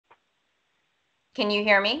Can you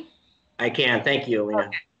hear me? I can. Thank you,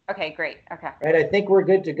 Alina. Okay, great. Okay. All right, I think we're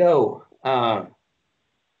good to go. I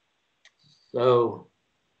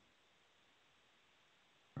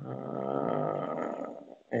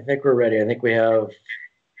think we're ready. I think we have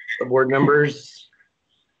the board members.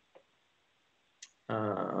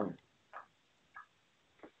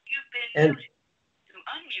 And to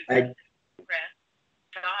unmute, press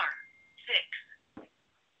 *6.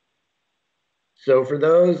 So for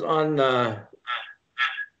those on the,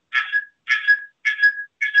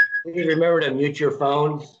 please remember to mute your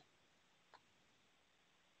phones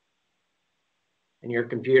and your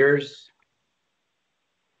computers.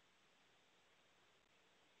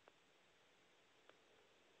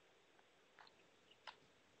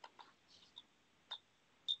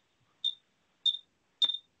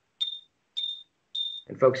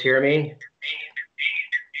 Can folks hear me?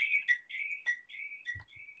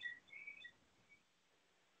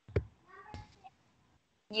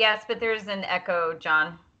 Yes, but there's an echo,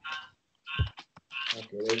 John.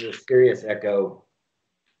 Okay, there's a serious echo.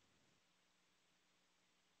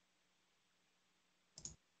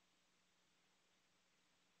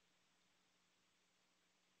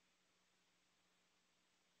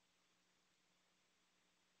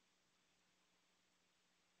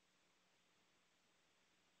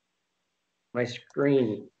 My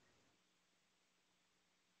screen.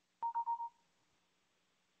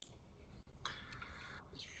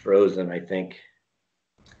 It's frozen, I think.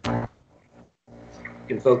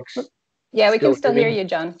 Can folks? Yeah, we can still hear you,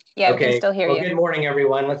 John. Yeah, okay. We can still hear you. Good morning,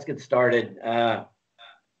 everyone. Let's get started.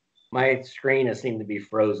 My screen has seemed to be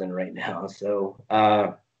frozen right now, so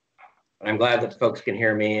I'm glad that folks can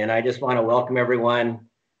hear me. And I just want to welcome everyone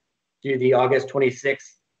to the August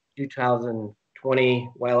 26th, 2020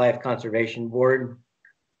 Wildlife Conservation Board.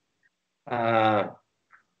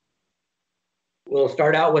 We'll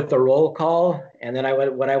start out with the roll call, and then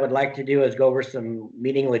what I would like to do is go over some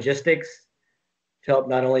meeting logistics to help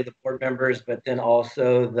not only the board members, but then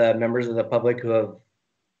also the members of the public who have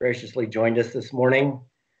graciously joined us this morning.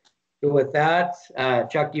 So with that,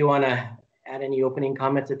 Chuck, do you want to add any opening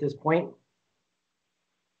comments at this point?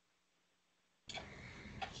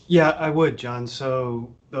 Yeah, I would, John.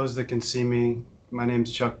 So those that can see me, my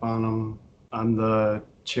name's Chuck Bonham. I'm the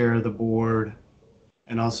chair of the board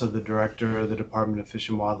and also the director of the Department of Fish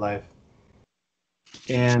and Wildlife.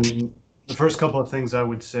 And the first couple of things I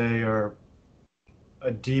would say are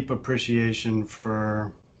a deep appreciation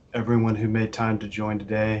for everyone who made time to join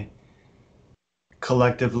today.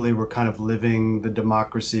 Collectively, we're kind of living the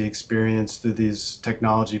democracy experience through these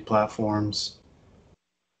technology platforms.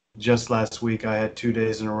 Just last week, I had 2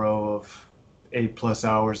 days in a row of 8+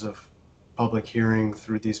 hours of public hearing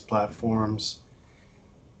through these platforms.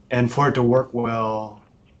 And for it to work well,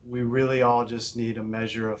 we really all just need a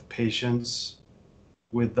measure of patience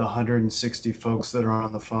with the 160 folks that are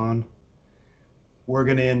on the phone. We're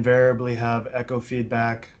going to invariably have echo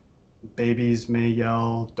feedback. Babies may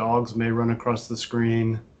yell, dogs may run across the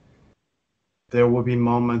screen. There will be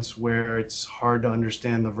moments where it's hard to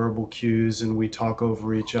understand the verbal cues and we talk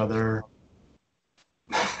over each other.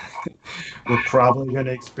 We're probably going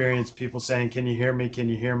to experience people saying, "Can you hear me? Can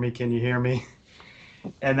you hear me? Can you hear me?"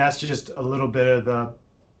 And that's just a little bit of the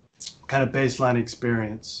kind of baseline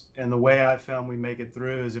experience. And the way I found we make it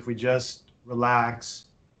through is if we just relax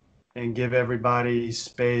and give everybody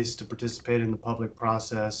space to participate in the public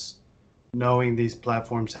process, knowing these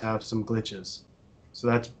platforms have some glitches. So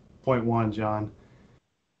that's point one, John.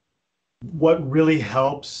 What really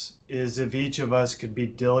helps is if each of us could be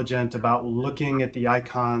diligent about looking at the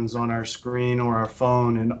icons on our screen or our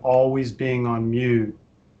phone and always being on mute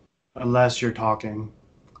unless you're talking.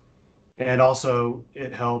 And also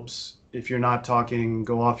it helps if you're not talking,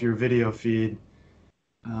 go off your video feed.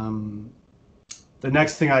 The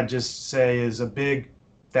next thing I'd just say is a big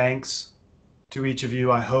thanks to each of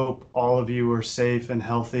you. I hope all of you are safe and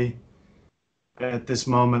healthy at this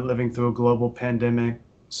moment, living through a global pandemic.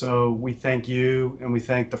 So we thank you and we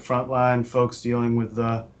thank the frontline folks dealing with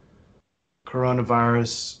the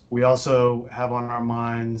coronavirus. We also have on our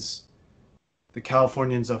minds the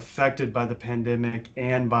Californians affected by the pandemic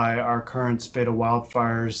and by our current spate of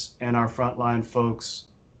wildfires and our frontline folks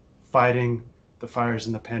fighting the fires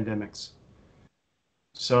and the pandemics.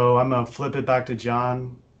 So I'm going to flip it back to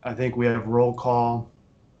John. I think we have roll call.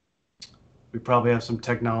 We probably have some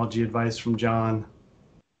technology advice from John.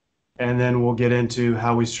 And then we'll get into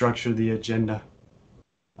how we structure the agenda.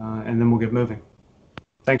 And then we'll get moving.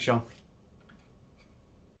 Thanks, Sean.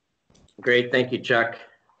 Great, thank you, Chuck.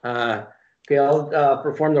 Okay, I'll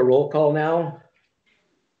perform the roll call now.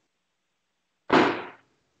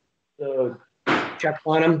 So Chuck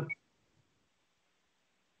Bonham.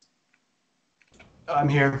 I'm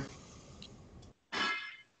here.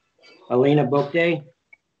 Alina Bokde,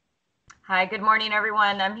 Hi, good morning,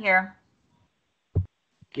 everyone. I'm here.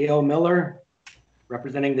 Gail Miller,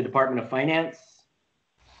 representing the Department of Finance.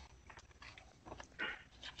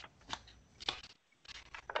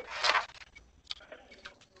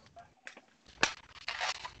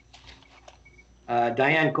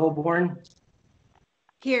 Diane Colborn,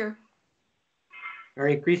 Here.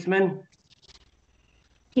 Mary Kreisman,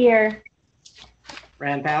 Here.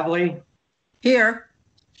 Fran Pavley, Here.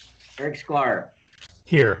 Eric Sklar.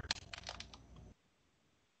 Here.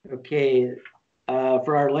 Okay,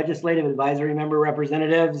 for our legislative advisory member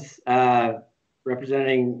representatives,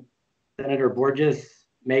 representing Senator Borges,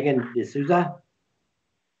 Megan D'Souza.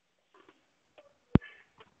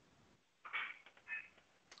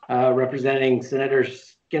 Representing Senator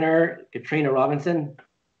Skinner, Katrina Robinson.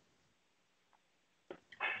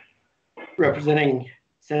 Representing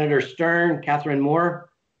Senator Stern, Catherine Moore.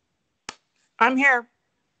 I'm here.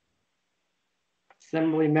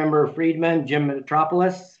 Assembly Member Friedman, Jim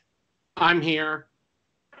Metropolis. I'm here.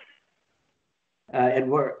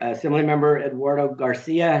 Assembly Member Eduardo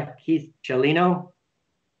Garcia, Keith Chalino.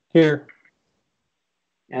 Here.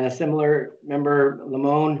 And Assembly Member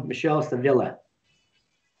Limon, Michelle Sevilla.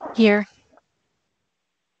 Here.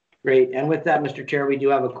 Great. And with that, Mr. Chair, we do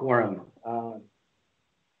have a quorum.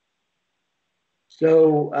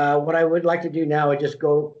 What I would like to do now is just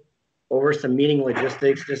go over some meeting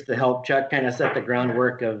logistics just to help Chuck kind of set the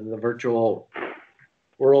groundwork of the virtual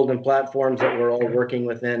world and platforms that we're all working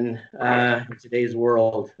within today's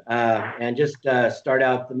world. And just start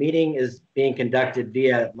out, the meeting is being conducted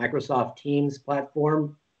via Microsoft Teams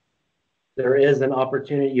platform. There is an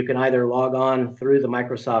opportunity, you can either log on through the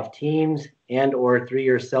Microsoft Teams and or through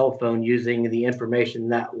your cell phone using the information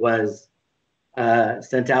that was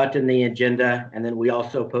sent out in the agenda. And then we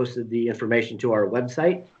also posted the information to our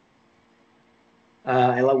website.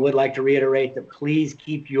 I would like to reiterate that please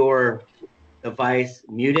keep your device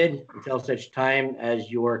muted until such time as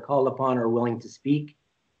you are called upon or willing to speak.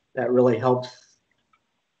 That really helps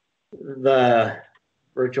the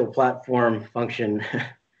virtual platform function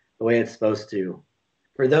the way it's supposed to.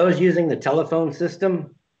 For those using the telephone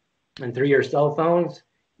system and through your cell phones,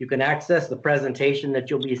 you can access the presentation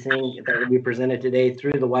that you'll be seeing that will be presented today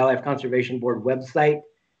through the Wildlife Conservation Board website.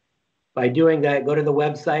 By doing that, go to the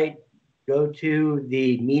website, go to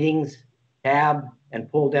the meetings tab, and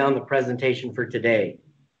pull down the presentation for today,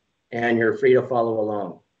 and you're free to follow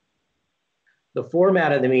along. The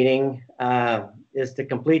format of the meeting is to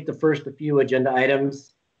complete the first few agenda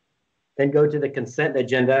items, then go to the consent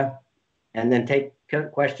agenda, and then take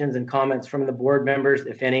questions and comments from the board members,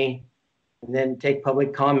 if any, and then take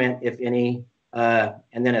public comment, if any,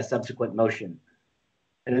 and then a subsequent motion.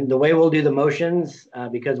 And the way we'll do the motions,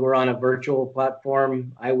 because we're on a virtual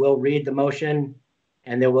platform, I will read the motion,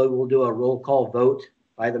 and then we'll do a roll call vote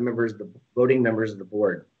by the members, the voting members of the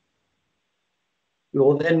board. We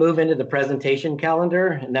will then move into the presentation calendar,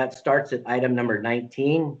 and that starts at item number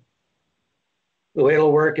 19. The way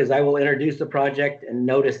it'll work is I will introduce the project and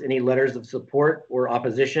notice any letters of support or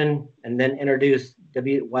opposition, and then introduce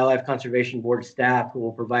Wildlife Conservation Board staff, who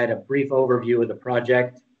will provide a brief overview of the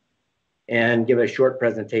project and give a short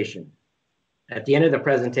presentation. At the end of the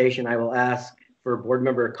presentation, I will ask for board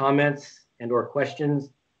member comments and or questions,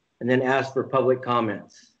 and then ask for public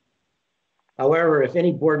comments. However, if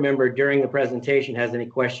any board member during the presentation has any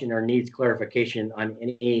question or needs clarification on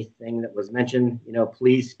anything that was mentioned,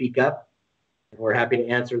 please speak up. We're happy to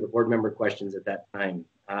answer the board member questions at that time.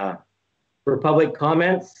 For public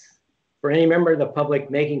comments, for any member of the public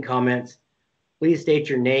making comments, please state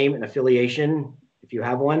your name and affiliation if you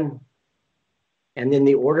have one. And then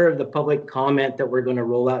the order of the public comment that we're going to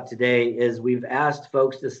roll out today is we've asked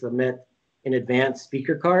folks to submit in advance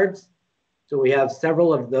speaker cards. So we have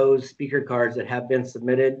several of those speaker cards that have been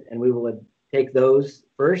submitted, and we will take those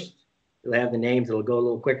first. We'll have the names, it'll go a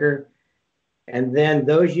little quicker. And then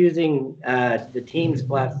those using the Teams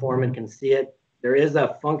platform and can see it, there is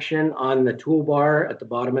a function on the toolbar at the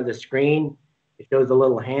bottom of the screen. It shows a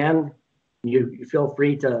little hand. You feel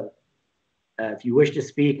free to, if you wish to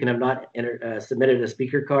speak and have not submitted a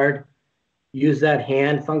speaker card, use that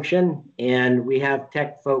hand function. And we have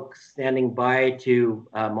tech folks standing by to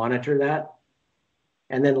monitor that.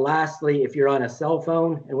 And then lastly, if you're on a cell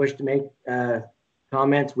phone and wish to make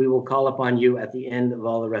comments, we will call upon you at the end of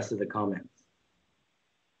all the rest of the comments.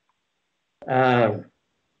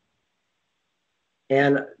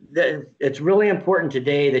 It's really important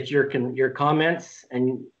today that your comments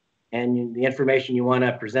and the information you want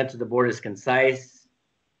to present to the board is concise.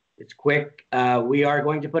 It's quick. We are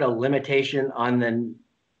going to put a limitation on the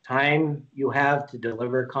time you have to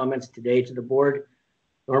deliver comments today to the board.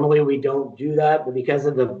 Normally we don't do that, but because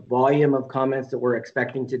of the volume of comments that we're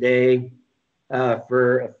expecting today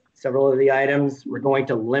for several of the items, we're going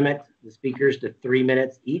to limit the speakers to 3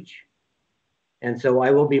 minutes each. And so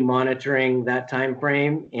I will be monitoring that time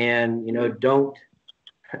frame, and don't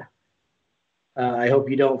I hope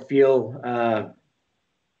you don't feel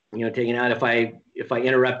taken out if I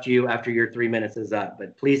interrupt you after your 3 minutes is up,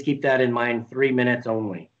 but please keep that in mind, 3 minutes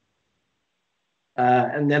only.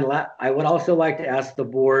 And then I would also like to ask the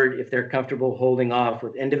board if they're comfortable holding off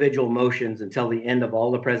with individual motions until the end of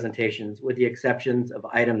all the presentations, with the exceptions of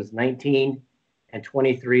items 19 and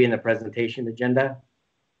 23 in the presentation agenda.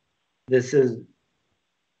 This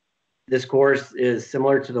course is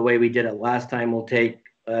similar to the way we did it last time. We'll take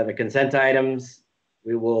the consent items.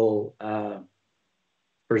 We will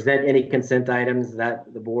present any consent items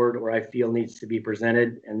that the board or I feel needs to be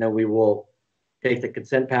presented, and then we will take the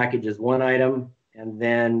consent package as one item, and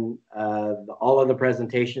then all of the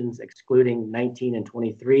presentations excluding 19 and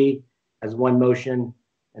 23 as one motion,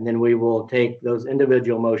 and then we will take those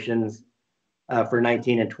individual motions for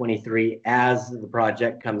 19 and 23 as the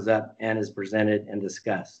project comes up and is presented and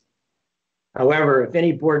discussed. However, if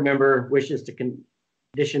any board member wishes to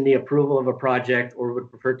condition the approval of a project or would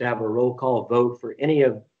prefer to have a roll call vote for any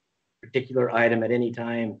of particular item at any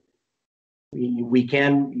time, you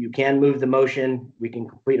can move the motion, we can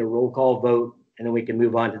complete a roll call vote, and then we can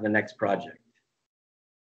move on to the next project.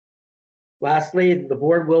 Lastly, the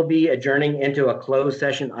board will be adjourning into a closed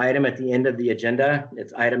session item at the end of the agenda.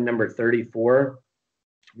 It's item number 34.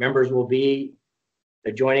 Members will be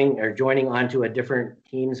joining onto a different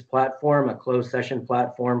Teams platform, a closed session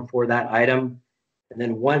platform for that item. And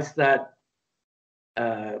then once that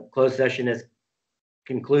closed session is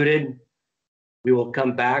concluded, we will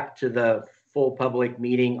come back to the full public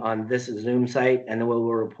meeting on this Zoom site, and then we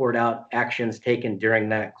will report out actions taken during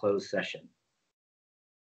that closed session.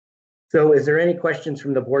 So is there any questions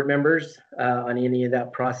from the board members on any of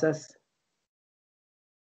that process?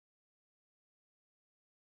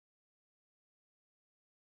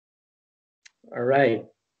 All right.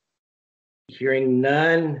 Hearing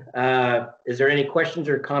none, is there any questions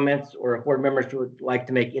or comments, or if board members would like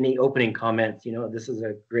to make any opening comments, this is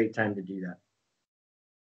a great time to do that.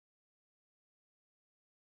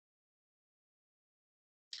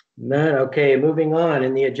 None. Okay, moving on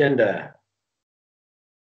in the agenda.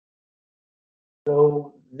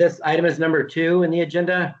 So this item is number 2 in the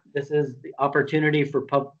agenda. This is the opportunity for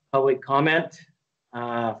public comment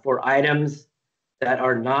for items that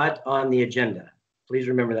are not on the agenda. Please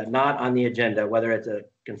remember that, not on the agenda, whether it's a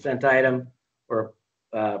consent item or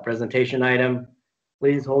a presentation item.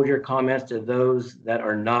 Please hold your comments to those that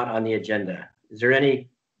are not on the agenda. Is there any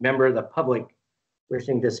member of the public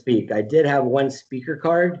wishing to speak? I did have one speaker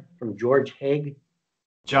card from George Haig.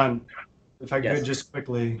 John, if I Yes. could just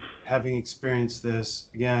quickly, having experienced this,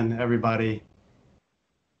 again, everybody,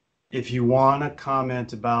 if you want to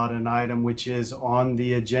comment about an item which is on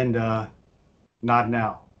the agenda, not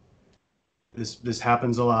now. This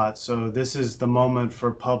happens a lot. So this is the moment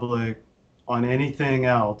for public on anything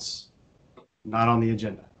else, not on the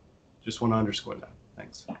agenda. Just want to underscore that.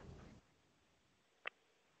 Thanks.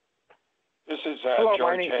 This is Hello,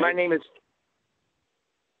 George Haig. my name is.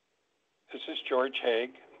 This is George Haig,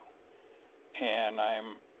 and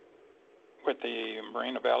I'm with the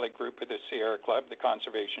Moreno Valley Group of the Sierra Club, the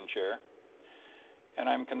Conservation Chair. And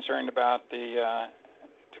I'm concerned about the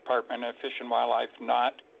Department of Fish and Wildlife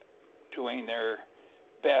not doing their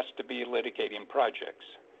best to be litigating projects.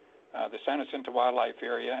 The San Jacinto Wildlife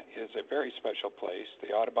Area is a very special place. The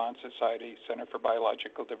Audubon Society, Center for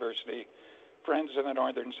Biological Diversity, Friends of the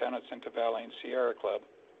Northern San Jacinto Valley, and Sierra Club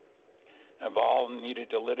have all needed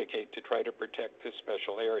to litigate to try to protect this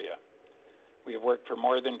special area. We have worked for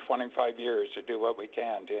more than 25 years to do what we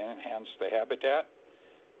can to enhance the habitat,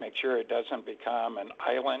 make sure it doesn't become an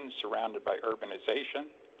island surrounded by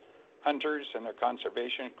urbanization. Hunters and their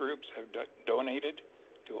conservation groups have donated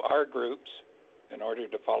to our groups in order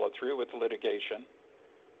to follow through with litigation,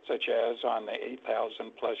 such as on the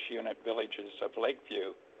 8,000 plus unit villages of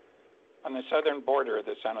Lakeview on the southern border of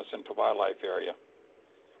the San Jacinto Wildlife Area.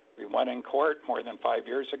 We won in court more than 5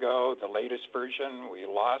 years ago. The latest version we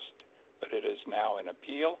lost, but it is now in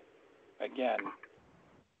appeal. Again,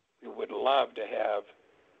 we would love to have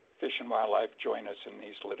Fish and Wildlife join us in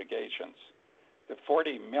these litigations. The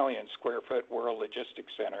 40 million square foot World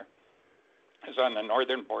Logistics Center is on the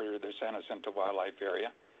northern border of the San Jacinto Wildlife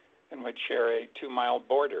Area and would share a 2-mile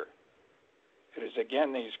border. It is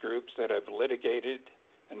again these groups that have litigated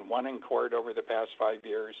and won in court over the past 5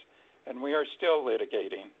 years, and we are still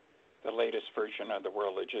litigating the latest version of the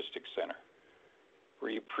World Logistics Center.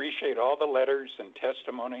 We appreciate all the letters and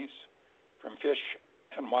testimonies from Fish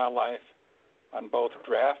and Wildlife on both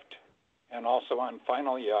draft and also on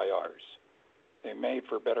final EIRs. They made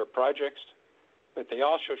for better projects, but they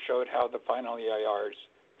also showed how the final EIRs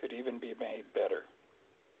could even be made better.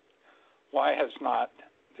 Why has not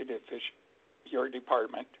your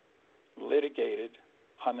department litigated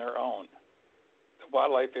on their own? The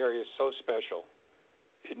wildlife area is so special.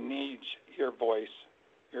 It needs your voice,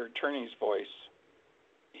 your attorney's voice,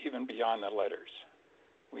 even beyond the letters.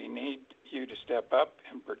 We need you to step up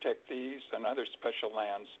and protect these and other special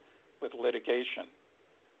lands with litigation.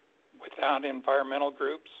 Without environmental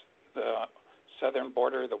groups, the southern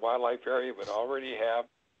border of the wildlife area would already have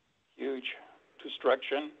huge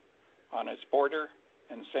destruction on its border,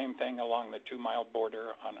 and same thing along the 2-mile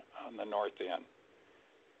border on the north end.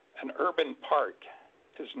 An urban park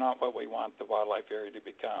is not what we want the wildlife area to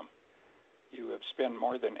become. You have spent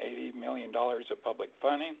more than $80 million of public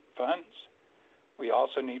funds. We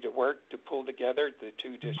also need to work to pull together the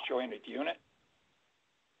two disjointed units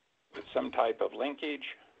with some type of linkage.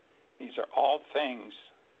 These are all things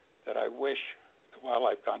that I wish the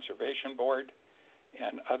Wildlife Conservation Board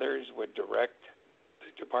and others would direct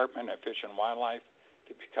the Department of Fish and Wildlife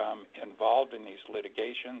to become involved in these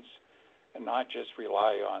litigations and not just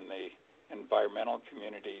rely on the environmental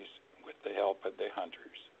communities with the help of the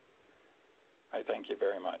hunters. I thank you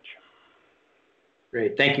very much.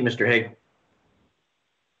 Great. Thank you, Mr. Haig.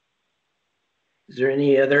 Is there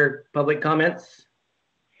any other public comments?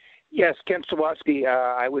 Yes, Kent Sawatsky.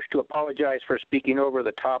 I wish to apologize for speaking over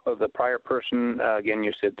the top of the prior person. Again,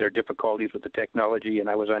 you said there are difficulties with the technology, and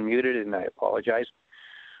I was unmuted, and I apologize.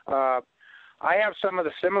 I have some of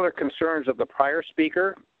the similar concerns of the prior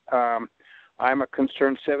speaker. I'm a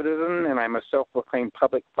concerned citizen, and I'm a self-proclaimed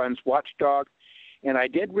public funds watchdog, and I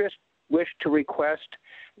did wish to request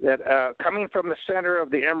that coming from the center of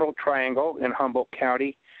the Emerald Triangle in Humboldt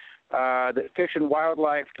County, that Fish and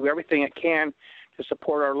Wildlife do everything it can to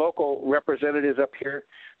support our local representatives up here,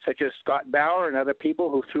 such as Scott Bauer and other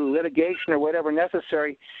people who, through litigation or whatever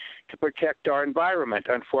necessary, to protect our environment.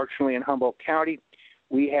 Unfortunately, in Humboldt County,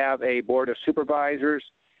 we have a board of supervisors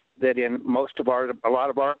that, in a lot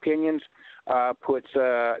of our opinions, puts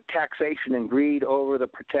taxation and greed over the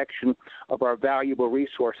protection of our valuable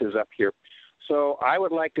resources up here. So I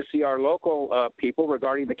would like to see our local people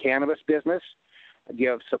regarding the cannabis business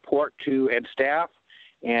give support to and staff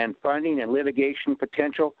and funding and litigation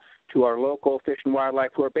potential to our local Fish and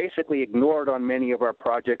Wildlife, who are basically ignored on many of our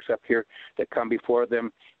projects up here that come before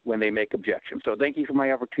them when they make objections. So thank you for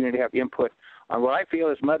my opportunity to have input on what I feel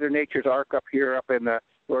is Mother Nature's arc up here up in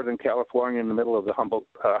Northern California in the middle of the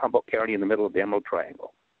Humboldt County in the middle of the Emerald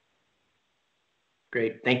Triangle.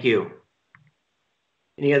 Great, thank you.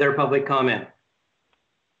 Any other public comment?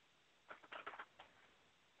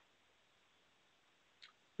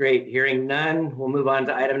 Great, hearing none, we'll move on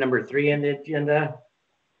to item number 3 on the agenda.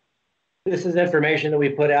 This is information that we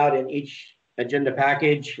put out in each agenda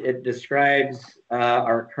package. It describes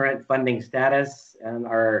our current funding status and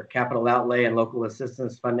our capital outlay and local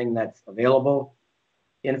assistance funding that's available.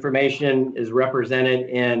 Information is represented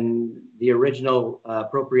in the original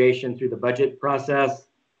appropriation through the budget process,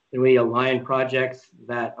 and we align projects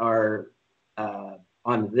that are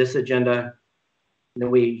on this agenda. And then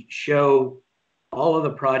we show all of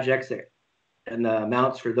the projects and the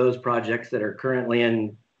amounts for those projects that are currently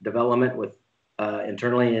in development with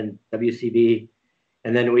internally in WCB,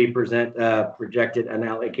 and then we present projected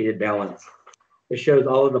unallocated balance. It shows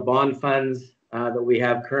all of the bond funds that we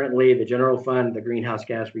have currently, the general fund, the greenhouse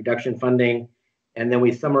gas reduction funding, and then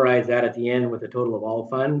we summarize that at the end with a total of all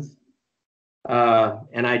funds.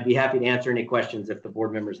 And I'd be happy to answer any questions if the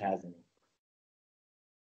board members has any.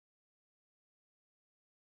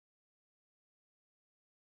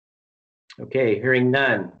 Okay, hearing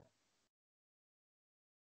none.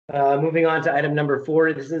 Moving on to item number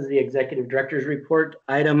 4, this is the executive director's report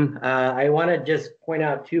item. I want to just point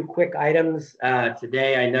out 2 quick items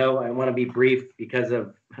today. I know I want to be brief because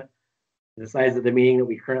of the size of the meeting that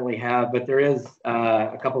we currently have, but there is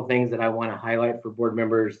a couple of things that I want to highlight for board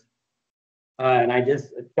members. And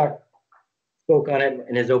Chuck spoke on it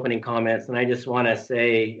in his opening comments, and I just want to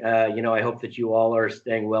say, I hope that you all are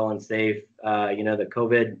staying well and safe. The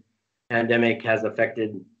COVID pandemic has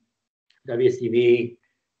affected WCB.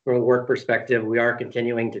 From a work perspective, we are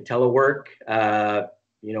continuing to telework.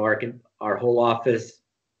 Our whole office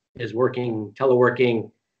is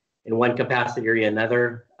teleworking in one capacity or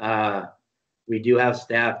another. We do have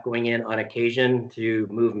staff going in on occasion to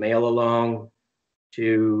move mail along,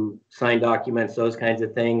 to sign documents, those kinds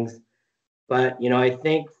of things. But, I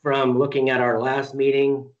think from looking at our last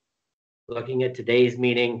meeting, looking at today's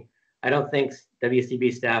meeting, I don't think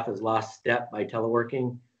WCB staff has lost step by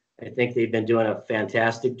teleworking. I think they've been doing a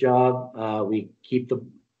fantastic job. We keep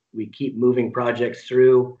moving projects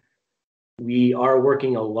through. We are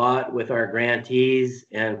working a lot with our grantees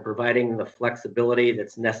and providing the flexibility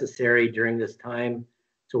that's necessary during this time.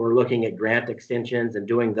 So we're looking at grant extensions and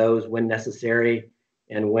doing those when necessary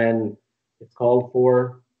and when it's called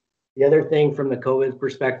for. The other thing from the COVID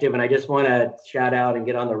perspective, and I just want to shout out and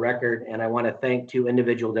get on the record, and I want to thank 2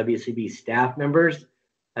 individual WCB staff members.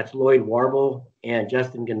 That's Lloyd Warble and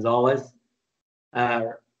Justin Gonzalez.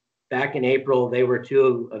 Back in April, they were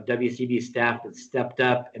 2 of WCB staff that stepped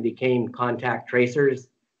up and became contact tracers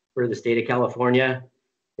for the state of California.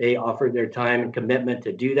 They offered their time and commitment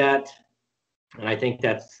to do that. And I think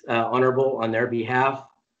that's honorable on their behalf.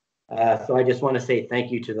 So I just want to say thank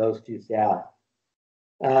you to those 2 staff.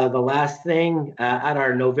 The last thing, at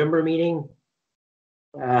our November meeting,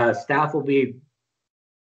 staff will be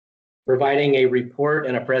providing a report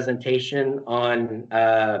and a presentation on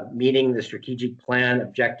meeting the strategic plan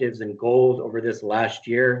objectives and goals over this last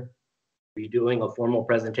year. We'll be doing a formal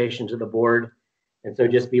presentation to the board, and so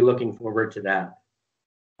just be looking forward to that.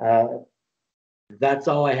 That's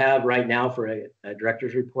all I have right now for a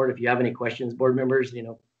director's report. If you have any questions, board members,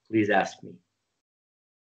 please ask me.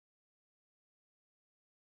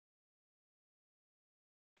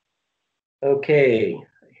 Okay,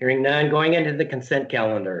 hearing none, going into the consent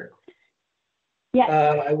calendar. Yes,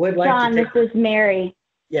 I would like John, to this is Mary.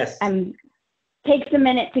 Yes. Takes a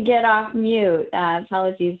minute to get off mute.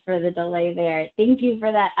 Apologies for the delay there. Thank you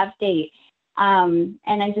for that update. And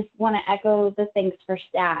I just want to echo the thanks for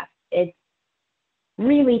staff. It's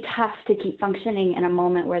really tough to keep functioning in a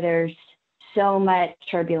moment where there's so much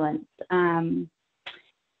turbulence. And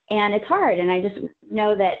it's hard. And I just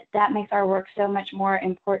know that makes our work so much more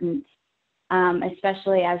important,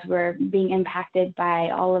 especially as we're being impacted by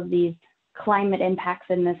all of these climate impacts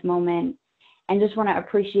in this moment. And just want to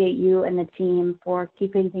appreciate you and the team for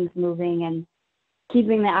keeping things moving and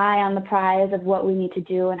keeping the eye on the prize of what we need to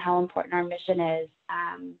do and how important our mission is.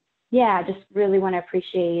 Just really want to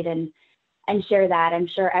appreciate and share that. I'm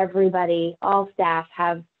sure everybody, all staff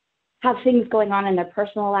have things going on in their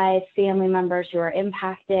personal life, family members who are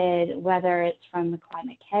impacted, whether it's from the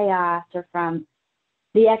climate chaos or from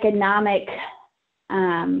the economic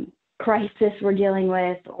crisis we're dealing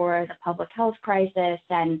with or the public health crisis,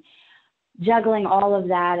 and juggling all of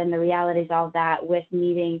that and the realities of that with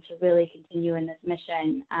needing to really continue in this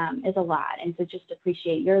mission is a lot. And so just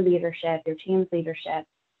appreciate your leadership, your team's leadership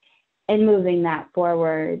in moving that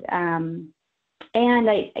forward. And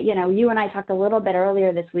you and I talked a little bit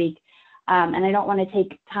earlier this week, and I don't want to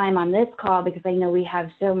take time on this call because I know we have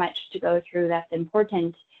so much to go through that's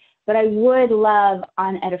important, but I would love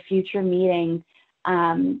at a future meeting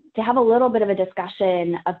to have a little bit of a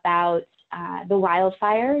discussion about the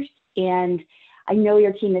wildfires. And I know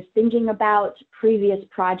your team is thinking about previous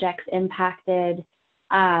projects impacted,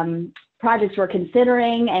 projects we're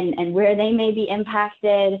considering and where they may be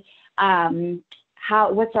impacted.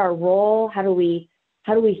 What's our role? How do we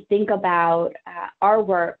think about our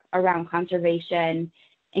work around conservation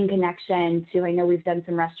in connection to, I know we've done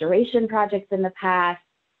some restoration projects in the past,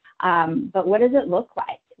 but what does it look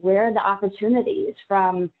like? Where are the opportunities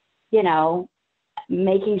from,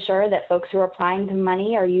 making sure that folks who are applying to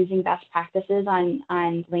money are using best practices on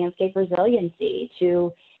landscape resiliency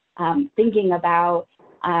to thinking about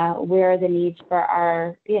where the needs for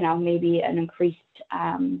our, maybe an increased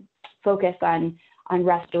focus on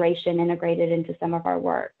restoration integrated into some of our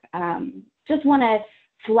work. Just want to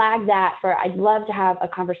flag that I'd love to have a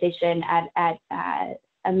conversation at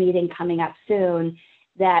a meeting coming up soon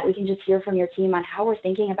that we can just hear from your team on how we're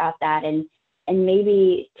thinking about that and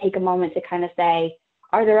maybe take a moment to kind of say,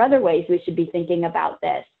 are there other ways we should be thinking about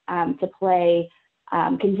this to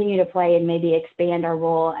continue to play and maybe expand our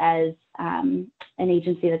role as an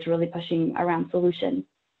agency that's really pushing around solutions.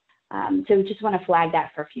 So we just want to flag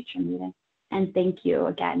that for a future meeting. And thank you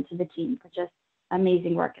again to the team for just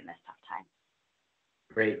amazing work in this tough time.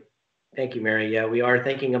 Great. Thank you, Mary. Yeah, we are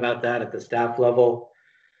thinking about that at the staff level.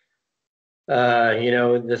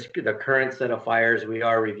 The current set of fires, we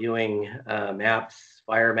are reviewing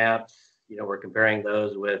fire maps. We're comparing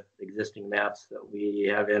those with existing maps that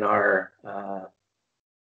we have in our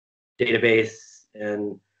database.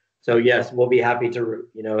 And so, yes, we'll be happy to,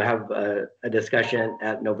 have a discussion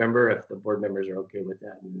at November if the board members are okay with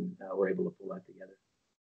that and we're able to pull that together.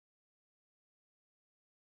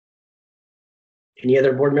 Any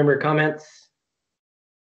other board member comments?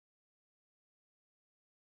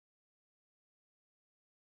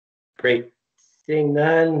 Great. Seeing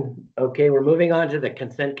none. Okay, we're moving on to the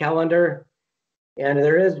consent calendar. And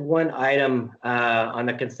there is one item on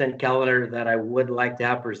the consent calendar that I would like to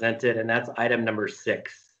have presented, and that's item number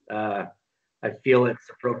 6. I feel it's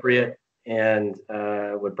appropriate and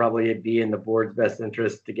would probably be in the board's best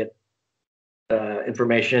interest to get more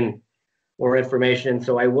information.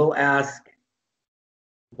 So I will ask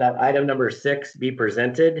that item number 6 be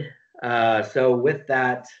presented. So with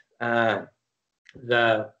that,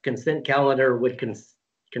 the consent calendar would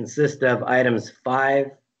consist of items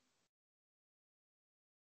 5,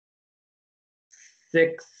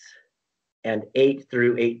 6, and 8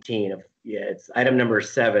 through 18. It's item number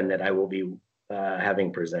 7 that I will be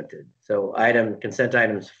having presented. So consent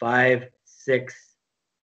items 5, 6,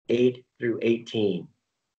 8 through 18.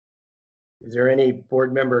 Is there any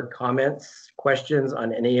board member comments, questions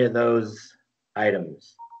on any of those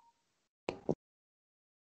items?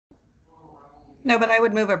 No, but I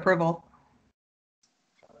would move approval.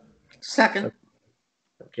 Second.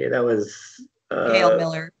 Okay, that was Gail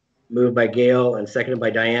Miller. moved by Gail and seconded by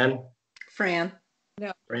Diane. Fran.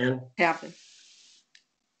 Fran? Kathy.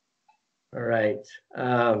 All right.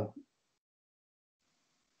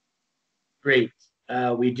 Great.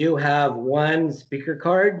 We do have one speaker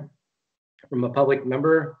card from a public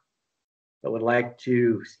member that would like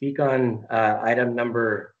to speak on item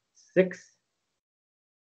number 6.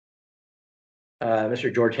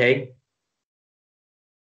 Mr. George Haig.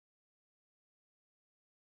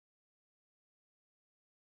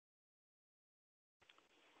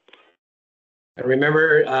 And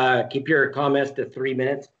remember, keep your comments to 3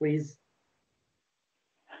 minutes, please.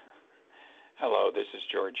 Hello, this is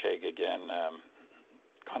George Haig again,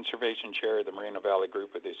 Conservation Chair of the Moreno Valley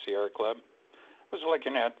Group of the Sierra Club. I was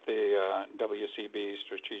looking at the WCB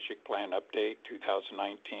Strategic Plan Update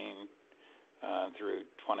 2019 through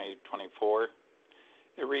 2024.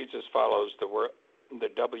 It reads as follows: the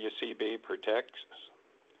WCB protects,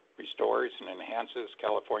 restores, and enhances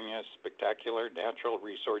California's spectacular natural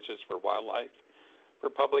resources for wildlife for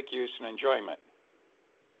public use and enjoyment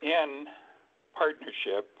in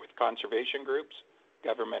partnership with conservation groups,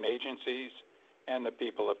 government agencies, and the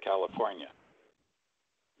people of California.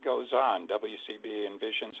 Goes on, WCB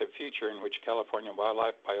envisions a future in which California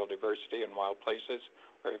wildlife, biodiversity, and wild places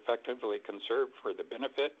are effectively conserved for the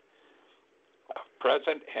benefit of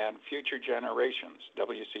present and future generations.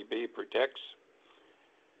 WCB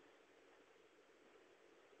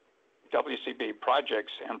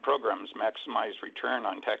projects and programs maximize return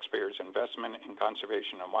on taxpayers' investment in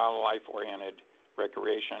conservation and wildlife-oriented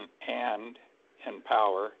recreation and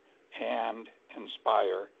empower and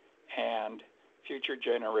inspire and future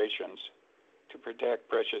generations to protect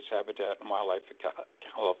precious habitat and wildlife in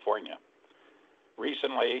California.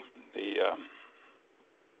 Recently, the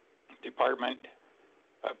department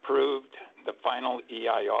approved the final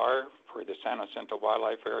EIR for the San Jacinto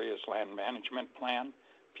Wildlife Area's Land Management Plan,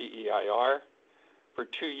 PEIR. For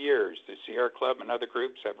 2 years, the Sierra Club and other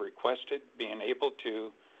groups have requested being able to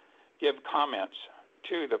give comments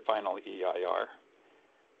to the final EIR.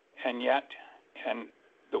 And yet, and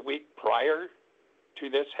the week prior to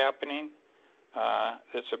this happening,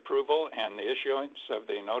 this approval and the issuance of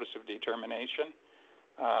the notice of determination,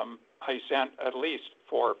 I sent at least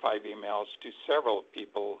 4 or 5 emails to several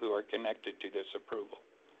people who are connected to this approval.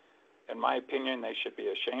 In my opinion, they should be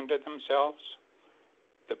ashamed of themselves.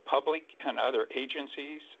 The public and other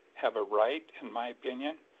agencies have a right, in my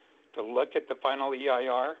opinion, to look at the final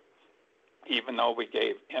EIR. Even though we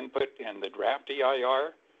gave input in the draft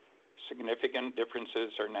EIR, significant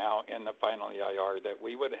differences are now in the final EIR that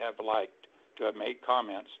we would have liked to have made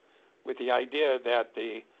comments with the idea that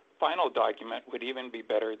the final document would even be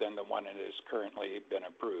better than the one that has currently been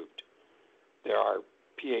approved. There are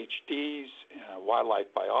PhDs,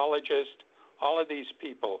 wildlife biologists, all of these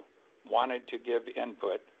people wanted to give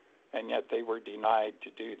input, and yet they were denied to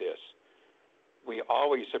do this. We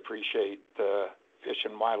always appreciate the Fish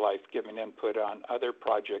and Wildlife giving input on other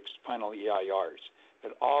projects' final EIRs.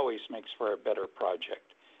 It always makes for a better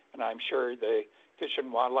project. And I'm sure the Fish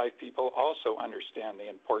and Wildlife people also understand the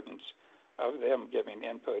importance of them giving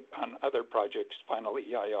input on other projects' final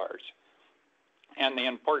EIRs and the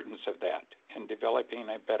importance of that in developing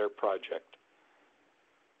a better project.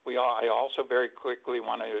 I also very quickly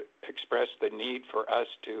want to express the need for us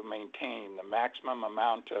to maintain the maximum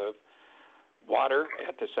amount of water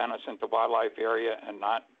at the San Jacinto Wildlife Area and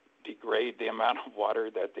not degrade the amount of water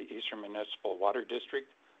that the Eastern Municipal Water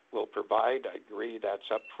District will provide. I agree that's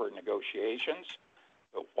up for negotiations,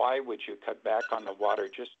 but why would you cut back on the water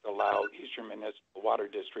just to allow Eastern Municipal Water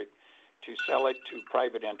District to sell it to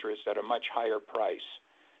private interests at a much higher price?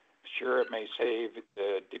 Sure, it may save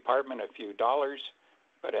the department a few dollars,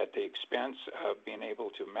 but at the expense of being able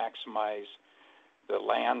to maximize the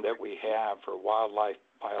land that we have for wildlife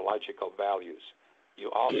biological values.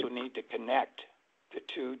 You also need to connect the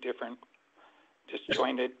two different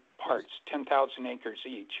disjointed parts, 10,000 acres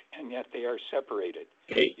each, and yet they are separated.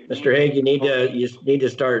 Okay, Mr. Hague, you need to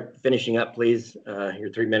start finishing up, please. Your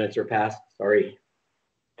 3 minutes are past. Sorry.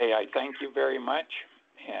 Hey, I thank you very much,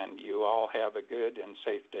 and you all have a good and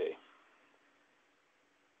safe day.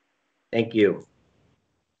 Thank you.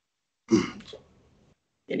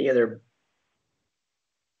 Any other?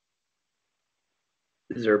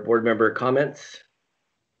 Is there board member comments?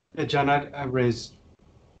 Yeah, John, I raised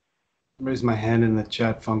my hand in the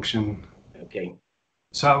chat function. Okay.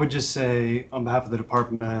 So I would just say, on behalf of the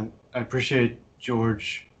department, I appreciate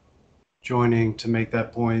George joining to make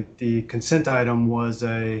that point. The consent item was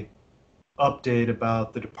a update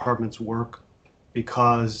about the department's work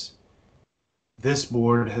because this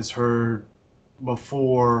board has heard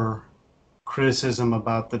before criticism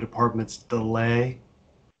about the department's delay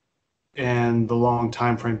and the long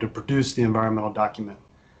time frame to produce the environmental document.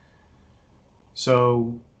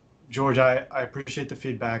 So, George, I appreciate the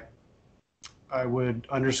feedback. I would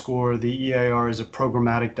underscore the EIR is a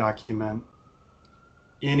programmatic document.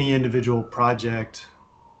 Any individual project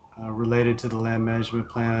related to the land management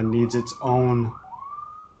plan needs its own,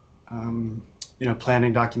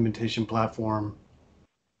 planning documentation platform.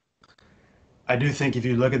 I do think if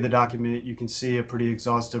you look at the document, you can see a pretty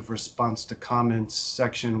exhaustive response to comments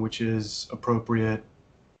section, which is appropriate.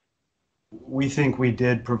 We think we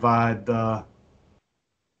did provide the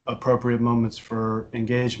appropriate moments for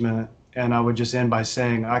engagement. And I would just end by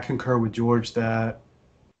saying I concur with George that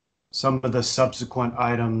some of the subsequent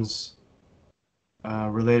items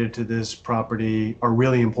related to this property are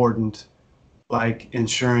really important, like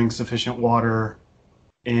ensuring sufficient water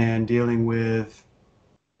and dealing with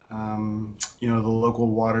the local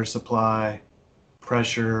water supply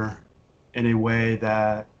pressure in a way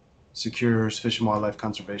that secures fish and wildlife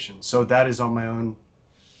conservation. So that is on my own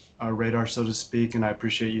radar, so to speak, and I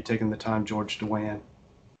appreciate you taking the time, George, to weigh in.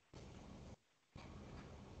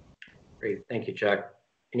 Great, thank you, Chuck.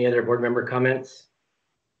 Any other board member comments?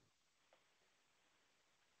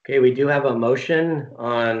 Okay, we do have a motion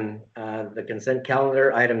on the consent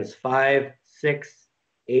calendar, items 5, 6,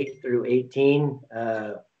 8 through 18,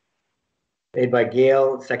 made by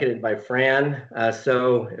Gail, seconded by Fran.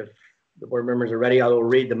 So if the board members are ready, I will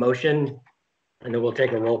read the motion and then we'll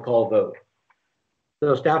take a roll call vote.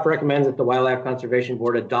 So staff recommends that the Wildlife Conservation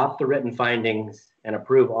Board adopt the written findings and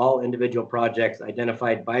approve all individual projects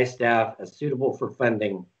identified by staff as suitable for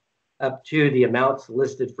funding up to the amounts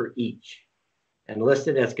listed for each and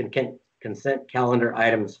listed as consent calendar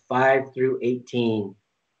items 5 through 18,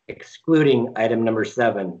 excluding item number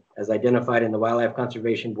 7, as identified in the Wildlife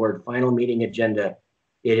Conservation Board final meeting agenda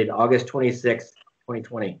dated August 26,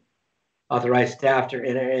 2020. Authorize staff to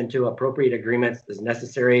enter into appropriate agreements as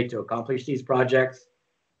necessary to accomplish these projects,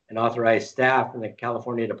 and authorize staff and the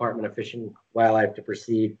California Department of Fish and Wildlife to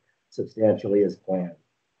proceed substantially as planned.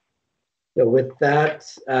 So with that,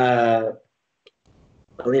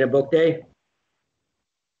 Alina Bookday.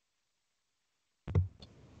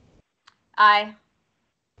 Aye.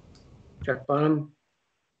 Chuck Bonham.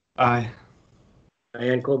 Aye.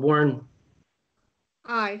 Diane Colborn.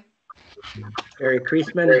 Aye. Eric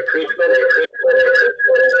Kreisman.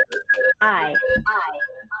 Aye.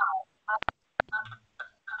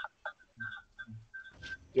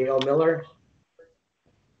 Gail Miller.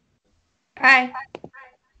 Aye.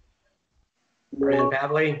 Brian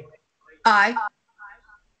Pavley. Aye.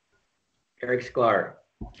 Eric Sklar.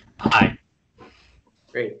 Aye.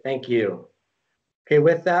 Great, thank you. Okay,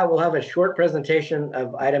 with that, we'll have a short presentation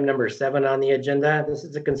of item number 7 on the agenda. This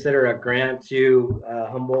is to consider a grant to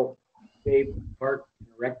Humboldt Bay Park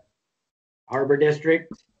Harbor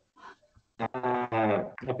District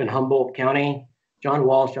up in Humboldt County. John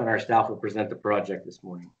Walsh on our staff will present the project this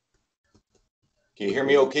morning. Can you hear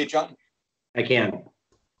me okay, John? I can.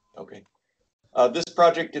 Okay. This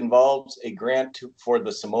project involves a grant for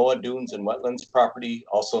the Samoa Dunes and Wetlands property,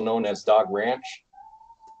 also known as Dog Ranch.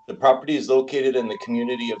 The property is located in the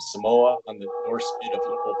community of Samoa on the north side of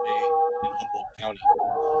Humboldt Bay in Humboldt County.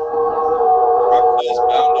 The property is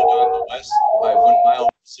bounded on the west by 1 mile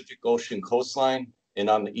Pacific Ocean coastline and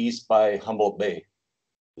on the east by Humboldt Bay.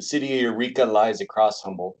 The city of Eureka lies across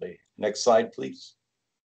Humboldt Bay. Next slide, please.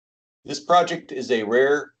 This project is a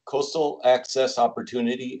rare coastal access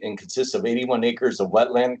opportunity and consists of 81 acres of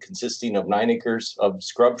wetland consisting of 9 acres of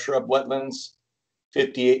scrub shrub wetlands,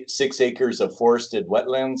 56 acres of forested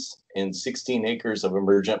wetlands, and 16 acres of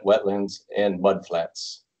emergent wetlands and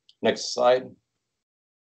mudflats. Next slide.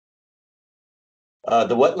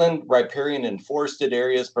 The wetland, riparian, and forested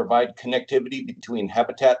areas provide connectivity between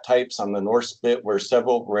habitat types on the north spit where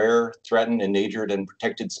several rare, threatened, endangered, and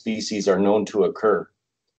protected species are known to occur.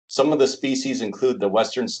 Some of the species include the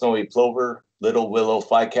western snowy plover, little willow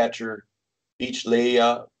flycatcher, beach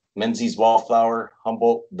leia, Menzies wallflower,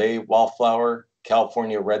 Humboldt Bay wallflower,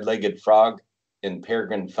 California red-legged frog, and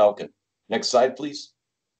peregrine falcon. Next slide, please.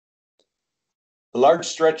 A large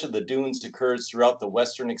stretch of the dunes occurs throughout the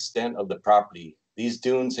western extent of the property. These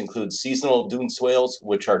dunes include seasonal dune swales,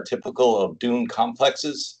 which are typical of dune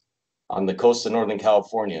complexes on the coast of Northern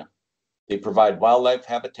California. They provide wildlife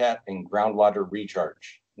habitat and groundwater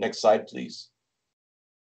recharge. Next slide, please.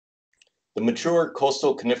 The mature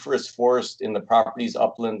coastal coniferous forest in the property's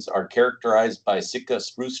uplands are characterized by Sitka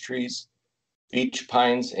spruce trees, beech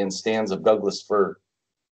pines, and stands of Douglas fir.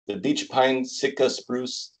 The beech pine, Sitka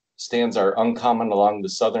spruce stands are uncommon along the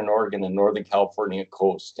southern Oregon and Northern California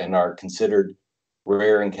coast and are considered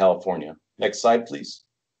rare in California. Next slide, please.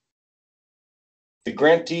 The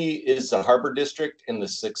grantee is the Harbor District, and the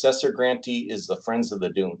successor grantee is the Friends of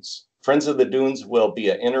the Dunes. Friends of the Dunes will be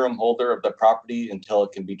an interim holder of the property until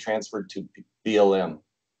it can be transferred to BLM.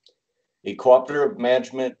 A cooperative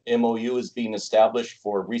management MOU is being established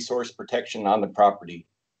for resource protection on the property.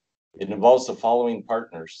 It involves the following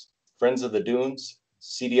partners: Friends of the Dunes,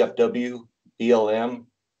 CDFW, BLM,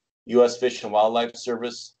 U.S. Fish and Wildlife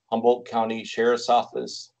Service, Humboldt County Sheriff's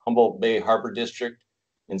Office, Humboldt Bay Harbor District,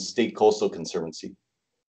 and State Coastal Conservancy.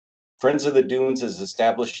 Friends of the Dunes is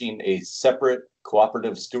establishing a separate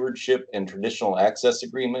cooperative stewardship and traditional access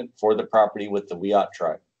agreement for the property with the Wiyot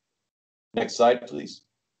tribe. Next slide, please.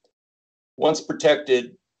 Once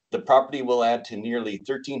protected, the property will add to nearly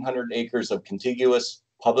 1,300 acres of contiguous,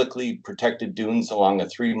 publicly protected dunes along a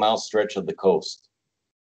 3-mile stretch of the coast.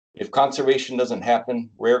 If conservation doesn't happen,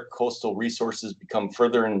 rare coastal resources become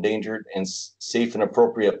further endangered and safe and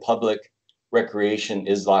appropriate public recreation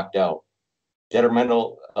is locked out.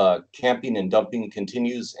 Detrimental camping and dumping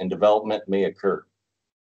continues and development may occur.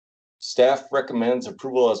 Staff recommends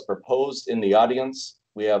approval as proposed. In the audience,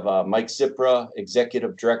 we have Mike Cipra,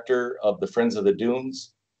 Executive Director of the Friends of the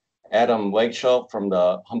Dunes, Adam Wegschel from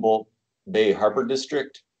the Humboldt Bay Harbor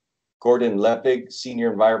District, Gordon Lepig,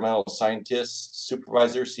 Senior Environmental Scientist,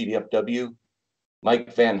 Supervisor, CDFW,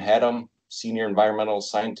 Mike Van Haddam, Senior Environmental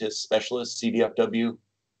Scientist Specialist, CDFW,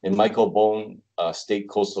 and Michael Bone, State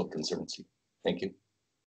Coastal Conservancy. Thank you.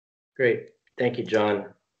 Great. Thank you, John.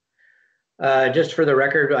 Just for the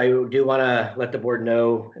record, I do want to let the board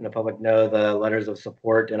know and the public know the letters of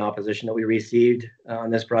support and opposition that we received on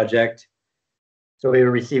this project. So we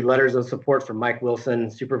received letters of support from Mike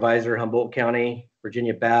Wilson, Supervisor, Humboldt County,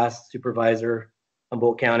 Virginia Bass, Supervisor,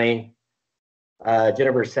 Humboldt County,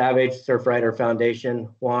 Jennifer Savage, Surfrider Foundation,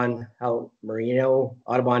 Juan Marino,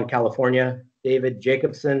 Audubon, California, David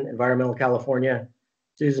Jacobson, Environmental California,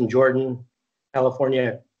 Susan Jordan,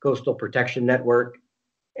 California Coastal Protection Network,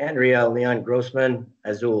 Andrea Leon Grossman,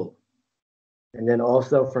 Azul. And then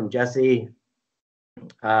also from Jesse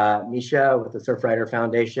Misha with the Surfrider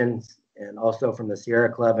Foundation, and also from the Sierra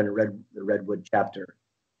Club and the Redwood chapter.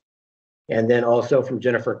 And then also from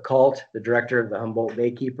Jennifer Kalt, the director of the Humboldt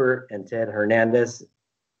Baykeeper, and Ted Hernandez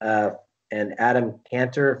and Adam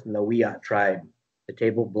Cantor from the Wiyot tribe, the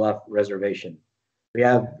Table Bluff Reservation. We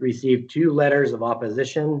have received 2 letters of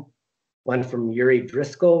opposition, one from Yuri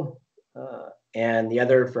Driscoll and the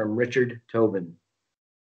other from Richard Tobin.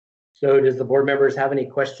 So does the board members have any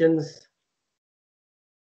questions?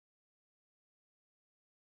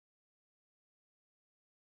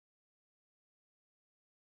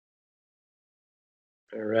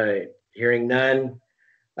 All right, hearing none.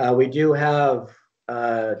 We do have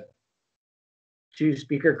 2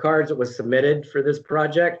 speaker cards that was submitted for this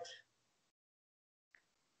project.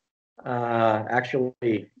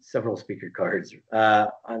 Actually, several speaker cards.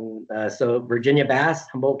 So Virginia Bass,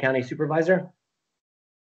 Humboldt County Supervisor.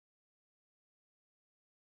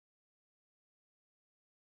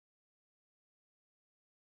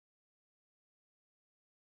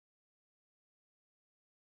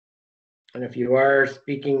 And if you are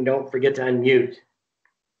speaking, don't forget to unmute.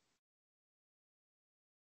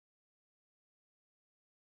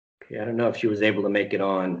 Okay, I don't know if she was able to make it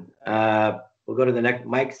on. We'll go to the next,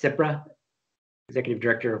 Mike Cipra, Executive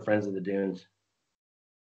Director of Friends of the Dunes.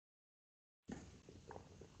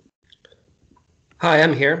 Hi,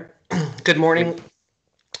 I'm here. Good morning,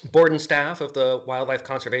 board and staff of the Wildlife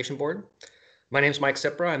Conservation Board. My name is Mike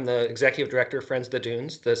Cipra. I'm the Executive Director of Friends of the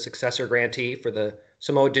Dunes, the successor grantee for the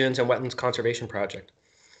Samoa Dunes and Wetlands Conservation Project.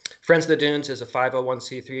 Friends of the Dunes is a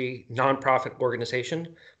 501c3 nonprofit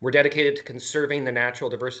organization. We're dedicated to conserving the natural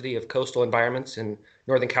diversity of coastal environments in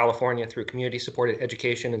Northern California through community-supported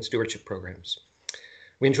education and stewardship programs.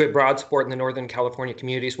 We enjoy broad support in the Northern California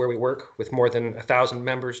communities where we work, with more than 1,000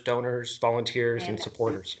 members, donors, volunteers, and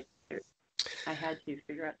supporters. I had to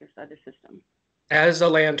figure out this other system. As a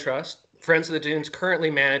land trust, Friends of the Dunes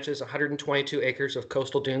currently manages 122 acres of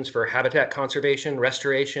coastal dunes for habitat conservation,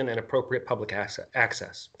 restoration, and appropriate public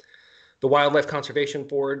access. The Wildlife Conservation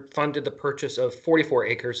Board funded the purchase of 44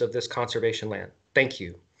 acres of this conservation land. Thank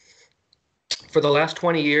you. For the last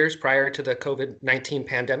 20 years prior to the COVID-19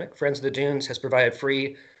 pandemic, Friends of the Dunes has provided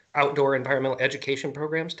free outdoor environmental education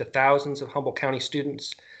programs to thousands of Humboldt County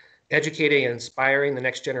students, educating and inspiring the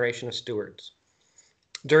next generation of stewards.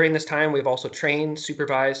 During this time, we've also trained,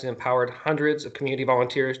 supervised, and empowered hundreds of community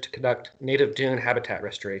volunteers to conduct native dune habitat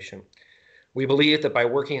restoration. We believe that by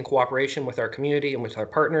working in cooperation with our community and with our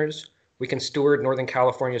partners, we can steward Northern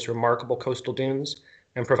California's remarkable coastal dunes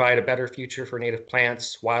and provide a better future for native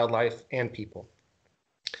plants, wildlife, and people.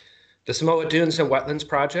 The Samoa Dunes and Wetlands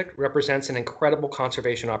Project represents an incredible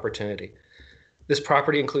conservation opportunity. This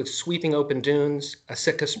property includes sweeping open dunes, a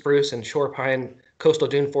Sitka spruce and shore pine coastal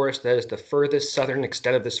dune forest that is the furthest southern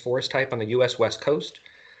extent of this forest type on the U.S. West Coast,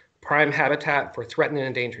 prime habitat for threatened and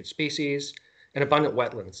endangered species, and abundant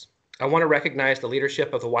wetlands. I want to recognize the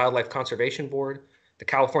leadership of the Wildlife Conservation Board, the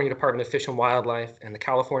California Department of Fish and Wildlife, and the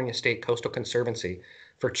California State Coastal Conservancy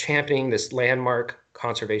for championing this landmark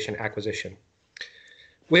conservation acquisition.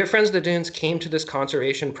 We at Friends of the Dunes came to this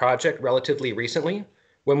conservation project relatively recently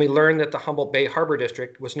when we learned that the Humboldt Bay Harbor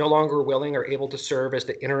District was no longer willing or able to serve as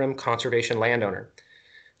the interim conservation landowner.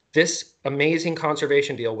 This amazing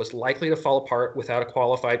conservation deal was likely to fall apart without a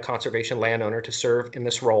qualified conservation landowner to serve in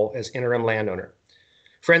this role as interim landowner.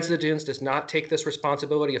 Friends of the Dunes does not take this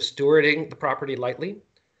responsibility of stewarding the property lightly.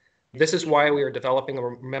 This is why we are developing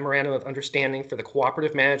a memorandum of understanding for the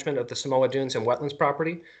cooperative management of the Samoa Dunes and Wetlands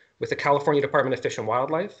property with the California Department of Fish and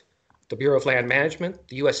Wildlife, the Bureau of Land Management,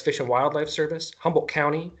 the U.S. Fish and Wildlife Service, Humboldt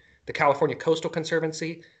County, the California Coastal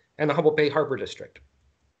Conservancy, and the Humboldt Bay Harbor District.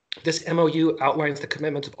 This MOU outlines the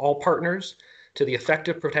commitments of all partners to the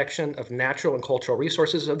effective protection of natural and cultural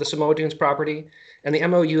resources of the Samoa Dunes property, and the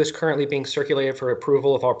MOU is currently being circulated for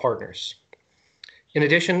approval of all partners. In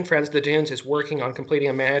addition, Friends of the Dunes is working on completing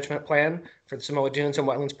a management plan for the Samoa Dunes and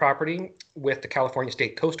Wetlands property with the California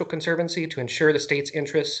State Coastal Conservancy to ensure the state's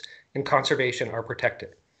interests in conservation are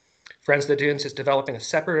protected. Friends of the Dunes is developing a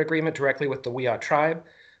separate agreement directly with the Wiyot tribe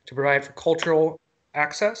to provide for cultural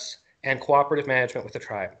access and cooperative management with the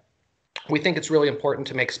tribe. We think it's really important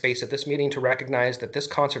to make space at this meeting to recognize that this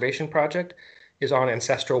conservation project is on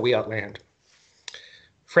ancestral Wiyot land.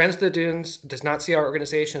 Friends of the Dunes does not see our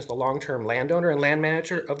organization as the long-term landowner and land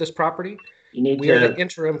manager of this property. We are the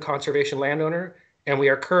interim conservation landowner, and we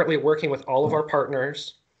are currently working with all of our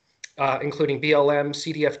partners, including BLM,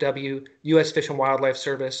 CDFW, U.S. Fish and Wildlife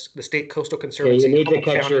Service, the State Coastal Conservancy. Okay, you need to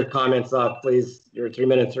cut your comments off, please. Your 3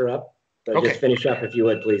 minutes are up. So okay. Just finish up if you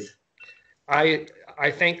would, please. I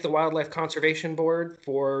thank the Wildlife Conservation Board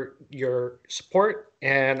for your support,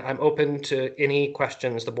 and I'm open to any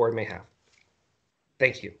questions the board may have.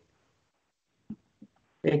 Thank you.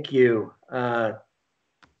 Thank you.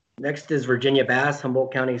 Next is Virginia Bass,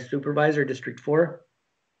 Humboldt County Supervisor, District 4.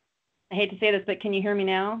 I hate to say this, but can you hear me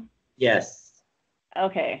now? Yes.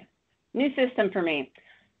 Okay. New system for me.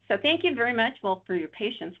 So thank you very much, well, for your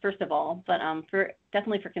patience, first of all, but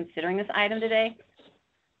definitely for considering this item today.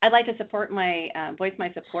 I'd like to voice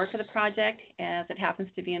my support for the project, as it happens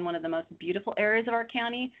to be in one of the most beautiful areas of our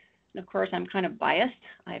county. And of course, I'm kind of biased.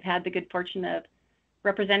 I've had the good fortune of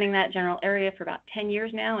representing that general area for about 10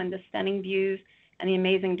 years now, and the stunning views and the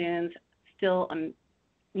amazing dunes still,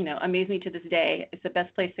 amaze me to this day. It's the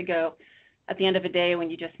best place to go at the end of a day when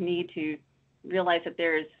you just need to realize that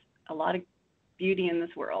there's a lot of beauty in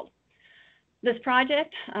this world. This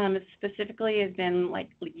project specifically has been like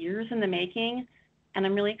years in the making, and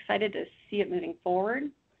I'm really excited to see it moving forward.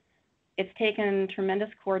 It's taken tremendous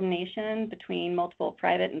coordination between multiple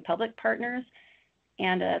private and public partners,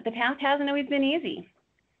 and the path hasn't always been easy.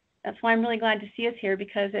 That's why I'm really glad to see us here,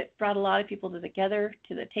 because it brought a lot of people together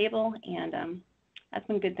to the table, and that's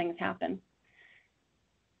when good things happen.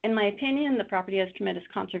 In my opinion, the property has tremendous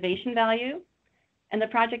conservation value, and the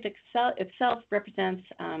project itself represents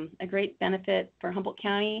a great benefit for Humboldt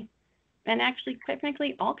County, and actually, quite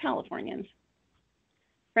frankly, all Californians.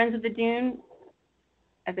 Friends of the Dune,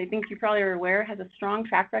 as I think you probably are aware, has a strong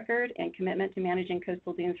track record and commitment to managing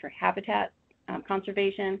coastal dunes for habitat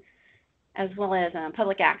conservation, as well as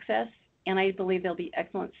public access, and I believe they'll be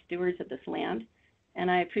excellent stewards of this land. And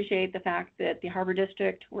I appreciate the fact that the Harbor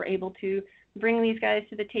District were able to bring these guys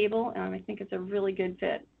to the table. I think it's a really good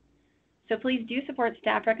fit. So please do support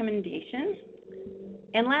staff recommendations.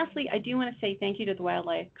 And lastly, I do want to say thank you to the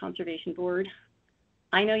Wildlife Conservation Board.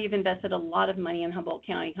 I know you've invested a lot of money in Humboldt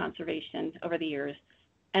County conservation over the years,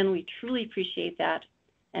 and we truly appreciate that.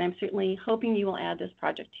 And I'm certainly hoping you will add this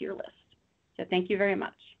project to your list. So thank you very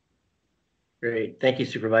much. Great. Thank you,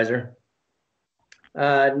 Supervisor.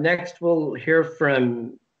 Next, we'll hear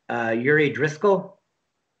from Yuri Driscoll.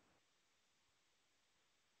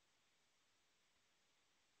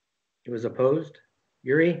 Who was opposed?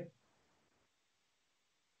 Yuri?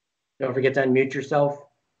 Don't forget to unmute yourself.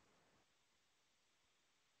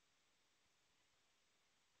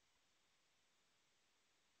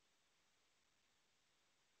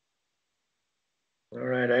 All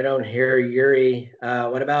right, I don't hear Yuri.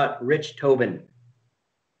 What about Rich Tobin?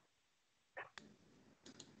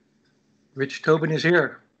 Rich Tobin is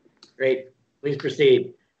here. Great. Please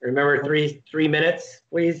proceed. Remember, three minutes,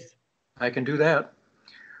 please. I can do that.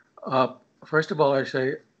 First of all, I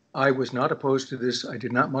say I was not opposed to this. I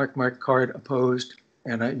did not mark my card opposed,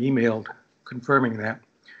 and I emailed confirming that.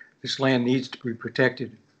 This land needs to be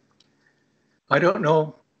protected. I don't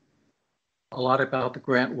know a lot about the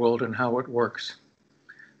grant world and how it works.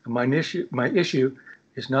 My issue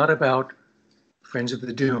is not about Friends of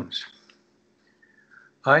the Dunes.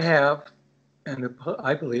 I have, and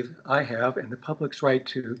I believe I have, and the public's right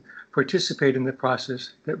to participate in the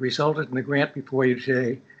process that resulted in the grant before you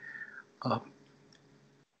today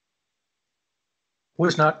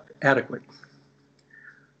was not adequate.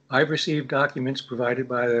 I've received documents provided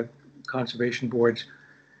by the Conservation Board,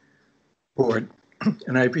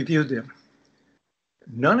 and I've reviewed them.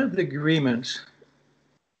 None of the agreements,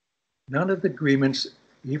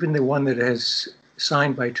 even the one that has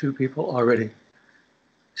signed by 2 people already,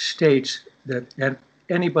 states that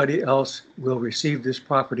anybody else will receive this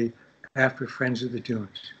property after Friends of the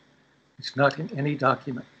Dunes. It's not in any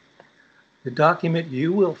document. The document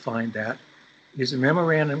you will find that is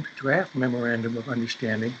a draft memorandum of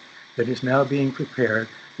understanding that is now being prepared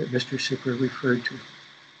that Mr. Sipper referred to.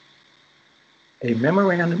 A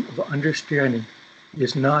memorandum of understanding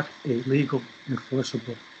is not a legal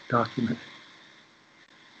enforceable document.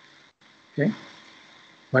 Okay?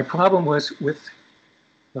 My problem was with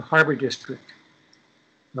the Harbor District.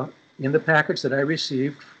 In the package that I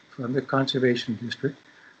received from the Conservation District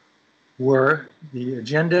were the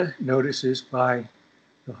agenda notices by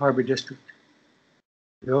the Harbor District.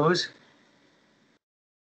 Those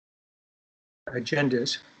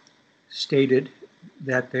agendas stated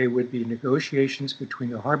that there would be negotiations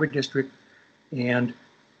between the Harbor District and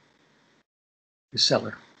the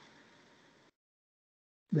seller.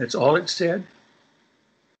 That's all it said.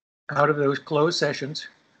 Out of those closed sessions,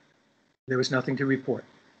 there was nothing to report.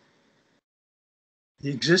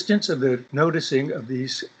 The existence of the noticing of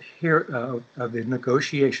these of the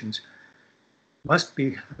negotiations must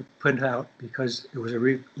be put out because it was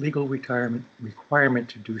a legal requirement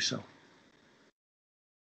to do so.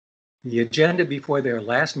 The agenda before their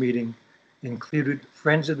last meeting included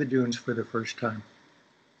Friends of the Dunes for the first time.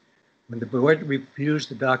 When the board reviews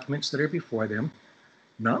the documents that are before them,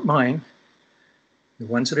 not mine, the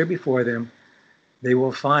ones that are before them, they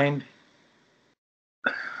will find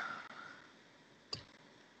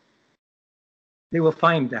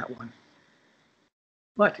that one.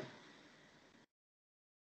 But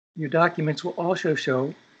your documents will also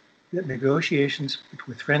show that negotiations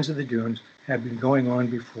with Friends of the Dunes have been going on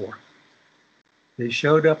before. They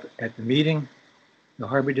showed up at the meeting, the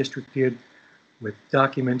Harbor District did, with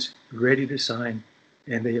documents ready to sign,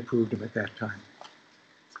 and they approved them at that time.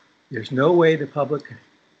 There's no way the public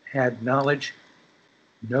had noted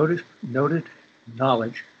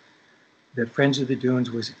knowledge that Friends of the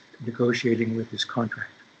Dunes was negotiating with this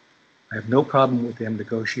contract. I have no problem with them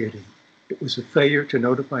negotiating. It was a failure to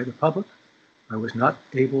notify the public. I was not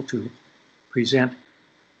able to present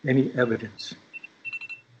any evidence.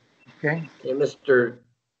 Okay? Okay, Mr.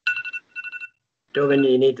 Tobin,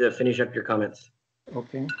 you need to finish up your comments.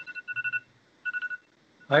 Okay.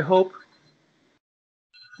 I hope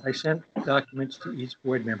I sent documents to each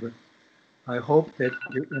board member. I hope that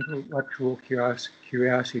your intellectual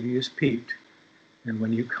curiosity is piqued, and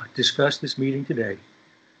when you discuss this meeting today,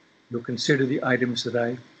 you'll consider the items that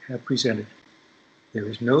I have presented. There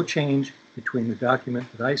is no change between the document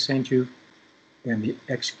that I sent you and the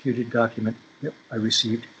executed document that I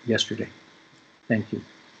received yesterday. Thank you.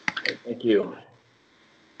 Okay, thank you.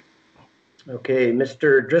 Okay,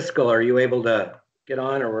 Mr. Driscoll, are you able to get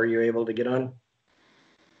on, or were you able to get on?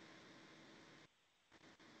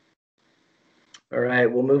 All right,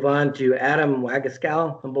 we'll move on to Adam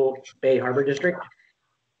Wagaskow, Humboldt Bay Harbor District.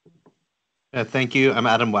 Thank you. I'm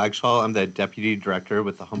Adam Wagshall. I'm the Deputy Director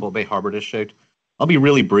with the Humboldt Bay Harbor District. I'll be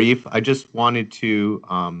really brief. I just wanted to,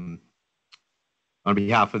 on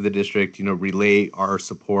behalf of the district, relay our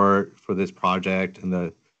support for this project and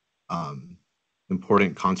the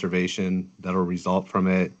important conservation that'll result from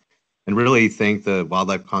it, and really thank the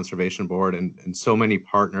Wildlife Conservation Board and so many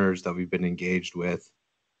partners that we've been engaged with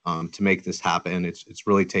to make this happen. It's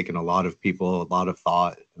really taken a lot of people, a lot of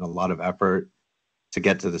thought, and a lot of effort to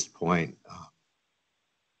get to this point.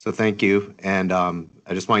 So thank you. And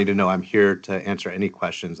I just want you to know I'm here to answer any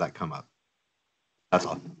questions that come up. That's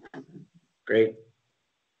all. Great.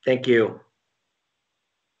 Thank you.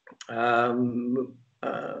 Moving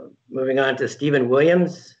on to Stephen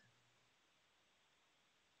Williams.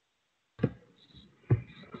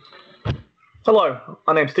 Hello,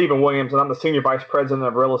 my name's Stephen Williams, and I'm the Senior Vice President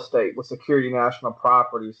of Real Estate with Security National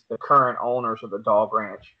Properties, the current owners of the Dog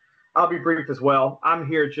Ranch. I'll be brief as well. I'm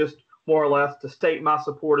here just more or less to state my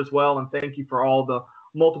support as well, and thank you for all the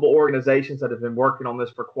multiple organizations that have been working on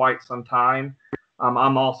this for quite some time.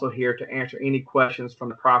 I'm also here to answer any questions from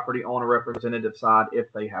the property owner representative side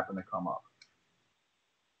if they happen to come up.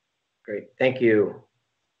 Great, thank you.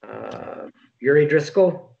 Yuri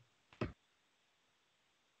Driscoll.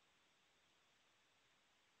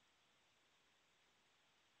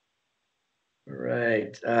 All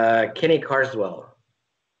right, Kenny Carswell.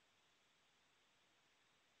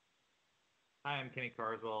 Hi, I'm Kenny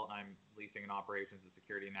Carswell. I'm leasing and operations at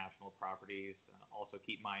Security National Properties. Also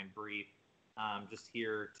keep mine brief. Just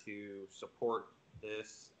here to support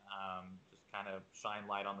this, just kind of shine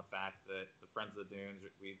light on the fact that the Friends of the Dunes,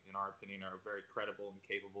 we, in our opinion, are very credible and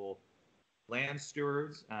capable land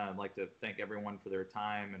stewards. I'd like to thank everyone for their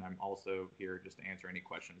time, and I'm also here just to answer any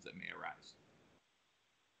questions that may arise.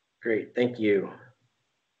 Great, thank you.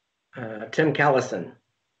 Tim Callison.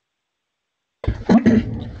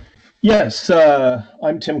 Yes,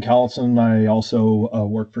 I'm Tim Callison. I also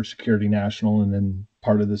work for Security National and then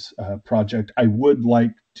part of this project. I would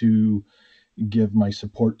like to give my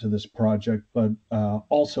support to this project, but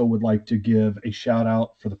also would like to give a shout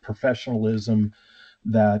out for the professionalism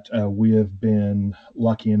that we have been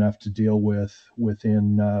lucky enough to deal with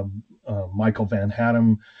within Michael Van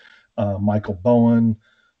Hattem, Michael Bowen,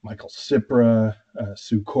 Michael Cipra,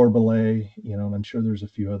 Sue Corbelet, and I'm sure there's a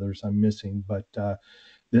few others I'm missing, but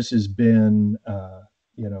this has been,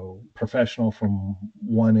 professional from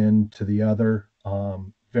one end to the other.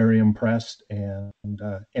 Very impressed. And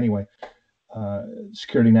anyway,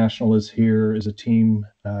 Security National is here as a team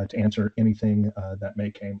to answer anything that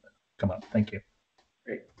may come up. Thank you.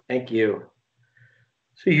 Great, thank you.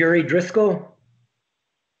 So Yuri Driscoll.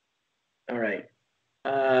 All right.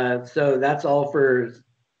 So that's all for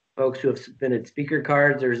folks who have submitted speaker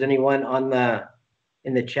cards. There's anyone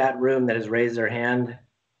in the chat room that has raised their hand?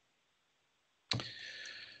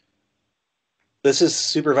 This is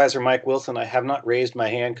Supervisor Mike Wilson. I have not raised my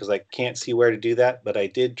hand because I can't see where to do that, but I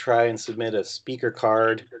did try and submit a speaker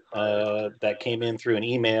card that came in through an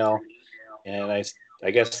email, and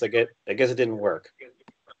I guess it didn't work.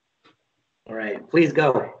 All right, please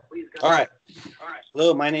go. All right.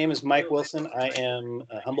 Hello, my name is Mike Wilson. I am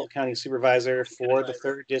a Humboldt County Supervisor for the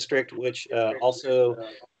 3rd District, which also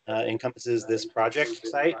encompasses this project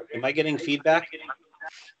site. Am I getting feedback?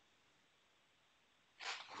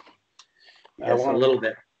 Yes, a little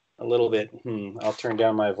bit. A little bit. I'll turn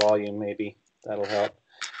down my volume, maybe. That'll help.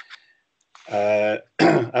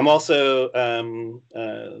 I'm also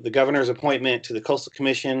the governor's appointment to the Coastal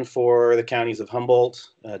Commission for the counties of Humboldt,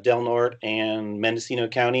 Del Norte, and Mendocino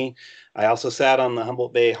County. I also sat on the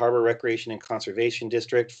Humboldt Bay Harbor Recreation and Conservation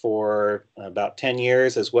District for about 10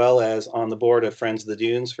 years, as well as on the board of Friends of the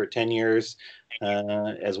Dunes for 10 years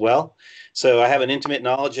as well. So I have an intimate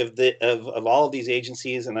knowledge of all of these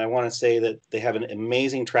agencies, and I want to say that they have an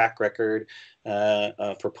amazing track record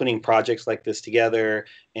for putting projects like this together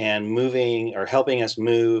and moving or helping us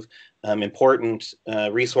move important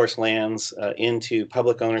resource lands into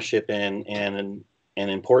public ownership and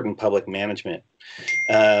important public management.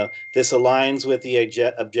 This aligns with the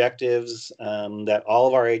objectives that all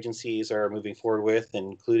of our agencies are moving forward with,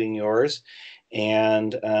 including yours.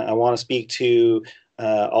 And I want to speak to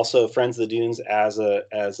also Friends of the Dunes as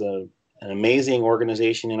an amazing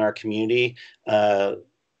organization in our community.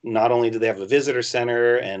 Not only do they have a visitor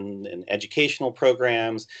center and educational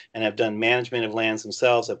programs and have done management of lands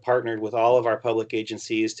themselves, have partnered with all of our public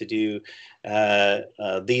agencies to do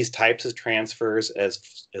these types of transfers as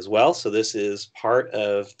well. So this is part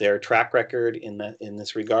of their track record in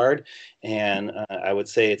this regard, and I would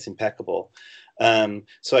say it's impeccable.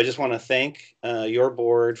 So I just want to thank your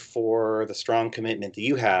board for the strong commitment that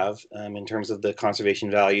you have in terms of the conservation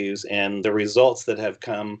values and the results that have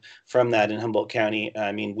come from that in Humboldt County.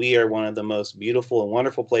 I mean, we are one of the most beautiful and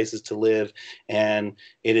wonderful places to live, and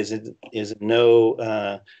it is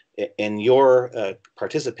no and your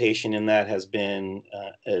participation in that has been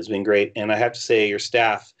great. And I have to say, your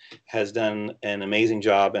staff has done an amazing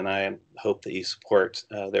job, and I hope that you support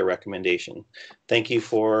their recommendation. Thank you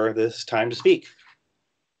for this time to speak.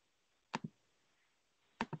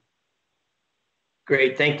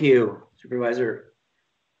 Great, thank you, Supervisor.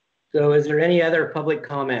 So is there any other public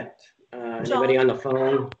comment? Anybody on the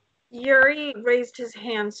phone? Yuri raised his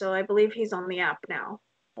hand, so I believe he's on the app now.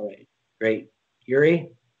 All right, great.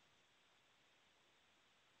 Yuri?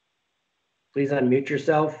 Please unmute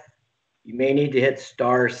yourself. You may need to hit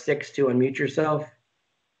 *6 to unmute yourself.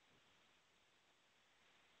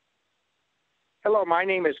 Hello, my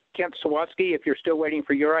name is Kent Sawatsky. If you're still waiting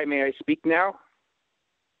for Uri, may I speak now?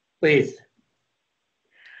 Please.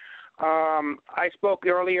 I spoke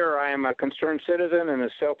earlier. I am a concerned citizen and a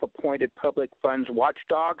self-appointed public funds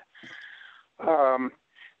watchdog. The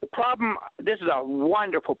problem, this is a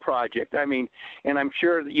wonderful project. I mean, and I'm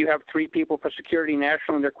sure that you have 3 people for Security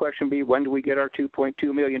National, and their question will be, when do we get our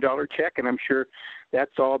 $2.2 million check? And I'm sure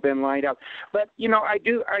that's all been lined out. But, you know, I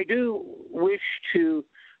do wish to,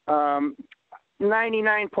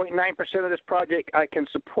 99.9% of this project I can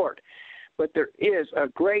support. But there is a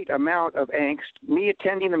great amount of angst. Me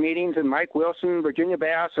attending the meetings, and Mike Wilson, Virginia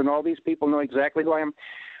Bass, and all these people know exactly who I am,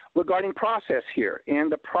 regarding process here.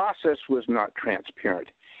 And the process was not transparent.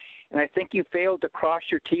 And I think you failed to cross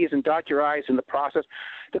your T's and dot your I's in the process.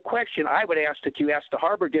 The question I would ask that you ask the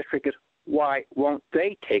Harbor District is, why won't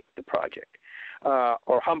they take the project?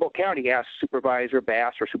 Or Humboldt County asks Supervisor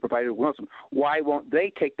Bass or Supervisor Wilson, why won't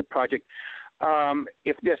they take the project?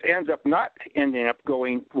 If this ends up not ending up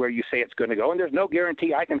going where you say it's going to go, and there's no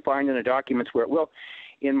guarantee I can find in the documents where it will,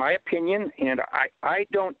 in my opinion, and I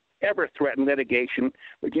don't ever threaten litigation,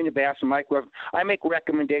 Virginia Bass and Mike Wilson, I make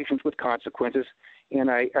recommendations with consequences, and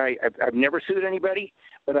I've never sued anybody,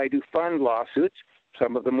 but I do fund lawsuits,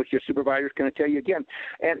 some of them which your supervisor is going to tell you again.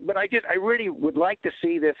 But I really would like to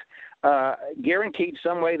see this guaranteed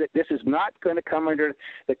some way that this is not going to come under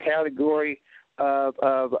the category of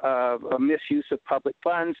a misuse of public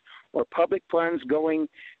funds or public funds going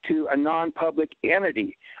to a non-public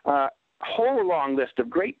entity. Whole long list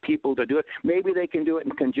of great people to do it. Maybe they can do it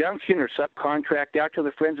in conjunction or subcontract out to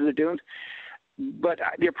the Friends of the Dunes. But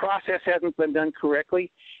your process hasn't been done correctly,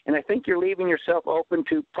 and I think you're leaving yourself open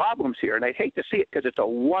to problems here. And I'd hate to see it because it's a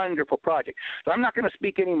wonderful project. So I'm not going to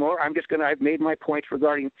speak anymore. I've made my points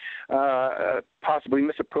regarding possibly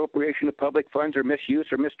misappropriation of public funds or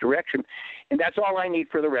misuse or misdirection, and that's all I need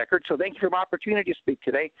for the record. So thank you for the opportunity to speak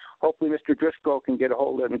today. Hopefully Mr. Driscoll can get a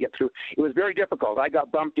hold of it and get through. It was very difficult. I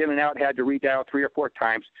got bumped in and out, had to redial 3 or 4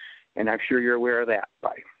 times, and I'm sure you're aware of that.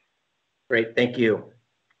 Bye. Great, thank you.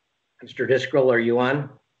 Mr. Driscoll, are you on?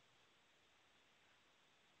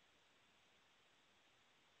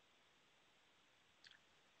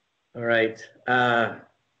 All right.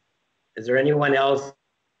 Is there anyone else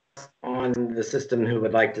on the system who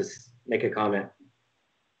would like to make a comment?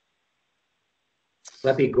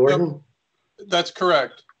 Leppy Gordon? Yep, that's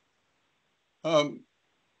correct. Can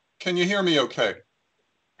you hear me okay?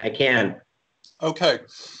 I can. Okay.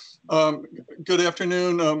 Good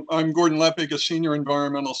afternoon. I'm Gordon Leppig, a senior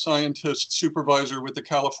environmental scientist supervisor with the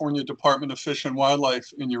California Department of Fish and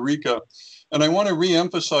Wildlife in Eureka. And I want to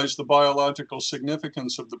re-emphasize the biological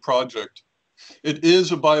significance of the project. It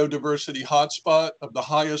is a biodiversity hotspot of the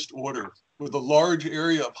highest order, with a large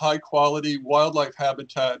area of high quality wildlife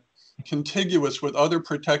habitat contiguous with other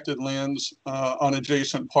protected lands on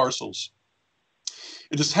adjacent parcels.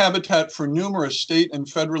 It is habitat for numerous state and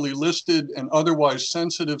federally listed and otherwise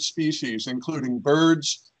sensitive species, including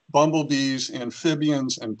birds, bumblebees,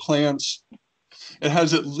 amphibians, and plants. It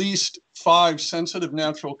has at least 5 sensitive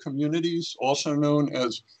natural communities, also known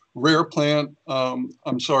as rare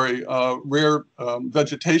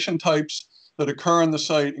vegetation types that occur on the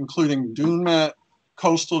site, including dune mat,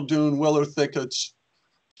 coastal dune willow thickets,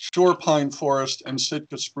 shore pine forest, and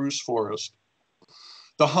Sitka spruce forest.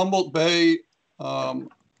 The Humboldt Bay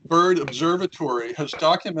Bird Observatory has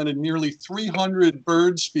documented nearly 300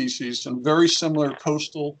 bird species in very similar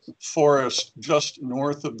coastal forests just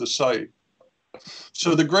north of the site.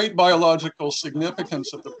 So the great biological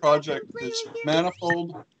significance of the project is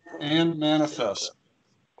manifold and manifest.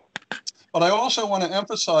 But I also want to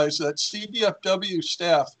emphasize that CDFW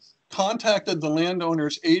staff contacted the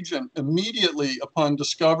landowner's agent immediately upon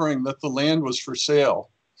discovering that the land was for sale.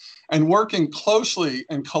 and working closely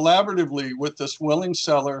and collaboratively with this willing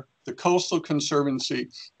seller, the Coastal Conservancy,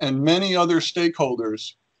 and many other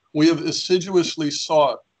stakeholders, we have assiduously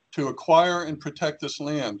sought to acquire and protect this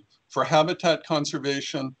land for habitat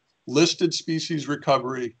conservation, listed species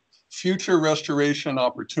recovery, future restoration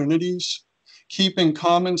opportunities, keeping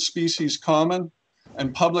common species common,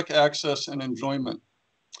 and public access and enjoyment.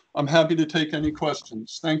 I'm happy to take any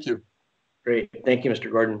questions. Thank you. Great. Thank you, Mr.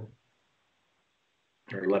 Gordon.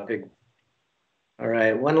 Or Lepig. All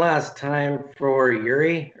right, one last time for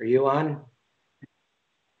Yuri. Are you on?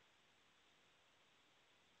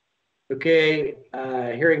 Okay,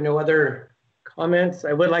 hearing no other comments,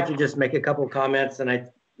 I would like to just make a couple comments, and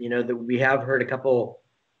that we have heard a couple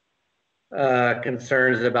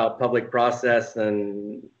concerns about public process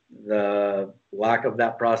and the lack of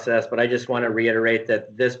that process, but I just want to reiterate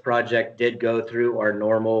that this project did go through our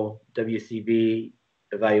normal WCB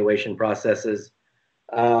evaluation processes.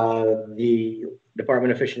 The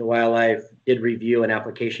Department of Fish and Wildlife did review an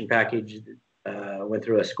application package, went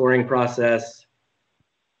through a scoring process.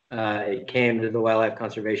 It came to the Wildlife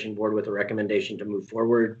Conservation Board with a recommendation to move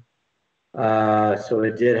forward. So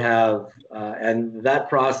it did have, and that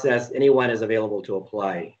process, anyone is available to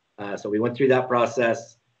apply. So we went through that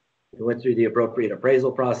process. We went through the appropriate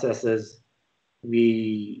appraisal processes.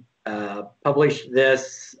 We published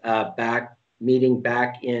this meeting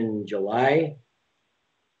back in July,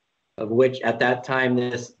 of which at that time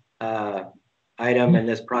this item and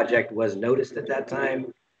this project was noticed at that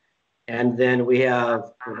time. And then we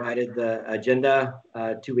have provided the agenda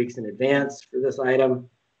 2 weeks in advance for this item.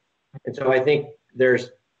 And so I think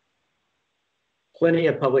there's plenty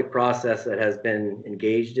of public process that has been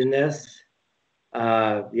engaged in this.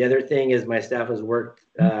 The other thing is my staff has worked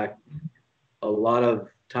a lot of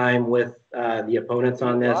time with the opponents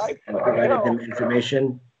on this and provided them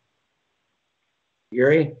information.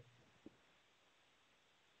 Yuri?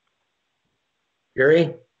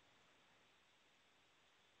 Yuri?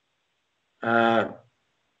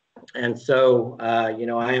 And so,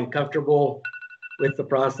 I am comfortable with the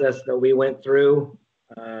process that we went through.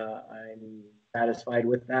 I'm satisfied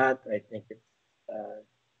with that. I think it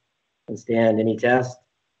can stand any test.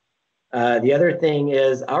 The other thing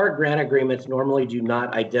is our grant agreements normally do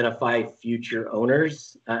not identify future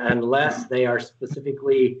owners unless they are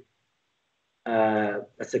specifically a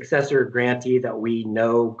successor grantee that we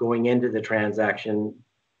know going into the transaction,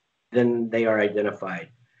 then they are identified.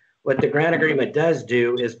 What the grant agreement does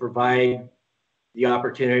do is provide the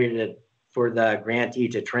opportunity for the grantee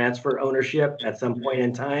to transfer ownership at some point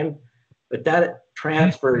in time, but that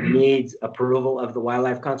transfer needs approval of the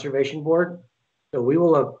Wildlife Conservation Board. So we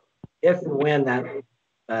will, if and when that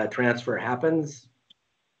transfer happens,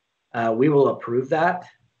 we will approve that.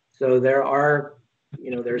 So there are,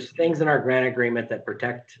 there's things in our grant agreement that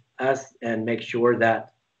protect us and make sure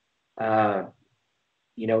that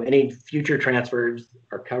any future transfers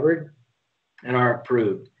are covered and are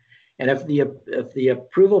approved. And if the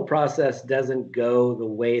approval process doesn't go the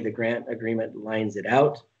way the grant agreement lines it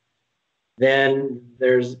out, then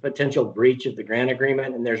there's potential breach of the grant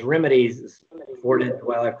agreement, and there's remedies afforded the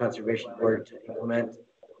Wildlife Conservation Board to implement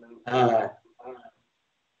to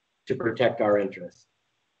protect our interests.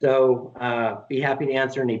 So be happy to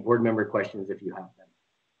answer any board member questions if you have them.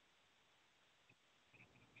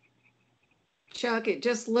 Chuck, it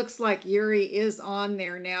just looks like Yuri is on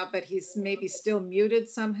there now, but he's maybe still muted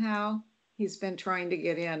somehow. He's been trying to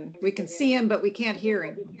get in. We can see him, but we can't hear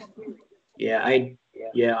him. Yeah,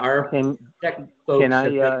 our can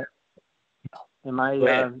I am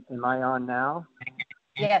I on now?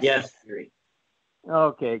 Yes. Yes, Yuri.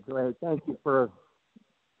 Okay, great. Thank you for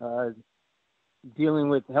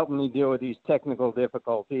helping me deal with these technical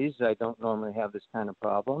difficulties. I don't normally have this kind of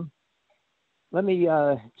problem. Let me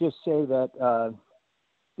just say that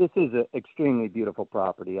this is an extremely beautiful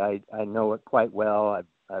property. I know it quite well.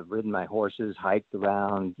 I've ridden my horses, hiked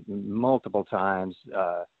around multiple times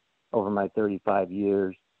over my 35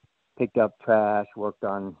 years, picked up trash, worked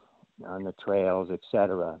on the trails,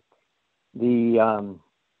 etc.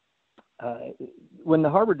 When the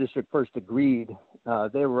Harbor District first agreed,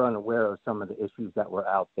 they were unaware of some of the issues that were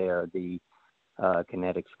out there, the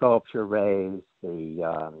kinetic sculpture race,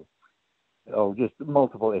 just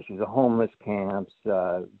multiple issues, the homeless camps,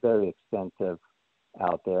 very extensive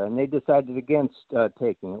out there. And they decided against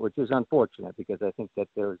taking it, which is unfortunate because I think that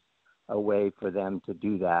there's a way for them to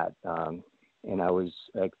do that. And I was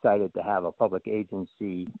excited to have a public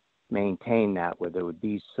agency maintain that, where there would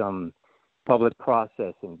be some public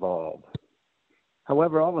process involved.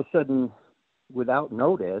 However, all of a sudden, without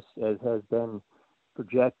notice, as has been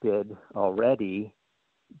projected already,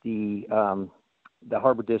 the the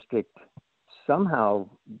Harbor District somehow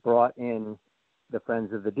brought in the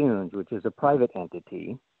Friends of the Dunes, which is a private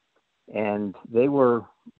entity, and they were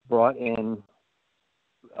brought in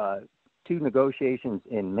to negotiations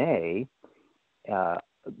in May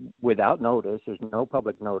without notice. There's no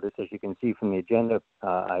public notice, as you can see from the agenda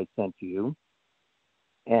I sent you.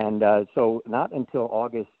 And so not until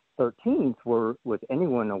August 13th was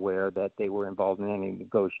anyone aware that they were involved in any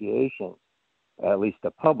negotiations, at least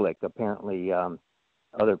the public. Apparently,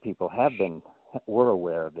 other people were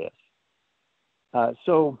aware of this.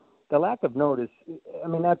 So the lack of notice, I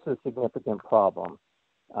mean, that's a significant problem.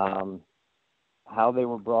 How they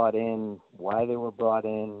were brought in, why they were brought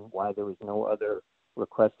in, why there was no other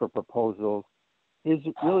request for proposals is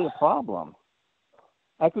really a problem.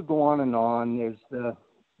 I could go on and on. There's the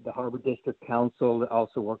Harbor District Council that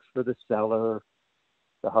also works for the seller.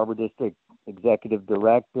 The Harbor District Executive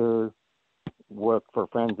Director worked for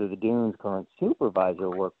Friends of the Dunes. Current supervisor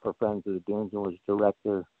worked for Friends of the Dunes and was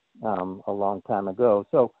director a long time ago.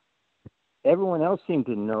 So everyone else seemed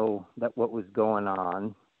to know that what was going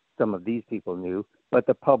on. Some of these people knew, but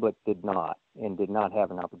the public did not, and did not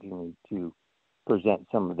have an opportunity to present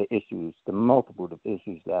some of the issues, the multiple of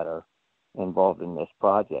issues that are involved in this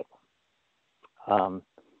project.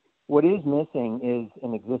 What is missing is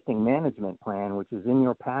an existing management plan, which is in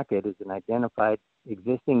your packet, is an identified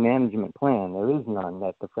existing management plan. There is none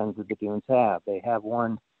that the Friends of the Dunes have. They have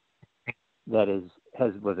one that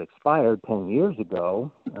was expired 10 years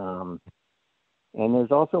ago. And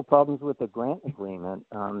there's also problems with the grant agreement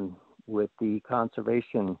with the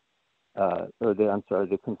conservation,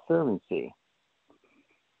 the Conservancy.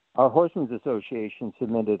 Our Horsemen's Association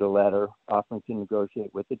submitted a letter offering to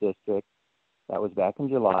negotiate with the district. That was back in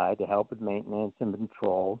July to help with maintenance and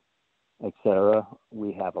control, etc.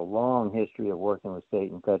 We have a long history of working with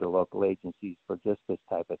state and federal local agencies for just this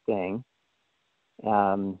type of thing.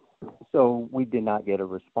 So we did not get a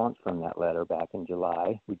response from that letter back in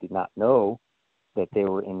July. We did not know that they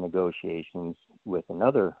were in negotiations with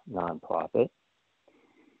another nonprofit.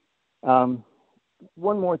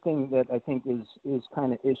 One more thing that I think is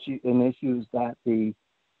kind of an issue is that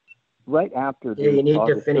right after the you need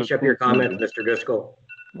August to finish up your 13th comments, meeting- Mr. Driscoll.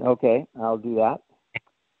 Okay, I'll do that.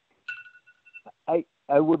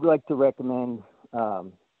 I would like to recommend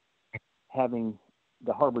having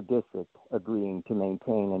the Harbor District agreeing to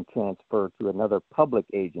maintain and transfer to another public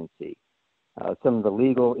agency. Some of the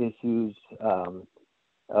legal issues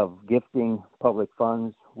of gifting public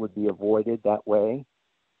funds would be avoided that way,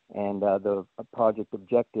 and the project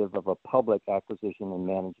objective of a public acquisition and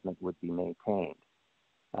management would be maintained.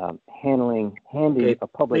 Handing a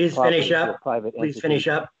public Please property finish to a up. private Please entity finish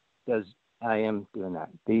up. I am doing that.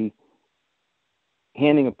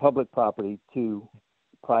 Handing a public property to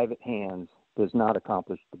private hands does not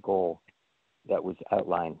accomplish the goal that was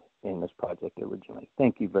outlined in this project originally.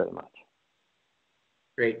 Thank you very much.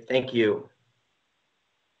 Great, thank you.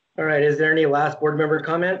 All right, is there any last board member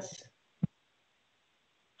comments?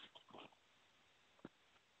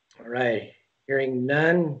 All right, hearing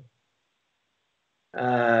none.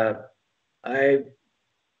 I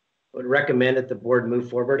would recommend that the board move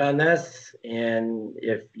forward on this, and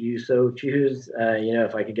if you so choose,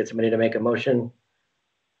 if I could get somebody to make a motion,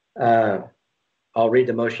 I'll read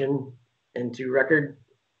the motion into record.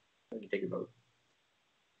 Let me take a vote.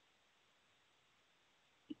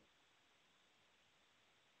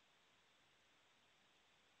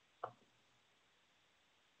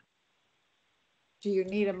 Do you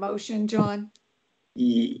need a motion, John?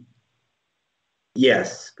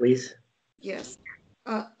 Yes, please. Yes.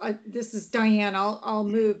 This is Diane. I'll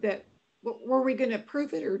move that. Were we going to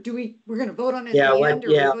approve it, or we're going to vote on it at the end?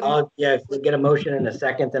 If we get a motion in a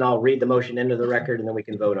second, then I'll read the motion into the record and then we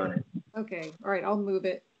can vote on it. Okay, all right, I'll move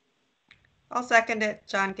it. I'll second it.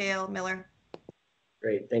 John Gale Miller.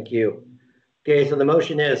 Great, thank you. Okay, so the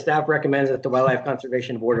motion is staff recommends that the Wildlife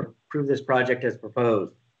Conservation Board approve this project as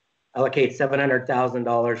proposed. Allocate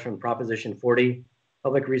 $700,000 from Proposition 40,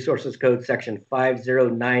 Public Resources Code Section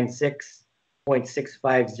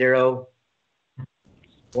 5096.650.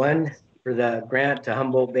 1 for the grant to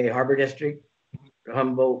Humboldt Bay Harbor District,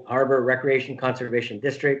 Humboldt Harbor Recreation Conservation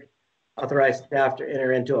District. Authorize staff to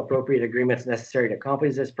enter into appropriate agreements necessary to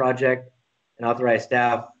accomplish this project, and authorize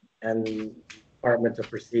staff and department to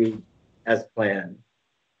proceed as planned.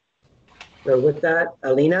 So with that,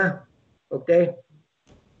 Alina, okay?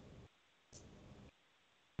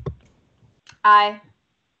 Aye.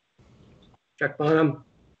 Chuck Bonham?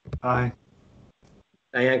 Aye.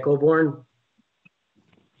 Diane Colborn?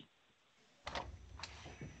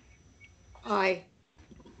 Aye.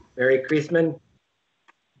 Mary Kreisman?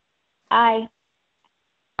 Aye.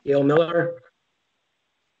 Gail Miller?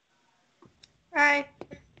 Aye.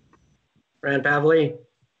 Fran Pavley,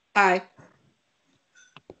 Aye.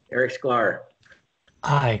 Eric Sklar.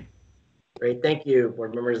 Aye. Great, thank you,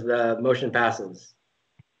 board members. The motion passes.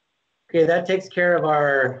 Okay, that takes care of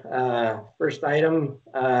our first item.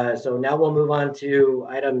 So now we'll move on to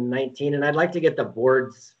item 19, and I'd like to get the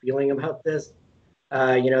board's feeling about this.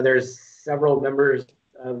 There's several members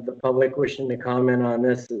of the public wishing to comment on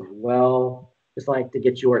this as well. Just like to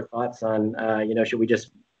get your thoughts on, should we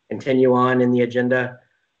just continue on in the agenda,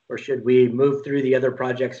 or should we move through the other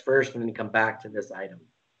projects first and then come back to this item?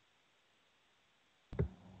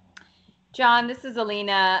 John, this is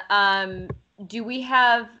Alina. Do we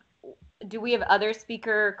have other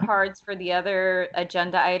speaker cards for the other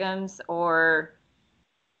agenda items, or?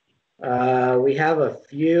 We have a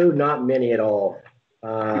few, not many at all.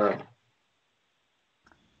 I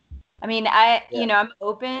mean, I'm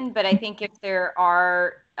open, but I think if there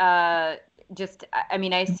are I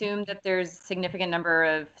assume that there's a significant number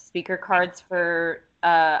of speaker cards for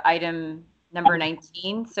item number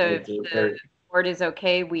 19. So if the board is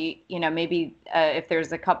okay, we, maybe if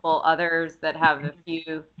there's a couple others that have a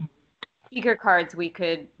few speaker cards, we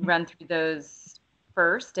could run through those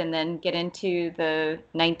first and then get into the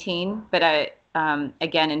 19. But I,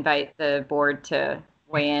 again, invite the board to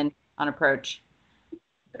weigh in on approach.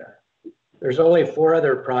 There's only 4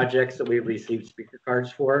 other projects that we've received speaker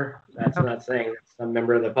cards for. That's not saying that some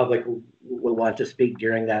member of the public will want to speak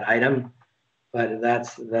during that item, but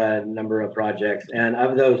that's the number of projects. And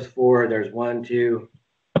of those 4, there's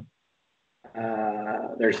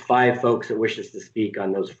 5 folks that wishes to speak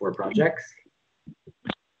on those 4 projects.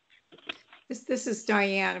 This is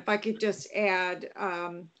Diane. If I could just add,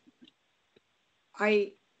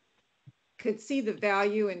 I could see the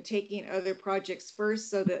value in taking other projects first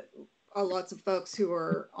so that lots of folks who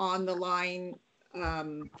are on the line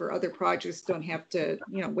for other projects don't have to,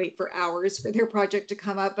 wait for hours for their project to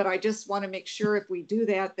come up. But I just want to make sure if we do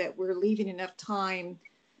that, that we're leaving enough time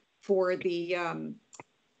for the,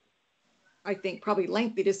 I think, probably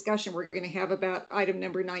lengthy discussion we're going to have about item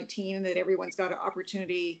number 19, and that everyone's got an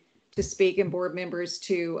opportunity to speak and board members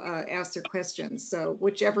to ask their questions. So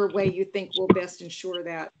whichever way you think will best ensure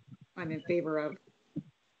that, I'm in favor of.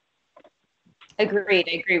 Agreed.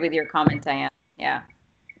 I agree with your comment, Diane. Yeah.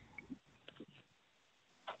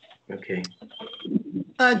 Okay.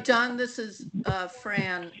 John, this is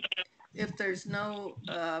Fran. If there's no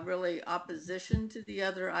really opposition to the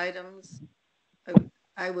other items,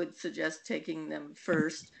 I would suggest taking them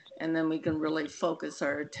first, and then we can really focus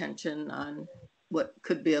our attention on what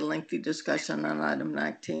could be a lengthy discussion on item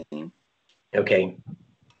 19. Okay.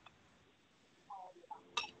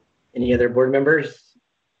 Any other board members?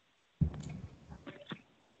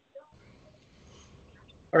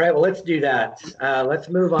 All right, well, let's do that. Let's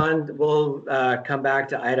move on. We'll come back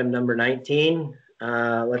to item number 19.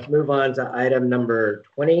 Let's move on to item number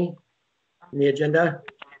 20 in the agenda.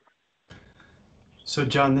 So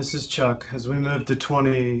John, this is Chuck. As we move to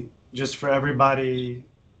 20, just for everybody,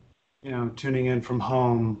 tuning in from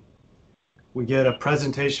home, we get a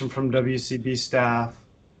presentation from WCB staff,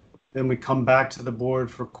 then we come back to the board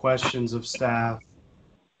for questions of staff,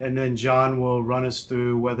 and then John will run us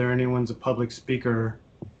through whether anyone's a public speaker.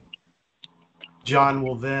 John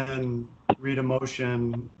will then read a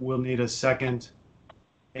motion. We'll need a second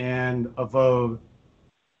and a vote,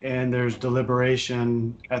 and there's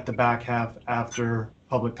deliberation at the back half after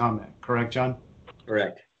public comment. Correct, John?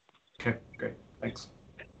 Correct. Okay, great. Thanks.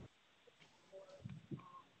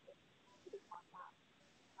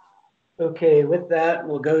 Okay, with that,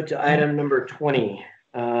 we'll go to item number 20.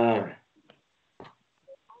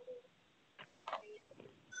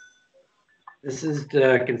 This is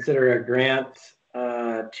to consider a grant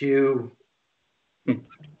to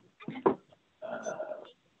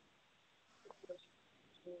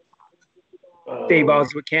Save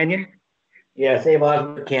Oswald Canyon? Yeah, Save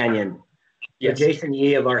Oswald Canyon. Yes. So Jason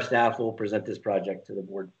Yee of our staff will present this project to the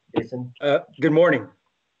board. Jason? Good morning.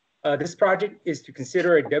 This project is to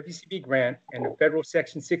consider a WCB grant and a federal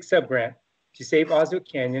Section 6 subgrant to Save Oswald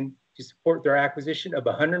Canyon to support their acquisition of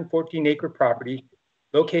a 114-acre property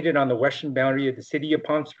located on the western boundary of the city of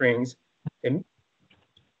Palm Springs and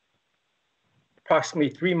approximately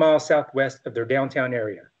 3 miles southwest of their downtown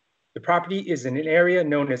area. The property is in an area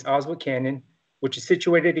known as Oswald Canyon, which is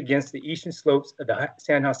situated against the eastern slopes of the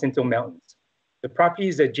San Jacinto Mountains. The property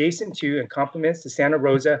is adjacent to and complements the Santa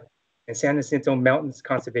Rosa and San Jacinto Mountains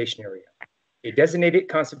Conservation Area, a designated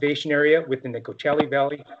conservation area within the Coachella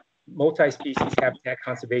Valley Multi-Species Habitat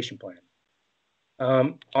Conservation Plan.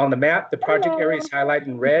 On the map, the project area is highlighted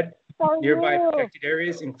in red, Nearby protected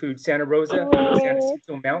areas include Santa Rosa, San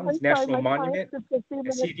Jacinto Mountains National Monument, and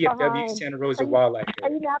CDFW Santa Rosa Wildlife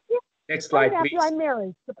Area. Next slide, please.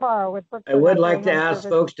 I would like to ask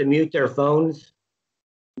folks to mute their phones.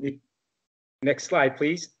 Next slide,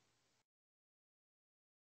 please.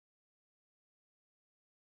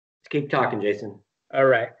 Keep talking, Jason. All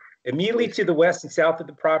right. Immediately to the west and south of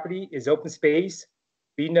the property is open space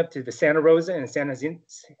leading up to the Santa Rosa and San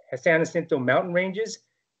Jacinto mountain ranges,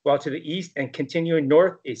 while to the east and continuing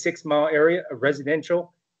north, a 6-mile area of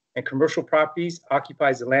residential and commercial properties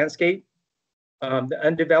occupies the landscape. The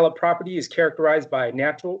undeveloped property is characterized by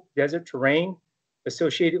natural desert terrain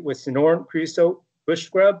associated with Sonoran creosote bush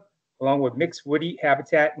scrub, along with mixed woody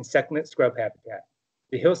habitat and succulent scrub habitat.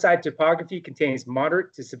 The hillside topography contains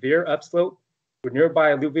moderate to severe upslope with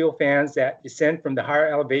nearby alluvial fans that descend from the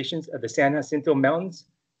higher elevations of the San Jacinto Mountains,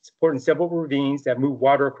 supporting several ravines that move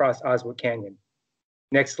water across Oswald Canyon.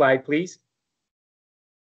 Next slide, please.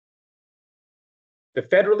 The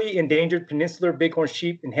federally endangered peninsular bighorn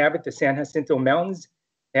sheep inhabit the San Jacinto Mountains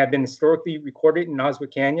and have been historically recorded in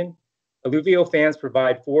Oswald Canyon. Alluvial fans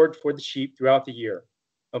provide forage for the sheep throughout the year.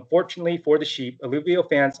 Unfortunately for the sheep, alluvial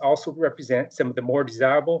fans also represent some of the more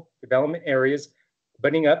desirable development areas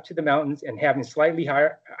butting up to the mountains and having slightly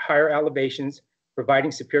higher elevations, providing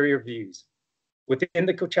superior views. Within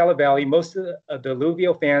the Coachella Valley, most of the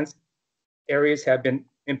alluvial fans areas have been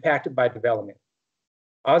impacted by development.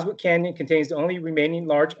 Oswald Canyon contains the only remaining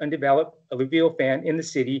large undeveloped alluvial fan in the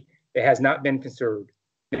city that has not been conserved.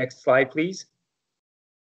 Next slide, please.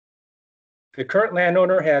 The current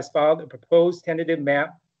landowner has filed a proposed tentative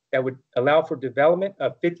map that would allow for development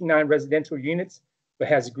of 59 residential units, but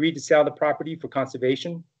has agreed to sell the property for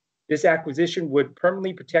conservation. This acquisition would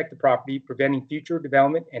permanently protect the property, preventing future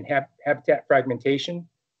development and habitat fragmentation,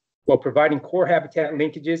 while providing core habitat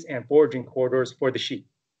linkages and foraging corridors for the sheep.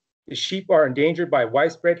 The sheep are endangered by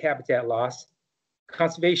widespread habitat loss.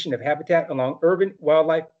 Conservation of habitat along urban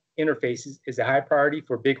wildlife interfaces is a high priority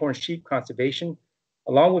for bighorn sheep conservation.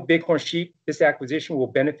 Along with bighorn sheep, this acquisition will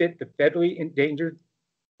benefit the federally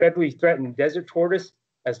threatened desert tortoise,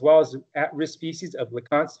 as well as at-risk species of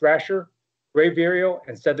LeConte's thrasher, gray vireo,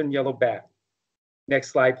 and southern yellow bat. Next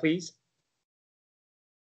slide, please.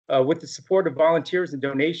 With the support of volunteers and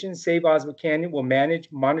donations, Save Oswald Canyon will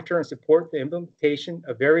manage, monitor, and support the implementation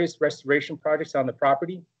of various restoration projects on the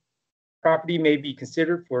property. Property may be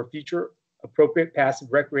considered for future appropriate passive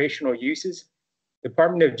recreational uses. The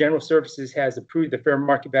Department of General Services has approved the fair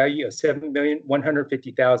market value of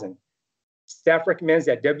 $7,150,000. Staff recommends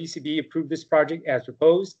that WCB approve this project as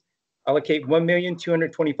proposed, allocate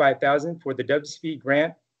 $1,225,000 for the WCB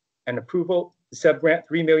grant, and approval the subgrant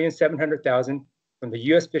 $3,700,000 from the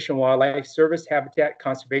U.S. Fish and Wildlife Service Habitat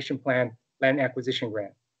Conservation Plan Land Acquisition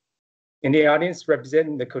Grant. In the audience,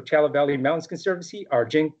 representing the Coachella Valley Mountains Conservancy are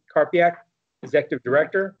Jane Karpiak, Executive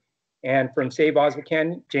Director, and from Save Oswald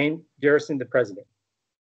Canyon, Jane Garrison, the President.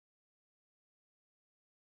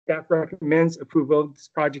 Staff recommends approval of this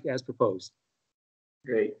project as proposed.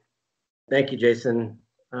 Great. Thank you, Jason.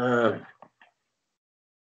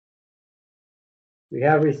 We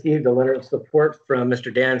have received a letter of support from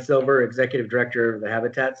Mr. Dan Silver, Executive Director of the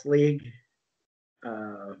Habitats League.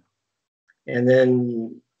 And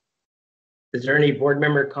then, is there any board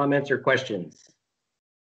member comments or questions?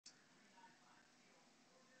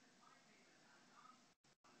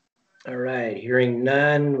 All right, hearing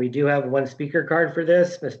none, we do have one speaker card for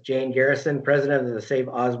this, Ms. Jane Garrison, President of the Save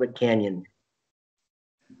Oswald Canyon.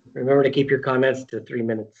 Remember to keep your comments to 3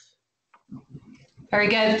 minutes. Very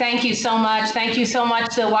good. Thank you so much. Thank you so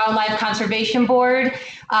much to the Wildlife Conservation Board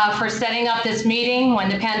for setting up this meeting. When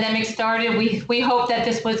the pandemic started, we hoped that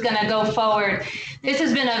this was going to go forward. This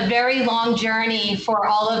has been a very long journey for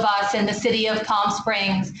all of us in the city of Palm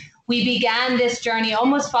Springs. We began this journey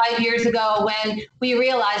almost 5 years ago when we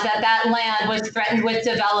realized that that land was threatened with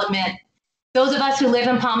development. Those of us who live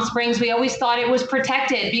in Palm Springs, we always thought it was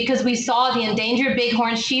protected because we saw the endangered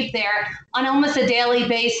bighorn sheep there on almost a daily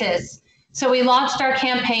basis. So we launched our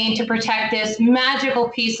campaign to protect this magical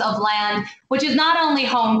piece of land, which is not only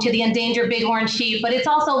home to the endangered bighorn sheep, but it's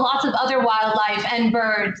also lots of other wildlife and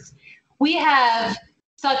birds. We have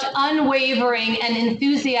such unwavering and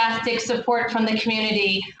enthusiastic support from the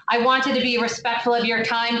community. I wanted to be respectful of your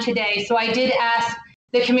time today, so I did ask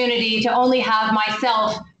the community to only have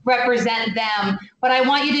myself represent them. But I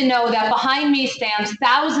want you to know that behind me stands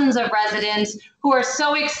thousands of residents who are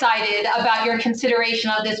so excited about your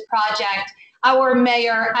consideration of this project. Our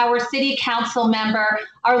mayor, our city council member,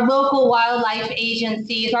 our local wildlife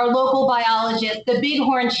agencies, our local biologists, the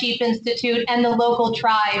Bighorn Sheep Institute, and the local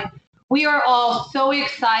tribe. We are all so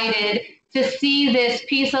excited to see this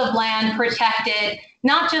piece of land protected,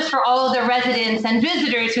 not just for all of the residents and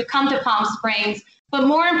visitors who come to Palm Springs, but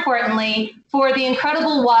more importantly, for the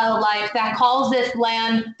incredible wildlife that calls this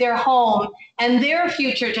land their home and their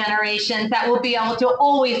future generations that will be able to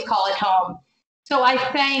always call it home. So I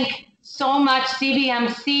thank so much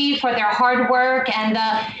CVMC for their hard work and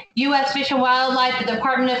the U.S. Fish and Wildlife, the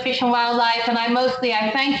Department of Fish and Wildlife, and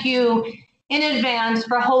I thank you in advance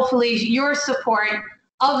for hopefully your support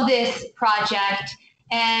of this project.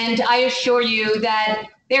 And I assure you that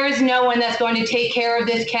there is no one that's going to take care of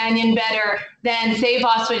this canyon better than Save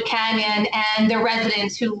Osgood Canyon and the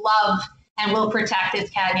residents who love and will protect this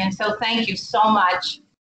canyon. So thank you so much.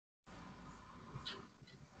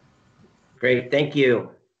 Great, thank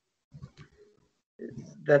you.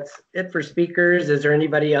 That's it for speakers. Is there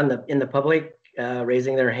anybody in the public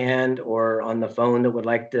raising their hand or on the phone that would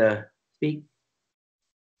like to speak?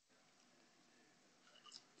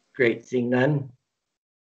 Great, seeing none.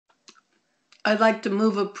 I'd like to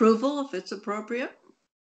move approval if it's appropriate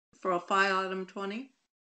for a file item 20.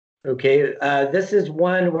 Okay, this is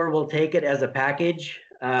one where we'll take it as a package.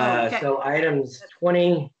 Okay. So items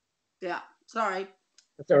 20. Yeah, sorry.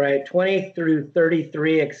 That's all right. 20 through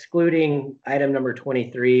 33, excluding item number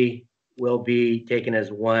 23, will be taken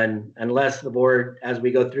as one, unless the board, as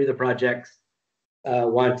we go through the projects,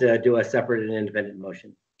 want to do a separate and independent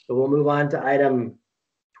motion. So we'll move on to item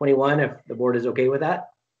 21, if the board is okay with that.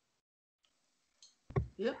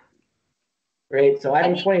 Yep. Great. So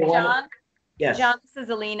item 21. John, yes. John, this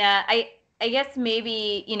is Alina. I guess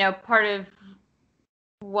maybe, part of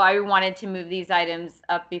why we wanted to move these items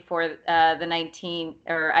up before the 19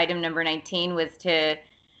 or item number 19 was to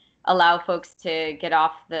allow folks to get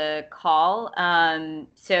off the call.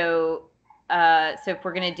 So if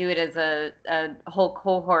we're going to do it as a whole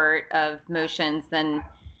cohort of motions, then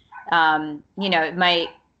it might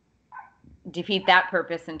defeat that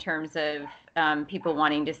purpose in terms of people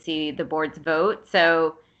wanting to see the board's vote.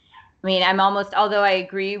 So, I mean, although I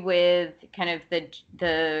agree with kind of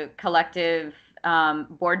the collective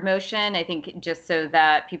board motion, I think just so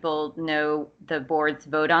that people know the board's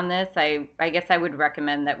vote on this, I guess I would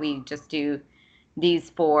recommend that we just do these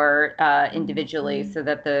four individually so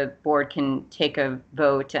that the board can take a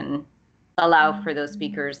vote and allow for those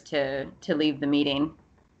speakers to leave the meeting.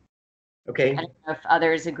 Okay. I don't know if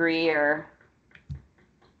others agree or.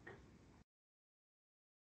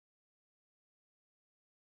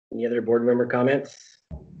 Any other board member comments?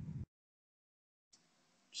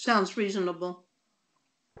 Sounds reasonable.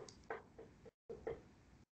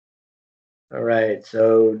 All right,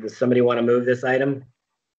 so does somebody want to move this item?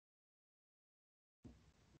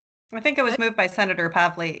 I think it was moved by Senator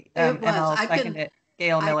Pavley, and I'll second it.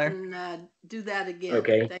 Gail Miller. I can do that again.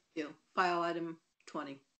 Okay. Thank you. File item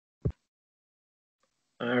 20.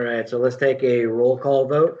 All right, so let's take a roll call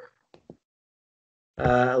vote.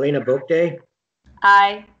 Alina Boakday.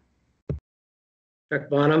 Aye. Chuck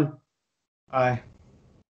Bonham. Aye.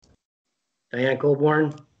 Diane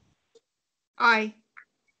Colborn. Aye.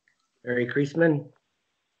 Mary Kreisman.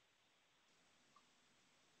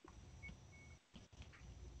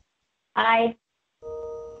 Aye.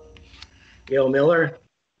 Gail Miller.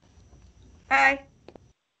 Aye.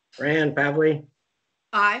 Fran Pavley.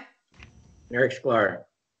 Aye. Eric Sklar.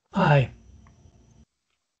 Aye.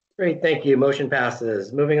 Great, thank you. Motion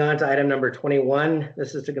passes. Moving on to item number 21.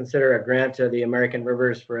 This is to consider a grant to the American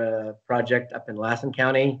Rivers for a project up in Lassen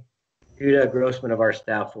County. Judah Grossman of our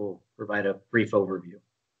staff will provide a brief overview.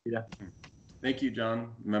 Judah. Thank you,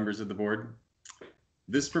 John, members of the board.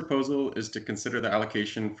 This proposal is to consider the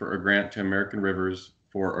allocation for a grant to American Rivers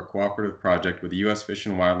for a cooperative project with the U.S. Fish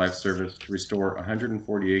and Wildlife Service to restore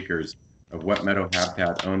 140 acres of wet meadow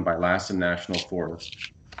habitat owned by Lassen National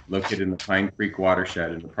Forest, located in the Pine Creek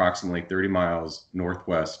watershed and approximately 30 miles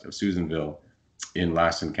northwest of Susanville in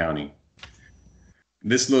Lassen County.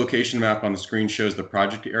 This location map on the screen shows the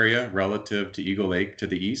project area relative to Eagle Lake to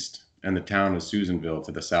the east and the town of Susanville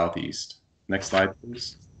to the southeast. Next slide,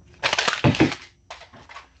 please.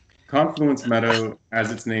 Confluence Meadow,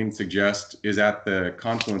 as its name suggests, is at the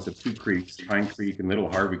confluence of two creeks, Pine Creek and Little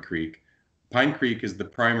Harvey Creek. Pine Creek is the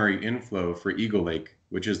primary inflow for Eagle Lake,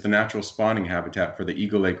 which is the natural spawning habitat for the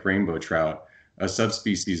Eagle Lake rainbow trout, a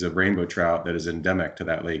subspecies of rainbow trout that is endemic to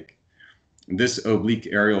that lake. This oblique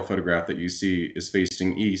aerial photograph that you see is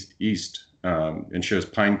facing east and shows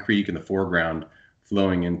Pine Creek in the foreground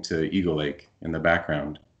flowing into Eagle Lake in the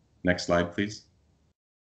background. Next slide, please.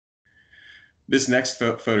 This next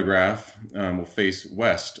photograph will face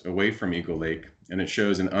west away from Eagle Lake, and it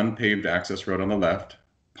shows an unpaved access road on the left,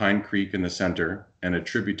 Pine Creek in the center, and a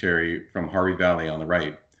tributary from Harvey Valley on the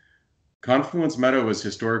right. Confluence Meadow was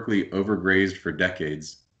historically overgrazed for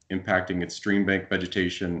decades, impacting its stream bank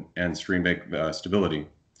vegetation and stream bank stability.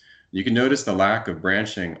 You can notice the lack of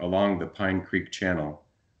branching along the Pine Creek channel.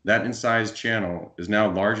 That incised channel is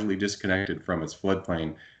now largely disconnected from its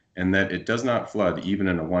floodplain, and that it does not flood even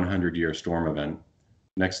in a 100-year storm event.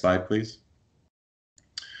 Next slide, please.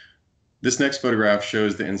 This next photograph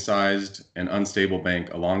shows the incised and unstable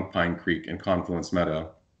bank along Pine Creek and Confluence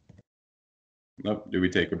Meadow. Oh, did we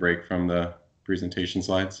take a break from the presentation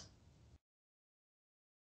slides?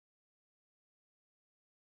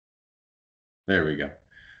 There we go.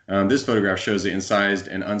 This photograph shows the incised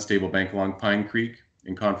and unstable bank along Pine Creek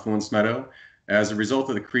in Confluence Meadow. As a result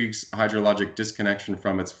of the creek's hydrologic disconnection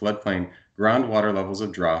from its floodplain, groundwater levels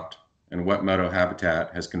have dropped and wet meadow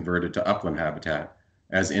habitat has converted to upland habitat,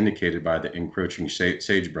 as indicated by the encroaching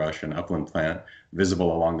sagebrush and upland plant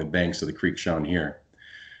visible along the banks of the creek shown here.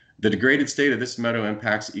 The degraded state of this meadow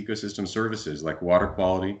impacts ecosystem services like water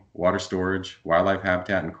quality, water storage, wildlife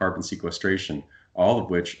habitat, and carbon sequestration, all of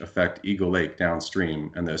which affect Eagle Lake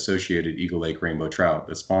downstream and the associated Eagle Lake rainbow trout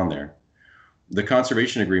that spawn there. The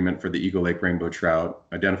conservation agreement for the Eagle Lake rainbow trout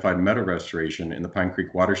identified meadow restoration in the Pine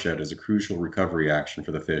Creek watershed as a crucial recovery action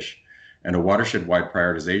for the fish, and a watershed-wide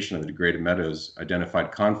prioritization of the degraded meadows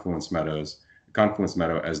identified Confluence Meadow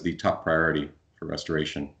as the top priority for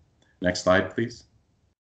restoration. Next slide, please.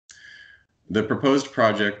 The proposed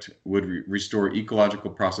project would restore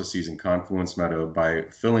ecological processes in Confluence Meadow by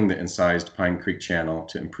filling the incised Pine Creek channel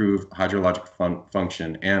to improve hydrologic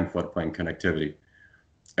function and floodplain connectivity.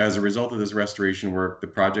 As a result of this restoration work, the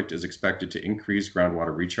project is expected to increase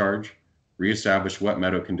groundwater recharge, reestablish wet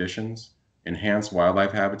meadow conditions, enhance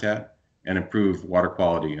wildlife habitat, and improve water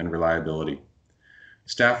quality and reliability.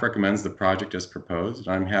 Staff recommends the project as proposed.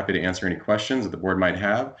 I'm happy to answer any questions that the board might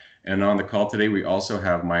have. And on the call today, we also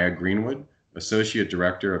have Maya Greenwood, Associate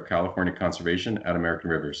Director of California Conservation at American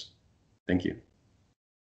Rivers. Thank you.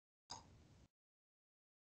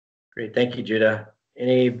 Great, thank you, Judah.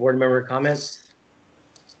 Any board member comments?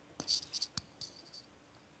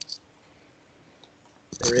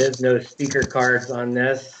 There is no speaker cards on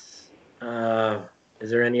this. Is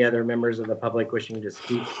there any other members of the public wishing to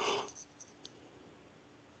speak?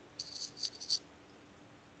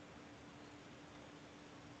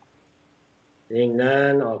 Seeing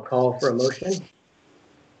none, I'll call for a motion.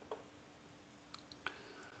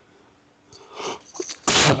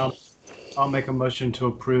 I'll make a motion to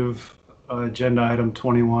approve agenda item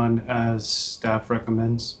 21 as staff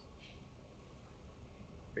recommends.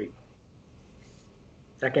 Great.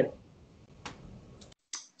 Second.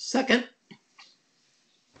 Second.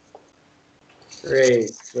 Great,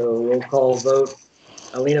 so roll call vote.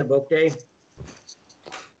 Alina Bokde.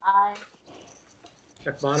 Aye.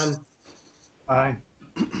 Chuck Bonham. Aye.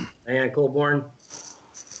 Diane Colborn.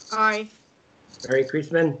 Aye. Mary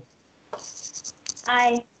Kreisman.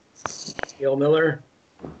 Aye. Gail Miller.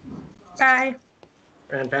 Aye.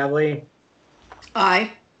 Fran Pavley.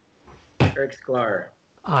 Aye. Eric Sklar.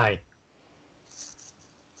 Aye.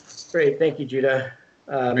 Great, thank you, Judah.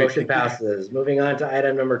 Motion passes. Moving on to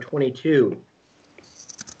item number 22.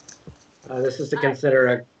 This is to consider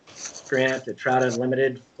a grant to Trout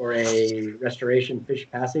Unlimited for a restoration fish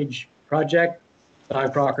passage project. Don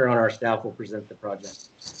Crocker on our staff will present the project.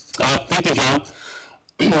 Thank you, John.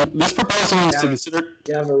 This proposal is to consider.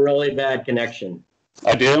 You have a really bad connection.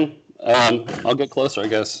 I do. I'll get closer, I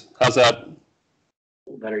guess. How's that?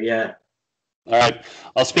 Better yet. All right.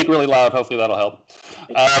 I'll speak really loud. Hopefully that'll help.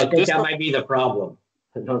 I think that might be the problem.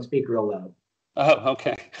 Don't speak real loud. Oh,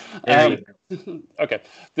 okay. Okay.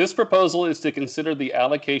 This proposal is to consider the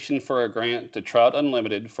allocation for a grant to Trout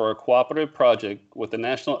Unlimited for a cooperative project with the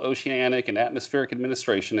National Oceanic and Atmospheric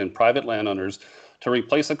Administration and private landowners to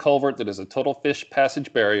replace a culvert that is a total fish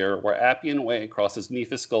passage barrier where Appian Way crosses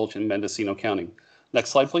Nephis Gulch in Mendocino County.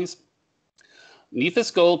 Next slide, please.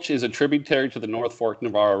 Nephis Gulch is a tributary to the North Fork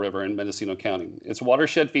Navarro River in Mendocino County. Its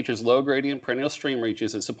watershed features low gradient perennial stream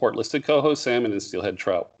reaches that support listed coho salmon and steelhead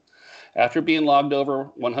trout. After being logged over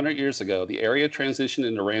 100 years ago, the area transitioned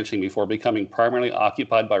into ranching before becoming primarily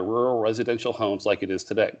occupied by rural residential homes like it is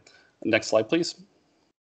today. Next slide, please.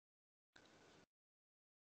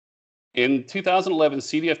 In 2011,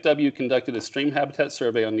 CDFW conducted a stream habitat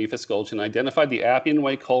survey on Nephis Gulch and identified the Appian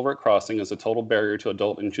Way culvert crossing as a total barrier to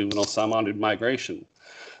adult and juvenile salmonid migration.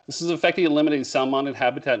 This is effectively eliminating salmonid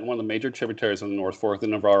habitat in one of the major tributaries of the North Fork of the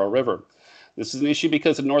Navarro River. This is an issue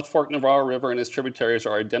because the North Fork Navarro River and its tributaries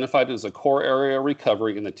are identified as a core area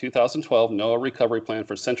recovery in the 2012 NOAA Recovery Plan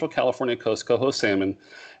for Central California Coast Coho Salmon,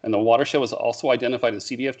 and the watershed was also identified in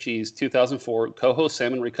CDFG's 2004 Coho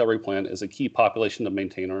Salmon Recovery Plan as a key population to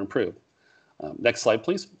maintain or improve. Next slide,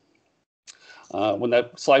 please. When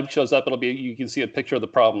that slide shows up, you can see a picture of the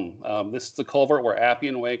problem. This is the culvert where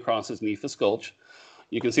Appian Way crosses Nephis Gulch.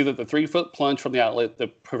 You can see that the 3-foot plunge from the outlet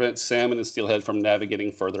that prevents salmon and steelhead from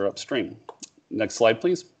navigating further upstream. Next slide,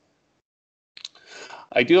 please.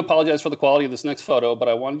 I do apologize for the quality of this next photo, but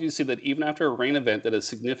I wanted you to see that even after a rain event that has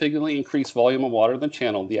significantly increased volume of water in the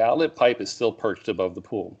channel, the outlet pipe is still perched above the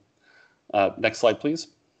pool. Next slide, please.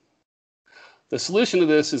 The solution to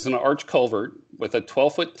this is an arch culvert with a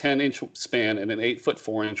 12-foot 10-inch span and an 8-foot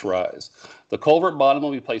 4-inch rise. The culvert bottom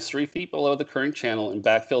will be placed 3 feet below the current channel and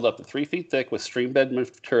backfilled up to 3 feet thick with stream bed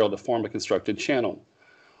material to form a constructed channel.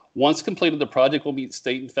 Once completed, the project will meet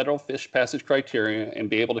state and federal fish passage criteria and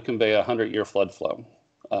be able to convey a 100-year flood flow.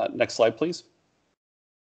 Next slide, please.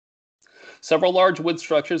 Several large wood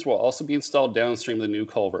structures will also be installed downstream of the new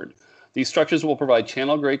culvert. These structures will provide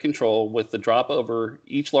channel grade control with the drop over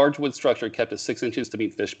each large wood structure kept at 6 inches to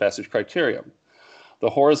meet fish passage criteria. The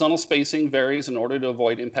horizontal spacing varies in order to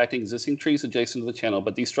avoid impacting existing trees adjacent to the channel,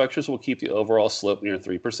 but these structures will keep the overall slope near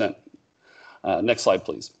 3%. Next slide,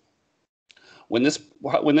 please. When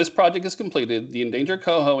this project is completed, the endangered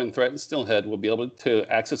coho and threatened steelhead will be able to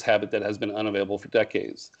access habitat that has been unavailable for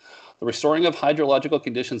decades. The restoring of hydrological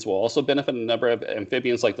conditions will also benefit a number of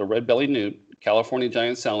amphibians like the red-bellied newt, California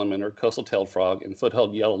giant salamander, coastal-tailed frog, and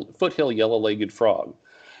foothill yellow-legged frog.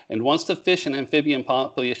 And once the fish and amphibian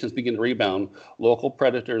populations begin to rebound, local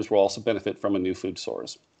predators will also benefit from a new food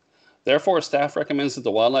source. Therefore, staff recommends that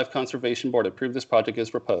the Wildlife Conservation Board approve this project as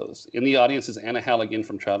proposed. In the audience is Anna Halligan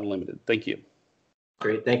from Trout Unlimited. Thank you.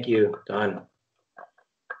 Great, thank you, Don.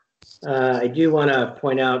 I do want to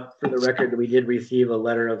point out for the record that we did receive a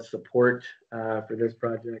letter of support for this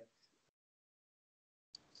project.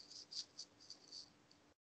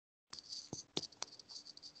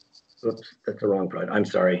 Oops, that's the wrong project. I'm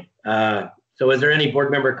sorry. So is there any board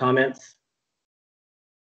member comments?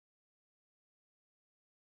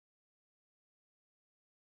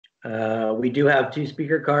 We do have 2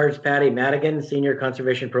 speaker cards. Patty Madigan, Senior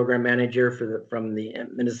Conservation Program Manager from the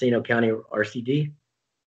Mendocino County RCD.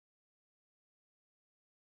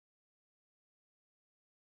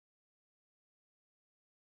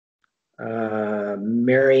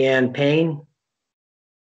 Marianne Payne.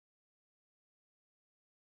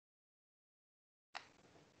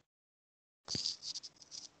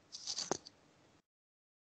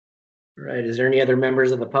 All right, is there any other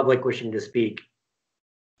members of the public wishing to speak?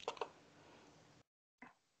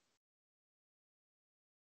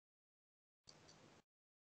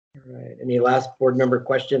 All right, any last board member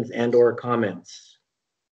questions and or comments?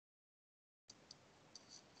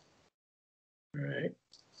 All right,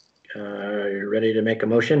 you're ready to make a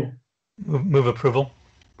motion? Move approval.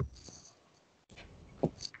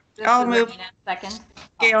 I'll move. Second.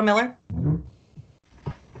 Gail Miller.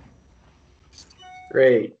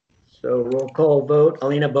 Great, so roll call vote.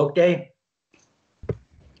 Alina Bokde.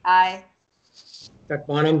 Aye. Chuck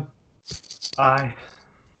Bonham. Aye.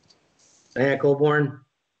 Diana Colborn.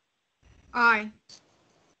 Aye.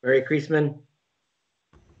 Mary Kreisman.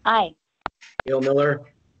 Aye. Gail Miller.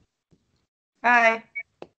 Aye.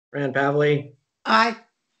 Fran Pavley. Aye.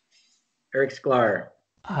 Eric Sklar.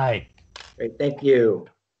 Aye. Great, thank you.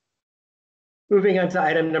 Moving on to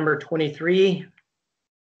item number 23.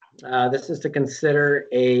 This is to consider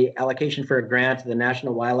a allocation for a grant to the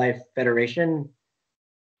National Wildlife Federation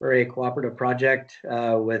for a cooperative project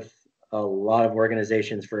with a lot of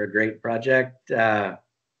organizations for a great project.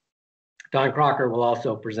 Don Crocker will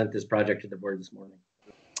also present this project to the board this morning.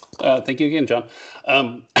 Thank you again, John.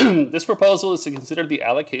 This proposal is to consider the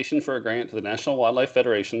allocation for a grant to the National Wildlife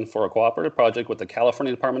Federation for a cooperative project with the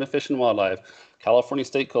California Department of Fish and Wildlife, California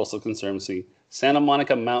State Coastal Conservancy, Santa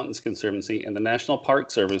Monica Mountains Conservancy, and the National Park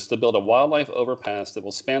Service to build a wildlife overpass that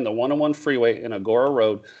will span the 101 freeway and Agora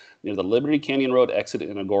Road near the Liberty Canyon Road exit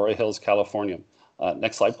in Agora Hills, California.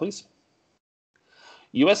 Next slide, please.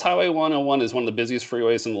 U.S. Highway 101 is one of the busiest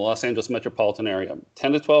freeways in the Los Angeles metropolitan area.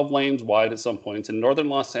 10 to 12 lanes wide at some points. In northern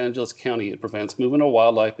Los Angeles County, it prevents movement of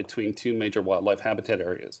wildlife between 2 major wildlife habitat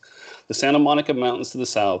areas, the Santa Monica Mountains to the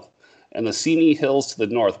south and the Simi Hills to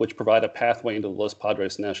the north, which provide a pathway into the Los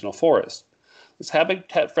Padres National Forest. This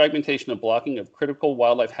habitat fragmentation and blocking of critical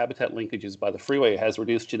wildlife habitat linkages by the freeway has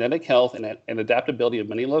reduced genetic health and adaptability of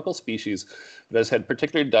many local species, but has had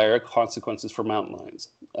particularly dire consequences for mountain lions.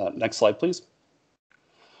 Next slide, please.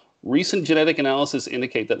 Recent genetic analysis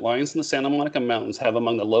indicate that lions in the Santa Monica Mountains have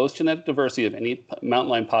among the lowest genetic diversity of any mountain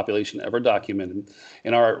lion population ever documented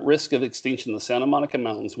and are at risk of extinction in the Santa Monica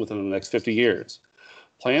Mountains within the next 50 years.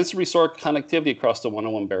 Plans to restore connectivity across the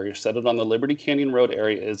 101 barrier settled on the Liberty Canyon Road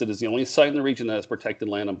area as it is the only site in the region that has protected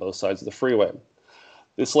land on both sides of the freeway.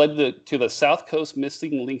 This led to the South Coast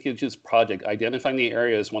Missing Linkages Project, identifying the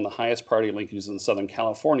area as one of the highest priority linkages in Southern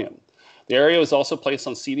California. The area was also placed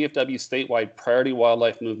on CDFW's statewide Priority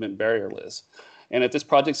Wildlife Movement barrier list. And if this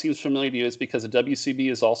project seems familiar to you, it's because the WCB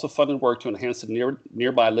has also funded work to enhance the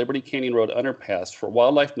nearby Liberty Canyon Road underpass for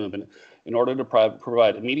wildlife movement in order to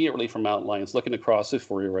provide immediate relief for mountain lions looking to cross the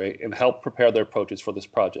freeway and help prepare their approaches for this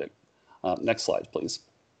project. Next slide, please.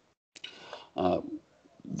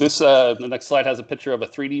 The next slide has a picture of a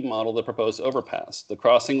 3D model of the proposed overpass. The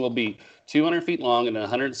crossing will be 200 feet long and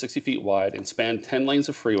 160 feet wide and span 10 lanes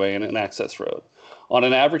of freeway and an access road. On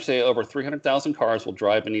an average day, over 300,000 cars will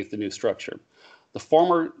drive beneath the new structure. The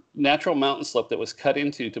former natural mountain slope that was cut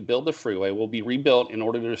into to build the freeway will be rebuilt in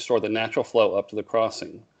order to restore the natural flow up to the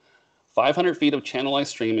crossing. 500 feet of channelized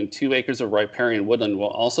stream and 2 acres of riparian woodland will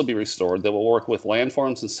also be restored that will work with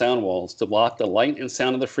landforms and sound walls to block the light and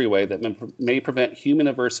sound of the freeway that may prevent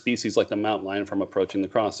human-averse species like the mountain lion from approaching the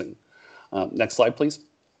crossing. Next slide, please.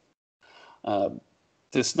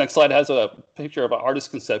 This next slide has a picture of an artist's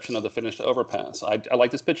conception of the finished overpass. I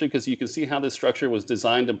like this picture because you can see how this structure was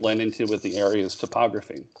designed to blend into with the area's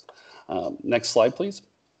topography. Next slide, please.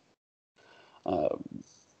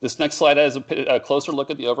 This next slide has a closer look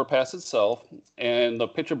at the overpass itself, and the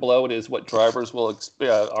picture below it is what drivers will,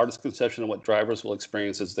 artist's conception of what drivers will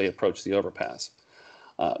experience as they approach the overpass.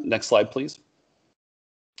 Next slide, please.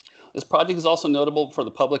 This project is also notable for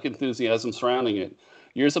the public enthusiasm surrounding it.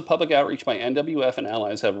 Years of public outreach by NWF and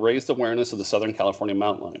allies have raised awareness of the Southern California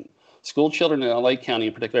mountain lion. School children in LA County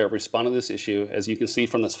in particular have responded to this issue, as you can see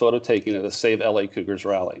from this photo taken at a Save LA Cougars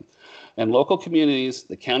rally. And local communities,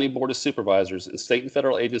 the County Board of Supervisors, and state and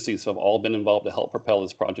federal agencies have all been involved to help propel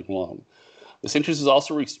this project along. This interest has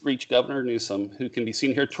also reached Governor Newsom, who can be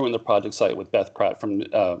seen here touring the project site with Beth Pratt from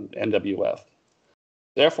NWF.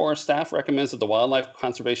 Therefore, staff recommends that the Wildlife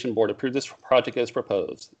Conservation Board approve this project as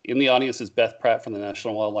proposed. In the audience is Beth Pratt from the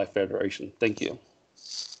National Wildlife Federation. Thank you.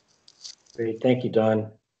 Great, thank you,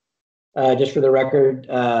 Don. Just for the record,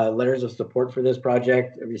 letters of support for this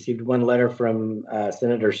project. I received one letter from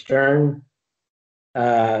Senator Stern,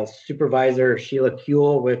 Supervisor Sheila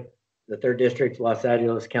Kuehl with the 3rd District, Los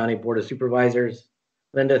Angeles County Board of Supervisors,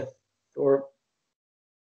 Linda Thorpe,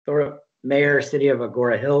 Mayor, City of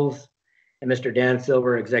Agora Hills, and Mr. Dan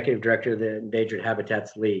Silver, Executive Director of the Endangered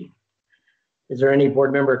Habitats League. Is there any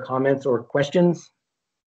board member comments or questions?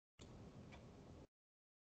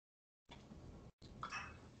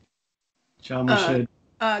 John, we should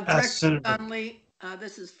Director Senator Conley,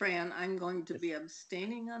 this is Fran. I'm going to be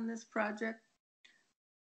abstaining on this project.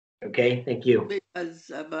 Okay, thank you. Because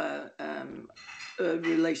of a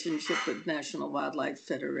relationship with National Wildlife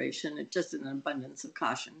Federation. It's just an abundance of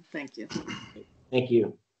caution. Thank you. Thank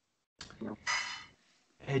you.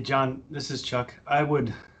 Hey, John, this is Chuck. I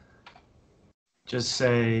would just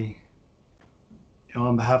say,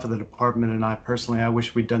 on behalf of the department and I personally, I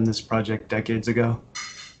wish we'd done this project decades ago.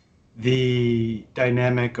 The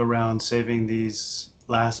dynamic around saving these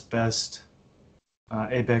last best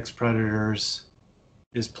apex predators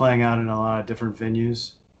is playing out in a lot of different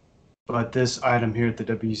venues, but this item here at the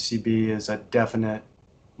WCB is a definite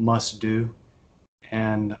must do.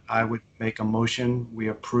 And I would make a motion, we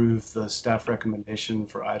approve the staff recommendation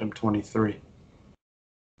for item 23.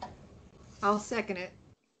 I'll second it.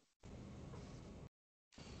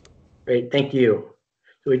 Great, thank you.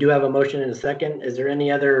 So we do have a motion and a second. Is there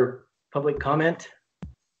any other public comment?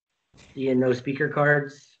 Seeing no speaker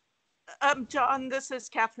cards. John, this is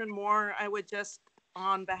Catherine Moore. I would just,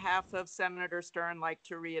 on behalf of Senator Stern, like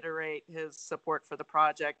to reiterate his support for the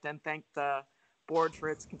project and thank the board for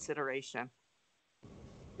its consideration.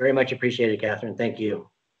 Very much appreciated, Catherine. Thank you.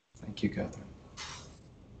 Thank you, Catherine.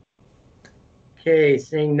 Okay,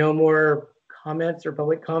 seeing no more comments or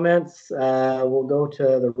public comments, we'll go to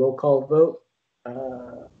the roll call vote.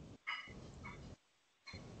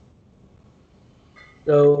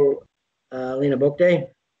 Lena Bokde.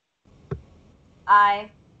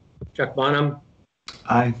 Aye. Chuck Bonham.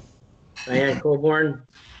 Aye. Diane Colborn.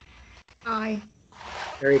 Aye.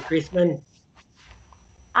 Harry Kreisman.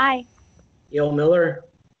 Aye. Gail Miller.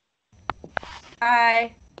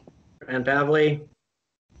 Aye. Fran Pavley.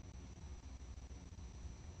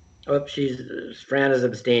 Oh, Fran is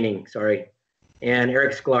abstaining, sorry. And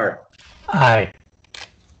Eric Sklar. Aye.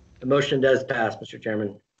 The motion does pass, Mr.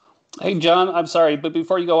 Chairman. Hey, John, I'm sorry, but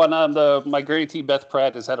before you go on, my grantee, Beth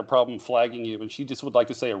Pratt, has had a problem flagging you, and she just would like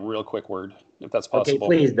to say a real quick word, if that's possible.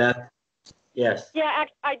 Okay, please, Beth. Yes. Yeah,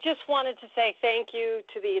 I just wanted to say thank you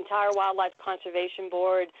to the entire Wildlife Conservation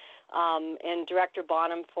Board and Director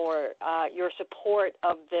Bonham for your support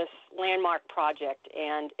of this landmark project.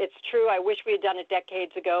 And it's true, I wish we had done it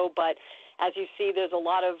decades ago, but as you see, there's a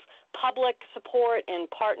lot of public support and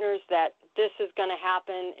partners that this is going to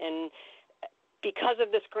happen. And because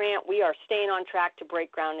of this grant, we are staying on track to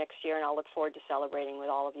break ground next year, and I'll look forward to celebrating with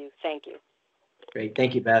all of you. Thank you. Great.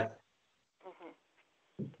 Thank you, Beth.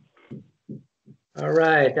 All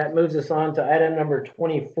right. That moves us on to item number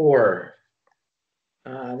 24.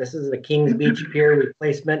 This is the Kings Beach Pier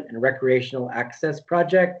Replacement and Recreational Access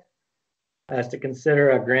Project. As to consider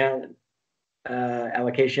a grant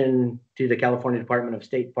allocation to the California Department of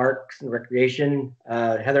State Parks and Recreation.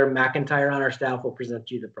 Heather McIntyre on our staff will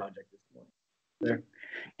present you the project this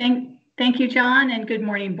morning. Thank you, John, and good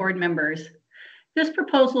morning, board members. This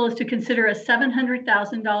proposal is to consider a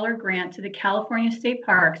 $700,000 grant to the California State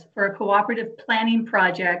Parks for a cooperative planning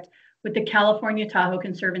project with the California Tahoe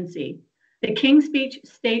Conservancy. The Kings Beach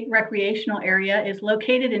State Recreational Area is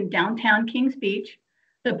located in downtown Kings Beach.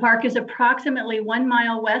 The park is approximately 1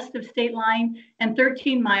 mile west of State Line and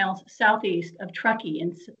 13 miles southeast of Truckee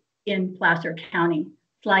in Placer County.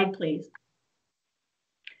 Slide, please.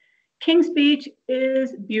 Kings Beach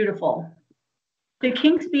is beautiful. The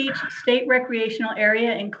Kings Beach State Recreational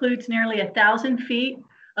Area includes nearly 1,000 feet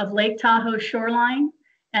of Lake Tahoe shoreline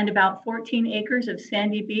and about 14 acres of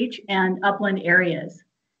sandy beach and upland areas.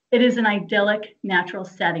 It is an idyllic natural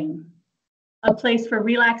setting, a place for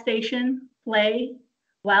relaxation, play,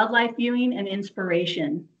 wildlife viewing, and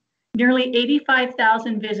inspiration. Nearly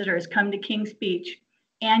 85,000 visitors come to Kings Beach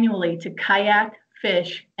annually to kayak,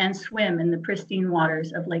 fish, and swim in the pristine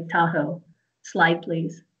waters of Lake Tahoe. Slide,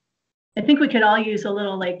 please. I think we could all use a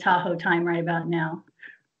little Lake Tahoe time right about now.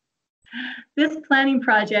 This planning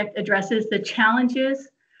project addresses the challenges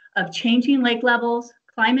of changing lake levels,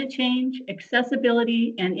 climate change,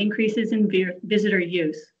 accessibility, and increases in visitor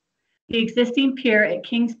use. The existing pier at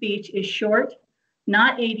Kings Beach is short,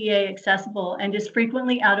 not ADA accessible, and is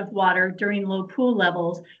frequently out of water during low pool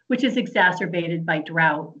levels, which is exacerbated by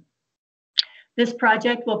drought. This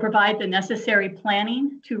project will provide the necessary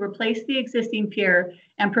planning to replace the existing pier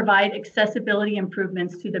and provide accessibility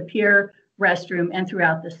improvements to the pier, restroom, and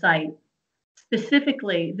throughout the site.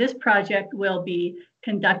 Specifically, this project will be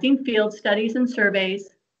conducting field studies and surveys,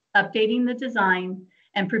 updating the design,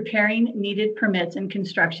 and preparing needed permits and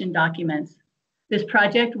construction documents. This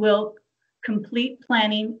project will complete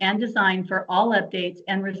planning and design for all updates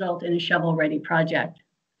and result in a shovel-ready project.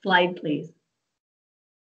 Slide, please.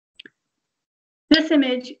 This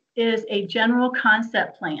image is a general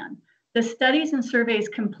concept plan. The studies and surveys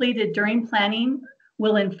completed during planning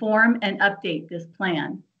will inform and update this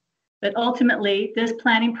plan. But ultimately, this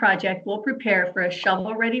planning project will prepare for a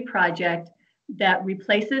shovel-ready project that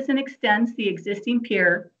replaces and extends the existing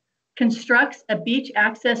pier, constructs a beach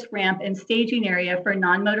access ramp and staging area for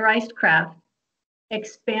non-motorized craft,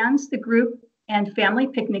 expands the group and family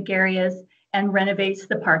picnic areas, and renovates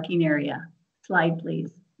the parking area. Slide,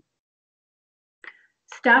 please.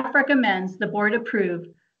 Staff recommends the board approve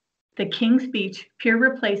the Kings Beach Pier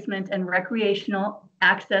Replacement and Recreational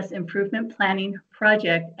Access Improvement Planning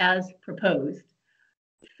Project as proposed.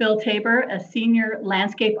 Phil Tabor, a senior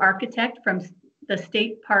landscape architect from the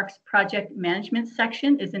State Parks Project Management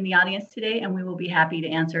section, is in the audience today, and we will be happy to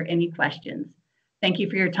answer any questions. Thank you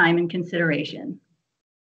for your time and consideration.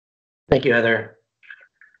 Thank you, Heather.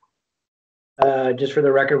 Just for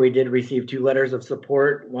the record, we did receive 2 letters of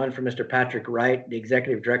support, one from Mr. Patrick Wright, the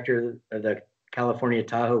Executive Director of the California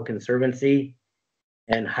Tahoe Conservancy,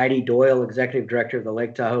 and Heidi Doyle, Executive Director of the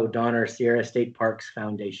Lake Tahoe Donner Sierra State Parks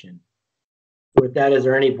Foundation. With that, is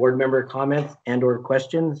there any board member comments and or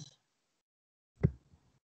questions?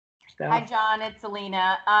 Staff? Hi, John, it's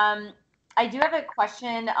Alina. I do have a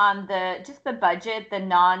question on just the budget, the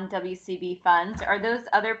non-WCB funds. Are those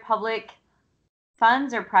other public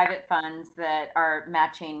funds or private funds that are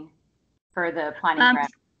matching for the planning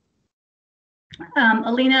grant?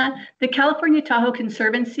 Alina, the California Tahoe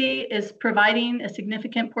Conservancy is providing a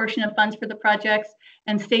significant portion of funds for the projects,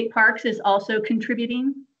 and State Parks is also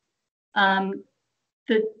contributing. The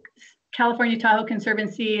California Tahoe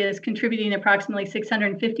Conservancy is contributing approximately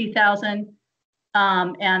 $650,000,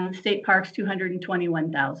 and State Parks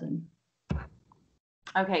 $221,000.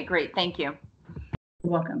 Okay, great. Thank you.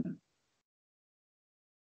 You're welcome.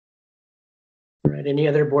 All right, any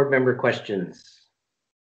other board member questions?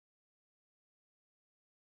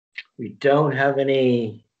 We don't have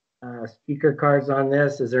any speaker cards on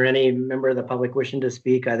this. Is there any member of the public wishing to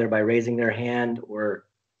speak either by raising their hand or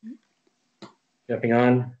jumping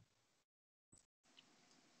on?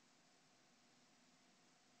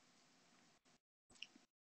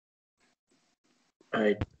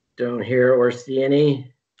 I don't hear or see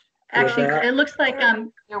any. Actually, it looks like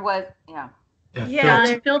there was, yeah.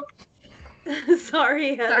 Yeah,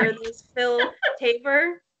 Sorry, Heather. There's Phil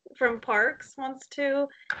Tabor from Parks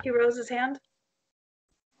he rose his hand.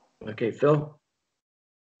 Okay, Phil.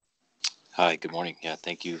 Hi, good morning. Yeah,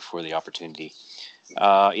 thank you for the opportunity.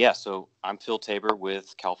 So I'm Phil Tabor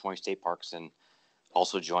with California State Parks and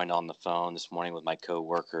also joined on the phone this morning with my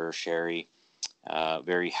co-worker, Sherry.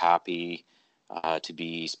 Very happy to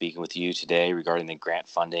be speaking with you today regarding the grant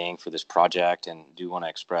funding for this project, and do want to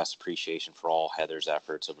express appreciation for all Heather's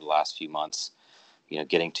efforts over the last few months,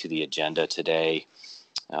 getting to the agenda today.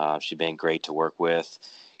 She's been great to work with.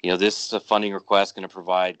 This funding request is going to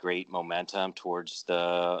provide great momentum towards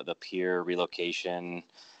the pier relocation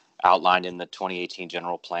outlined in the 2018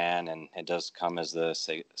 general plan, and it does come as the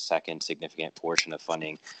second significant portion of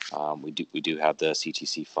funding. We do have the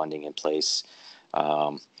CTC funding in place.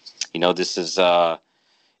 This is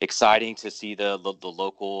exciting to see the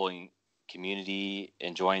local and community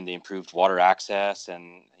enjoying the improved water access,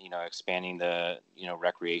 and expanding the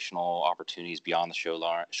recreational opportunities beyond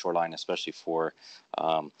the shoreline, especially for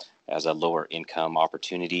as a lower income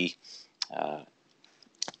opportunity.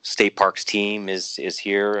 State Parks team is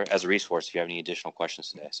here as a resource if you have any additional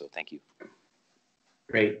questions today. So thank you.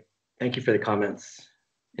 Great. Thank you for the comments.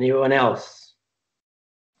 Anyone else?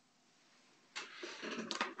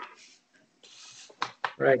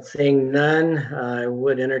 All right, seeing none, I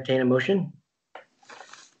would entertain a motion.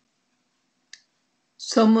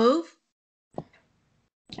 So move.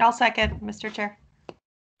 I'll second, Mr. Chair.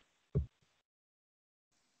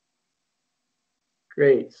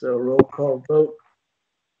 Great. So roll call vote.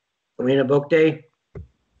 Elena Boakday.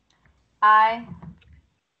 Aye.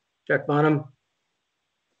 Chuck Bonham.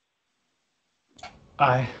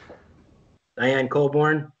 Aye. Diane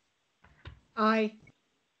Colborn. Aye.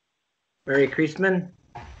 Mary Kreisman.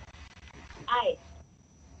 Aye.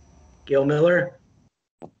 Gil Miller.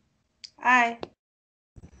 Aye.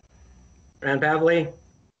 Fran Pavley.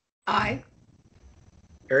 Aye.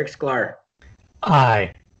 Eric Sklar.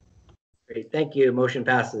 Aye. Great. Thank you. Motion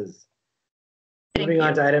passes. Moving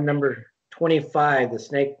on to item number 25, the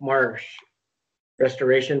Snake Marsh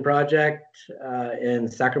Restoration Project in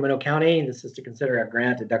Sacramento County. This is to consider a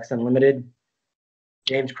grant to Ducks Unlimited.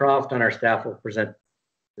 James Croft on our staff will present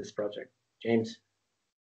this project. James.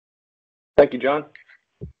 Thank you, John.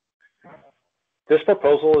 This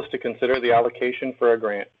proposal is to consider the allocation for a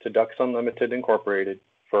grant to Ducks Unlimited Incorporated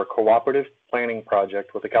for a cooperative planning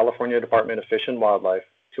project with the California Department of Fish and Wildlife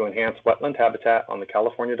to enhance wetland habitat on the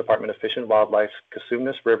California Department of Fish and Wildlife's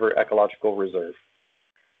Cosumnes River Ecological Reserve.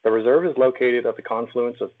 The reserve is located at the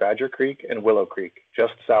confluence of Badger Creek and Willow Creek,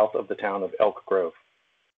 just south of the town of Elk Grove.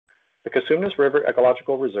 The Cosumnes River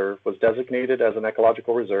Ecological Reserve was designated as an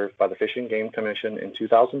ecological reserve by the Fish and Game Commission in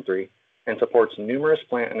 2003 and supports numerous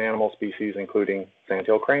plant and animal species including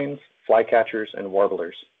sandhill cranes, flycatchers, and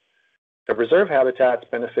warblers. The reserve habitats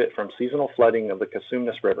benefit from seasonal flooding of the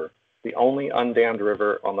Cosumnes River, the only undammed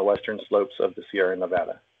river on the western slopes of the Sierra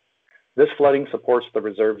Nevada. This flooding supports the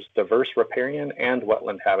reserve's diverse riparian and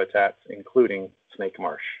wetland habitats, including snake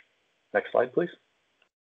marsh. Next slide, please.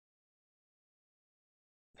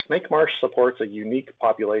 Snake marsh supports a unique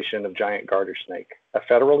population of giant garter snake, a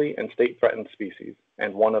federally and state threatened species,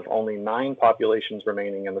 and one of only 9 populations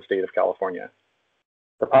remaining in the state of California.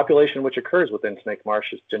 The population which occurs within snake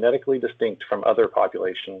marsh is genetically distinct from other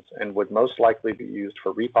populations and would most likely be used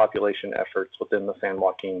for repopulation efforts within the San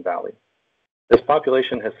Joaquin Valley. This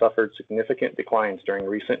population has suffered significant declines during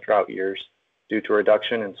recent drought years due to a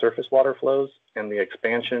reduction in surface water flows and the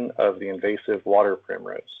expansion of the invasive water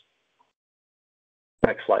primrose.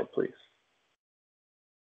 Next slide, please.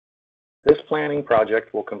 This planning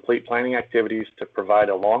project will complete planning activities to provide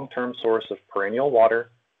a long-term source of perennial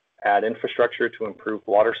water, add infrastructure to improve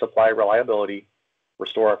water supply reliability,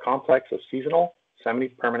 restore a complex of seasonal,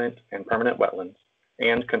 semi-permanent, and permanent wetlands,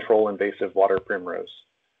 and control invasive water primrose.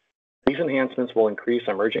 These enhancements will increase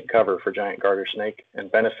emergent cover for giant garter snake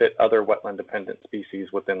and benefit other wetland-dependent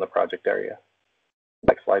species within the project area.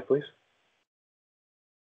 Next slide, please.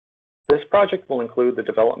 This project will include the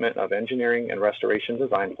development of engineering and restoration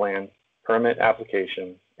design plan, permit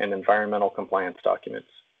application, and environmental compliance documents.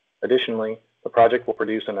 Additionally, the project will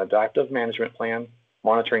produce an adaptive management plan,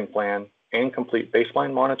 monitoring plan, and complete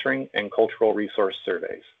baseline monitoring and cultural resource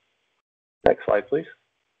surveys. Next slide, please.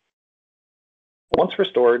 Once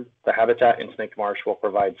restored, the habitat in snake marsh will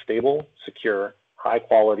provide stable, secure,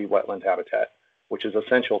 high-quality wetland habitat, which is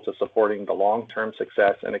essential to supporting the long-term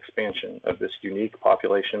success and expansion of this unique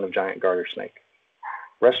population of giant garter snake.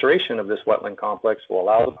 Restoration of this wetland complex will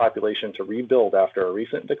allow the population to rebuild after a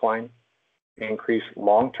recent decline, increase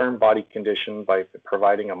long-term body condition by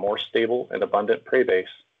providing a more stable and abundant prey base,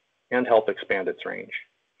 and help expand its range.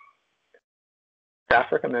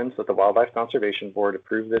 Staff recommends that the Wildlife Conservation Board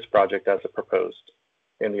approve this project as proposed.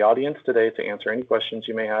 In the audience today to answer any questions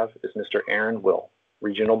you may have is Mr. Aaron Will,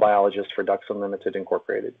 Regional Biologist for Ducks Unlimited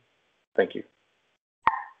Incorporated. Thank you.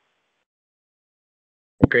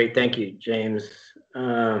 Great, thank you, James.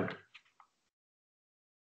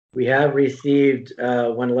 We have received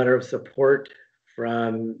one letter of support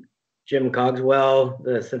from Jim Cogswell,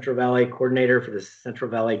 the Central Valley Coordinator for the Central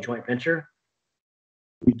Valley Joint Venture.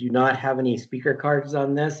 We do not have any speaker cards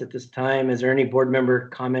on this at this time. Is there any board member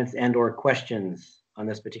comments and or questions on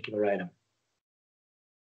this particular item?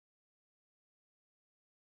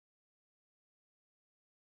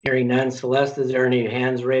 Hearing none. Celeste, is there any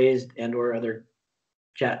hands raised and or other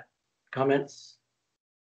chat comments?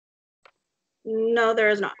 No, there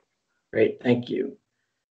is not. Great, thank you.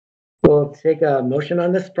 We'll take a motion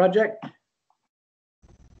on this project.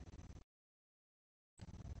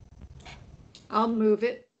 I'll move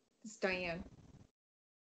it. It's Diane.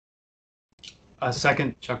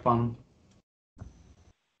 Second, Chuck Bonham.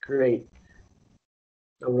 Great.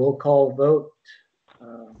 A roll call vote.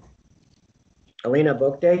 Alina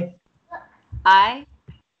Bokde. Aye.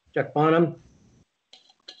 Chuck Bonham.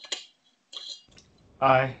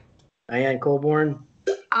 Aye. Diane Colborn.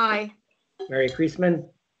 Aye. Mary Kreisman.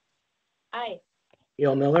 Aye.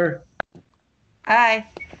 Gail Miller. Aye.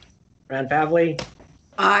 Fran Pavley.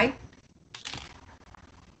 Aye.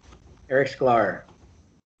 Eric Sklar.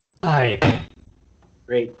 Aye.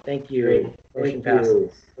 Great, thank you. Motion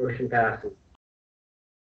passes. Motion passes.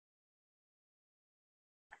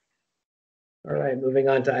 All right, moving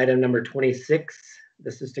on to item number 26.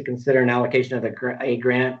 This is to consider an allocation of a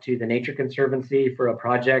grant to the Nature Conservancy for a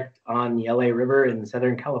project on the LA River in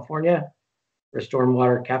Southern California for a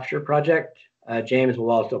stormwater capture project. James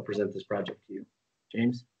will also present this project to you.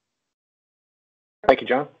 James. Thank you,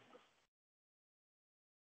 John.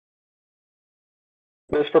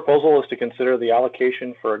 This proposal is to consider the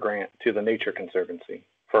allocation for a grant to the Nature Conservancy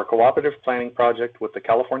for a cooperative planning project with the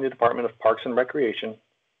California Department of Parks and Recreation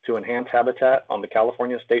to enhance habitat on the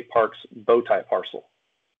California State Parks Bowtie parcel.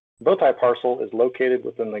 The Bowtie parcel is located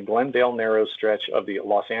within the Glendale Narrows stretch of the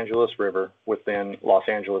Los Angeles River within Los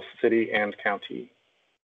Angeles City and County.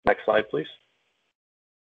 Next slide, please.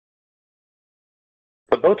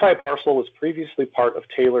 The Bowtie parcel was previously part of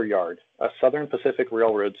Taylor Yard, a Southern Pacific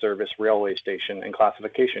Railroad Service railway station and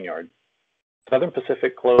classification yard. Southern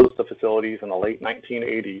Pacific closed the facilities in the late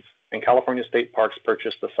 1980s, and California State Parks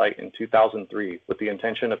purchased the site in 2003 with the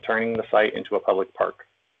intention of turning the site into a public park.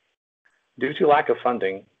 Due to lack of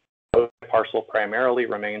funding, the parcel primarily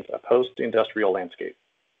remains a post-industrial landscape,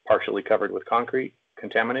 partially covered with concrete,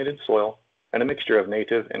 contaminated soil, and a mixture of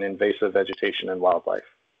native and invasive vegetation and wildlife.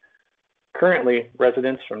 Currently,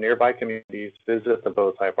 residents from nearby communities visit the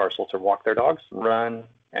Bowtie parcel to walk their dogs, run,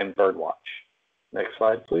 and birdwatch. Next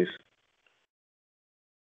slide, please.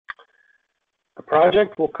 The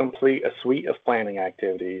project will complete a suite of planning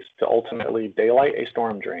activities to ultimately daylight a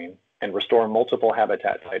storm drain and restore multiple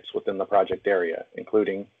habitat types within the project area,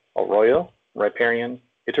 including arroyo, riparian,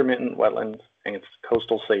 intermittent wetlands, and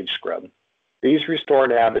coastal sage scrub. These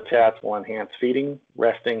restored habitats will enhance feeding,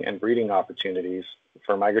 resting, and breeding opportunities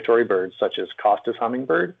for migratory birds such as Costa's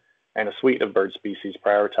hummingbird and a suite of bird species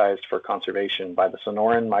prioritized for conservation by the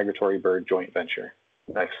Sonoran Migratory Bird Joint Venture.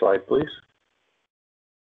 Next slide, please.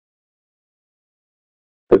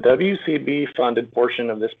 The WCB funded portion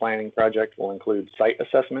of this planning project will include site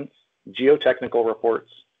assessments, geotechnical reports,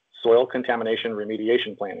 soil contamination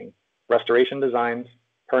remediation planning, restoration designs,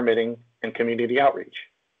 permitting, and community outreach.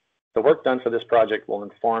 The work done for this project will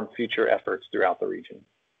inform future efforts throughout the region.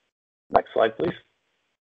 Next slide, please.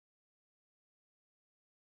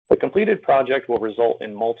 The completed project will result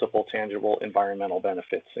in multiple tangible environmental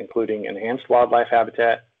benefits, including enhanced wildlife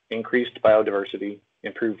habitat, increased biodiversity,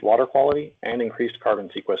 improved water quality, and increased carbon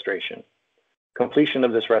sequestration. Completion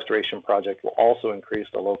of this restoration project will also increase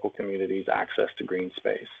the local community's access to green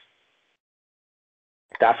space.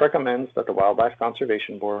 Staff recommends that the Wildlife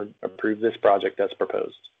Conservation Board approve this project as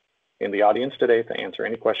proposed. In the audience today to answer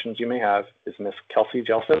any questions you may have is Ms. Kelsey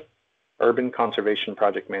Jessup, Urban Conservation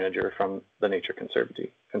Project Manager from the Nature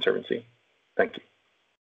Conservancy. Thank you.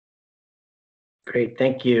 Great,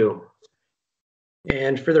 thank you.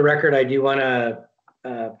 And for the record, I do want to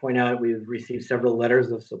point out we've received several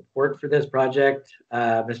letters of support for this project.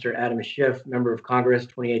 Mr. Adam Schiff, Member of Congress,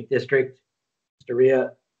 28th District.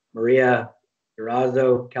 Mr. Maria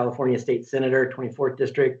Durazo, California State Senator, 24th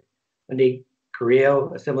District. Wendy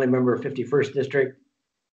Carrillo, Assembly Member, 51st District.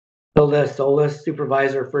 Hilda Solis,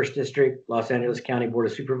 Supervisor, 1st District, Los Angeles County Board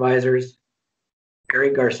of Supervisors.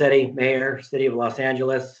 Eric Garcetti, Mayor, City of Los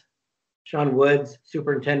Angeles. Sean Woods,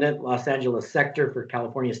 Superintendent, Los Angeles Sector for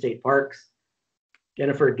California State Parks.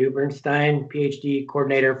 Jennifer Dubernstein, PhD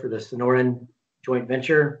Coordinator for the Sonoran Joint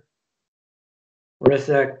Venture.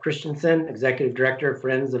 Marissa Christensen, Executive Director,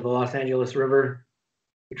 Friends of the Los Angeles River.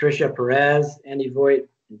 Patricia Perez, Andy Voigt,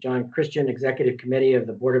 and John Christian, Executive Committee of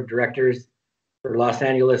the Board of Directors for Los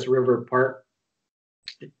Angeles River Park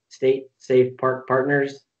State Safe Park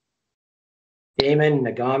Partners. Damon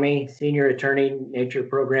Nagami, Senior Attorney, Nature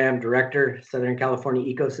Program Director, Southern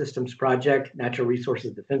California Ecosystems Project, Natural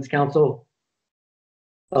Resources Defense Council.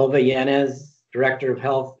 Elva Yanez, Director of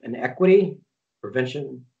Health and Equity,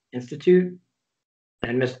 Prevention Institute.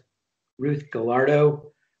 And Ms. Ruth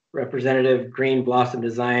Gallardo, Representative, Green Blossom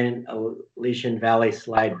Design, Elysian Valley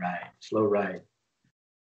Slow Ride.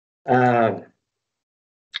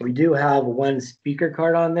 We do have one speaker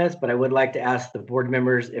card on this, but I would like to ask the board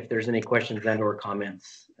members if there's any questions and or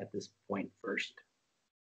comments at this point first.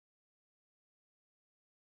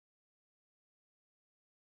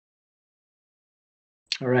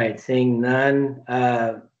 All right, seeing none.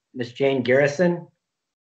 Ms. Jane Garrison.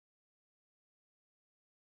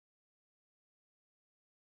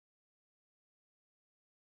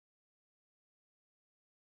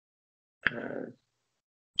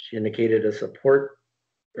 She indicated a support.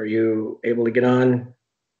 Are you able to get on?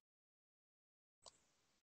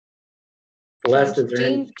 Celeste, is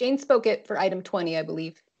there Jane spoke it for item 20, I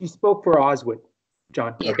believe. You spoke for Oswood,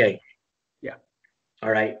 John. Yeah. Okay. Yeah.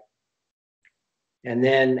 All right. And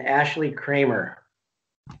then Ashley Kramer.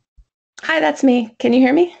 Hi, that's me. Can you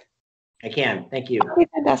hear me? I can. Thank you. Okay,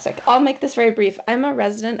 fantastic. I'll make this very brief. I'm a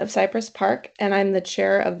resident of Cypress Park, and I'm the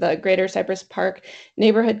chair of the Greater Cypress Park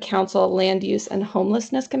Neighborhood Council Land Use and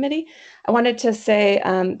Homelessness Committee. I wanted to say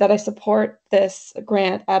that I support this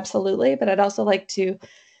grant absolutely, but I'd also like to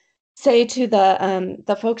say to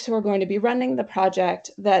the folks who are going to be running the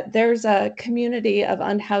project that there's a community of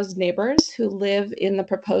unhoused neighbors who live in the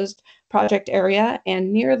proposed project area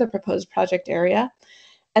and near the proposed project area.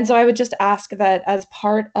 And so I would just ask that as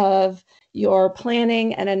part of your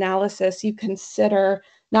planning and analysis, you consider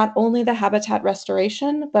not only the habitat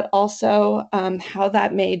restoration, but also how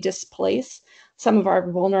that may displace some of our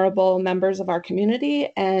vulnerable members of our community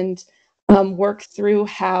and work through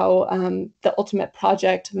how the ultimate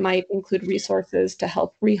project might include resources to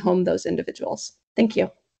help rehome those individuals. Thank you.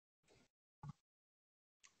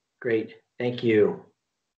 Great. Thank you,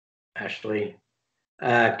 Ashley.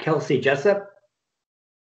 Kelsey Jessup.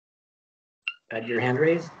 Had your hand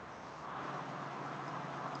raised?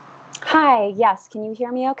 Hi, yes, can you hear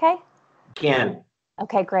me okay? Can.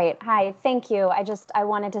 Okay, great. Hi, thank you. I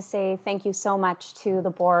wanted to say thank you so much to the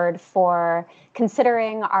board for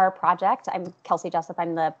considering our project. I'm Kelsey Jessup.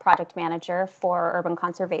 I'm the project manager for urban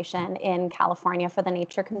conservation in California for the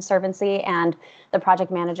Nature Conservancy and the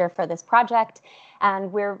project manager for this project.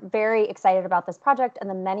 And we're very excited about this project and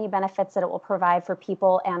the many benefits that it will provide for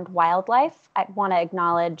people and wildlife. I want to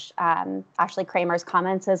acknowledge Ashley Kramer's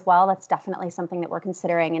comments as well. That's definitely something that we're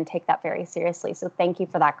considering and take that very seriously. So thank you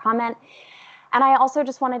for that comment. And I also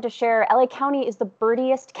just wanted to share, LA County is the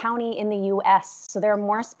birdiest county in the US. So there are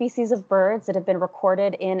more species of birds that have been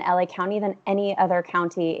recorded in LA County than any other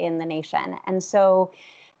county in the nation. And so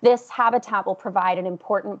this habitat will provide an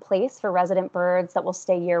important place for resident birds that will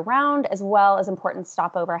stay year round, as well as important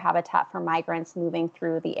stopover habitat for migrants moving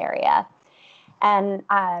through the area. And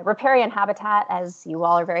riparian habitat, as you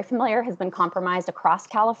all are very familiar, has been compromised across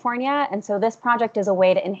California. And so this project is a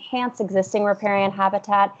way to enhance existing riparian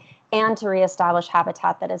habitat and to reestablish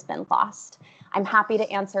habitat that has been lost. I'm happy to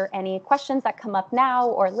answer any questions that come up now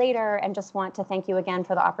or later, and just want to thank you again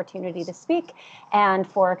for the opportunity to speak and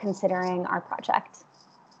for considering our project.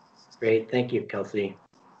 Great, thank you, Kelsey.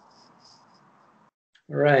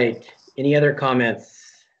 All right, any other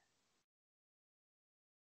comments?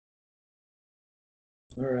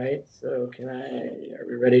 All right, so are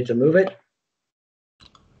we ready to move it?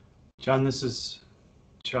 John, this is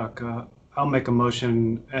Chuck. I'll make a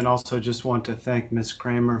motion, and also just want to thank Ms.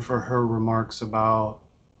 Kramer for her remarks about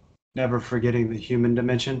never forgetting the human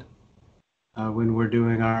dimension when we're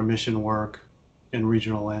doing our mission work in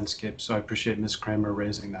regional landscapes. So I appreciate Ms. Kramer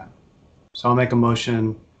raising that. So I'll make a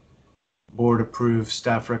motion, board approve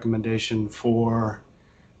staff recommendation for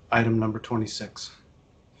item number 26.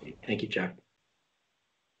 Thank you, Chuck.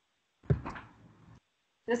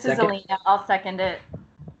 This is Alina. I'll second it.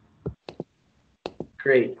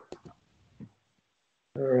 Great.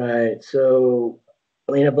 All right, so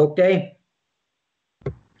Alina Boakday?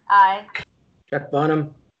 Aye. Chuck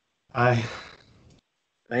Bonham? Aye.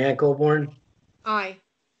 Diane Colborn? Aye.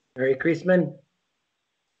 Mary Kreisman?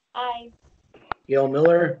 Aye. Gail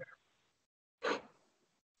Miller?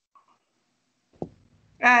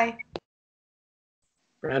 Aye.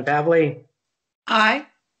 Brian Pavley, Aye.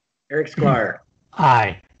 Eric Sklar.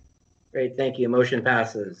 Aye. Great, thank you. Motion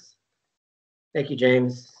passes. Thank you,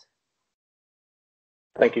 James.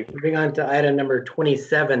 Thank you. Moving on to item number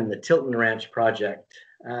 27, the Tilton Ranch project.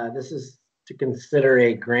 This is to consider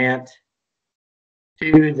a grant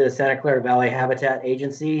to the Santa Clara Valley Habitat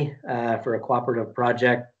Agency for a cooperative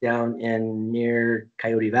project down in near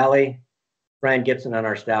Coyote Valley. Brian Gibson on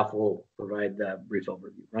our staff will provide the brief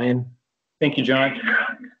overview. Brian? Thank you, John.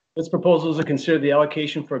 This proposal is to consider the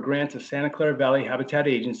allocation for a grant to Santa Clara Valley Habitat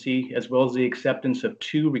Agency, as well as the acceptance of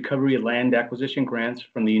 2 recovery land acquisition grants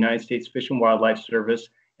from the United States Fish and Wildlife Service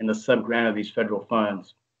and the sub-grant of these federal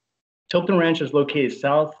funds. Tilton Ranch is located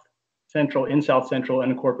south central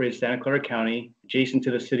unincorporated Santa Clara County, adjacent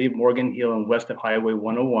to the city of Morgan Hill and west of Highway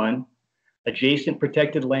 101. Adjacent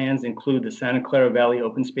protected lands include the Santa Clara Valley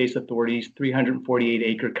Open Space Authority's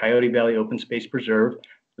 348-acre Coyote Valley Open Space Preserve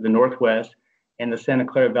to the northwest, and the Santa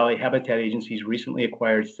Clara Valley Habitat Agency's recently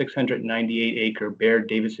acquired 698-acre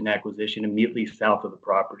Baird-Davidson acquisition immediately south of the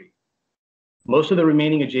property. Most of the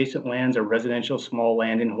remaining adjacent lands are residential small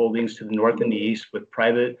land and holdings to the north and the east, with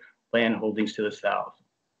private land holdings to the south.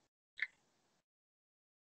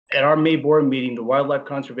 At our May board meeting, the Wildlife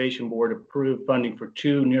Conservation Board approved funding for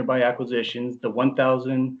 2 nearby acquisitions, the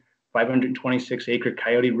 1,526-acre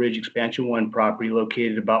Coyote Ridge Expansion 1 property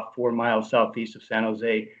located about 4 miles southeast of San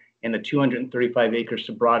Jose, and the 235-acre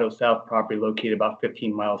Sobrato South property located about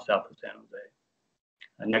 15 miles south of San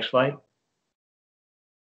Jose. Next slide.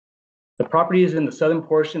 The property is in the southern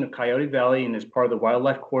portion of Coyote Valley and is part of the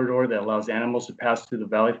wildlife corridor that allows animals to pass through the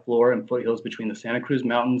valley floor and foothills between the Santa Cruz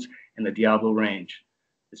Mountains and the Diablo Range.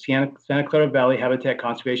 The Santa Clara Valley Habitat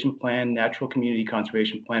Conservation Plan, Natural Community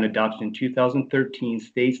Conservation Plan adopted in 2013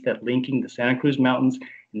 states that linking the Santa Cruz Mountains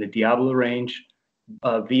and the Diablo Range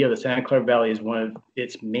via the Santa Clara Valley is one of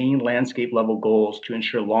its main landscape level goals to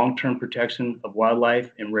ensure long-term protection of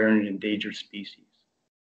wildlife and rare and endangered species.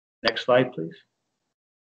 Next slide, please.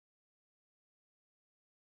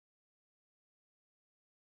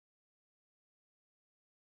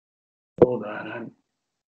 Hold on.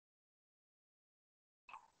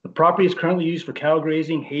 The property is currently used for cattle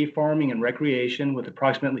grazing, hay farming, and recreation with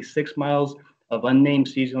approximately 6 miles of unnamed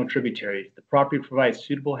seasonal tributaries. The property provides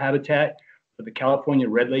suitable habitat for the California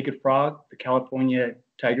red-legged frog, the California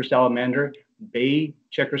tiger salamander, bay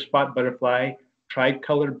checker spot butterfly,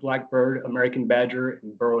 tricolored blackbird, American badger,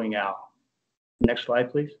 and burrowing owl. Next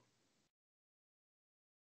slide, please.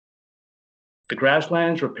 The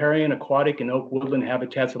grasslands, riparian, aquatic, and oak woodland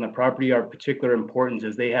habitats on the property are of particular importance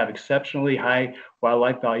as they have exceptionally high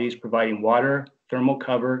wildlife values, providing water, thermal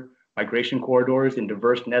cover, migration corridors, and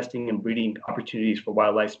diverse nesting and breeding opportunities for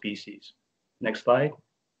wildlife species. Next slide.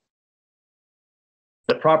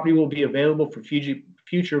 The property will be available for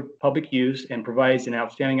future public use and provides an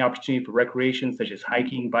outstanding opportunity for recreation such as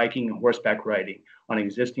hiking, biking, and horseback riding on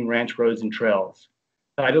existing ranch roads and trails.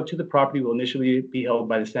 Title to the property will initially be held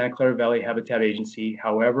by the Santa Clara Valley Habitat Agency.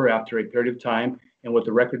 However, after a period of time and with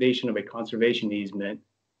the recordation of a conservation easement,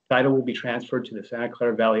 title will be transferred to the Santa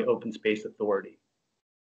Clara Valley Open Space Authority.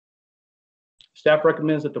 Staff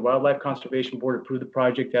recommends that the Wildlife Conservation Board approve the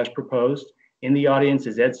project as proposed. In the audience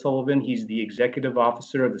is Ed Sullivan. He's the Executive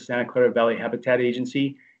Officer of the Santa Clara Valley Habitat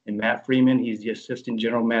Agency, and Matt Freeman. He's the Assistant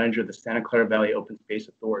General Manager of the Santa Clara Valley Open Space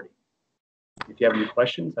Authority. If you have any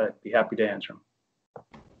questions, I'd be happy to answer them.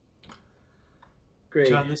 Great.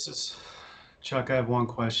 John, this is Chuck. I have one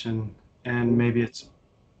question, and maybe it's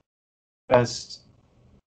best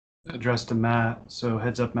addressed to Matt. So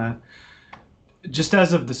heads up, Matt. Just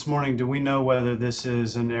as of this morning, do we know whether this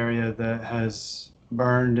is an area that has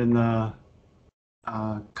burned in the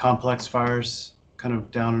complex fires kind of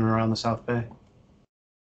down and around the South Bay?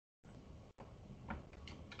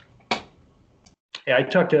 Yeah, I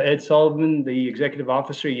talked to Ed Sullivan, the executive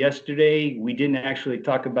officer, yesterday. We didn't actually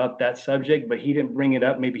talk about that subject, but he didn't bring it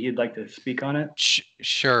up. Maybe he'd like to speak on it.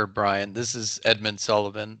 Sure, Brian. This is Edmund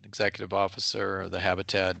Sullivan, executive officer of the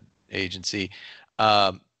Habitat Agency.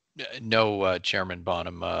 No, Chairman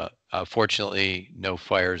Bonham. Fortunately, no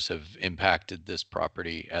fires have impacted this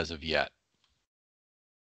property as of yet.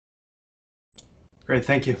 Great,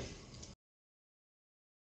 thank you.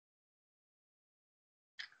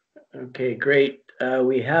 Okay, great.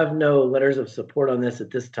 We have no letters of support on this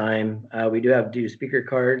at this time. We do speaker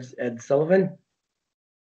cards. Ed Sullivan.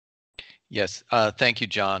 Yes, thank you,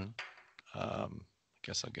 John. I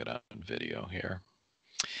guess I'll get on video here.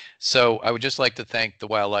 So I would just like to thank the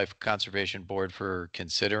Wildlife Conservation Board for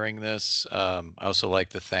considering this. I also like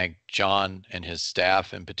to thank John and his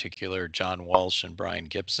staff, in particular, John Walsh and Brian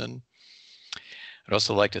Gibson. I'd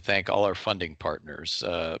also like to thank all our funding partners.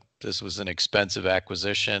 This was an expensive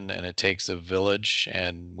acquisition and it takes a village,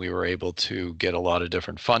 and we were able to get a lot of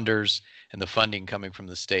different funders, and the funding coming from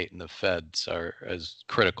the state and the feds is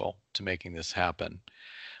critical to making this happen.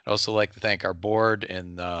 I'd also like to thank our board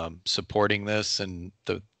in supporting this and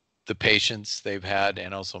the patience they've had,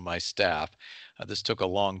 and also my staff. This took a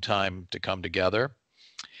long time to come together,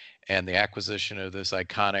 and the acquisition of this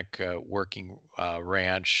iconic working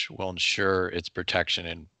ranch will ensure its protection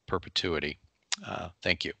in perpetuity.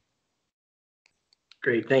 Thank you.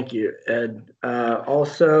 Great, thank you, Ed.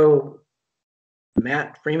 Also,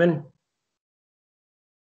 Matt Freeman.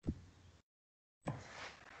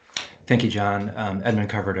 Thank you, John. Edmund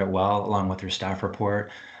covered it well along with your staff report.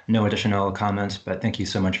 No additional comments, but thank you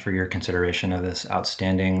so much for your consideration of this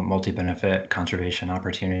outstanding multi-benefit conservation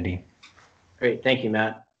opportunity. Great, thank you,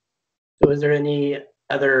 Matt. So is there any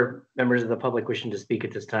other members of the public wishing to speak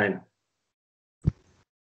at this time?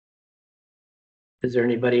 Is there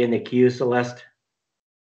anybody in the queue, Celeste?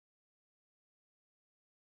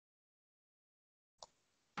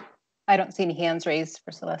 I don't see any hands raised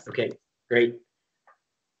for Celeste. Okay, great.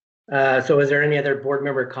 So is there any other board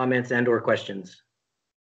member comments and or questions?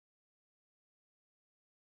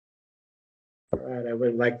 All right, I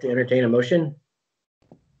would like to entertain a motion.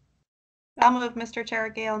 I'll move, Mr. Chair.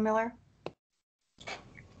 Gail Miller.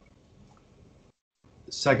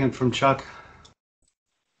 Second from Chuck.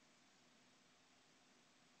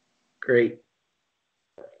 Great.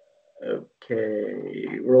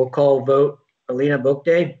 Okay, roll call vote. Alina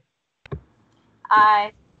Bookday.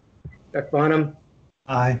 Aye. Chuck Bonham.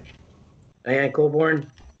 Aye. Diane Colborn.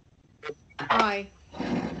 Aye.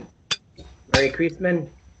 Mary Kreisman.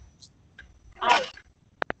 Aye.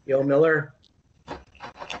 Gail Miller.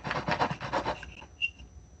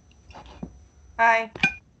 Aye.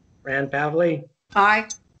 Fran Pavley. Aye.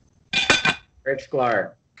 Rick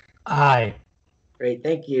Sklar. Aye. Great,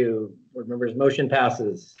 thank you. Board members, motion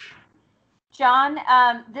passes. John,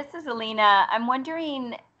 this is Alina. I'm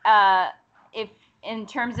wondering if, in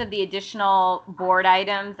terms of the additional board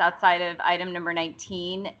items outside of item number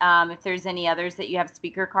 19, if there's any others that you have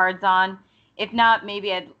speaker cards on. If not,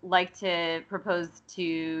 maybe I'd like to propose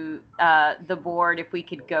to the board if we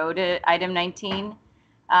could go to item 19,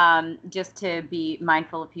 just to be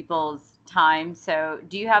mindful of people's time. So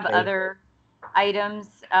do you have other items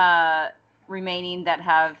remaining that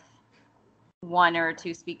have one or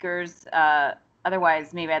two speakers?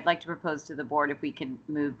 Otherwise, maybe I'd like to propose to the board if we could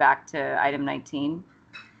move back to item 19.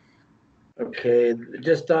 Okay,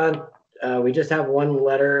 just on, we just have one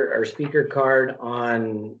letter or speaker card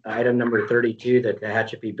on item number 32, the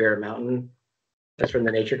Tehachapi Bear Mountain. That's from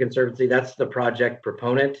the Nature Conservancy. That's the project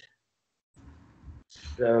proponent.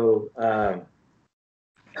 So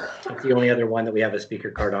that's the only other one that we have a speaker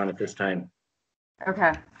card on at this time.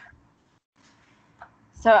 Okay.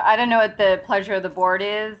 So I don't know what the pleasure of the board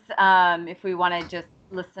is. If we want to just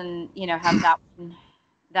listen, have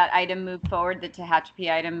that item move forward, the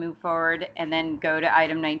Tehachapi item move forward, and then go to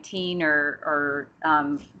item 19, or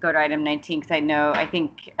go to item 19, because I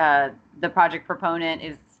think the project proponent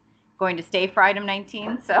is going to stay for item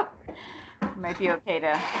 19, so it might be okay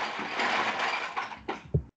to.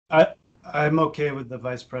 I'm okay with the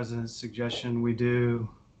vice president's suggestion. We do,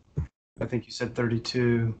 I think you said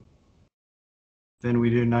 32. Then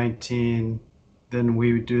we do 19, then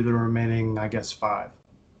we do the remaining, I guess, 5.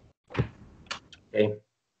 Okay.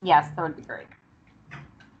 Yes, that would be great.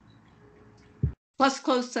 Plus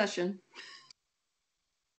closed session.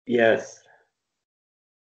 Yes.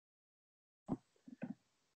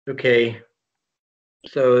 Okay.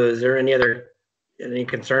 So is there any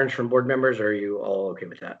concerns from board members, or are you all okay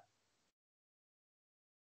with that?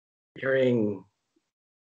 Hearing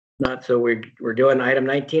not, so we're doing item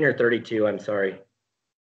 19 or 32, I'm sorry.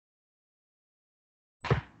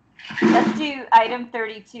 Let's do item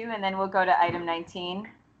 32 and then we'll go to item 19.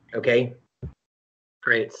 Okay,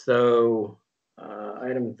 great. So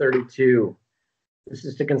item 32, this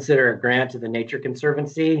is to consider a grant to the Nature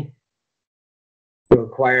Conservancy to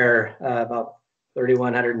acquire about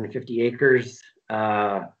 3,150 acres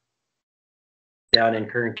down in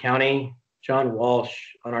Kern County. John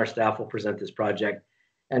Walsh on our staff will present this project,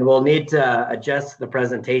 and we'll need to adjust the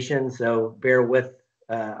presentation, so bear with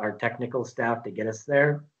our technical staff to get us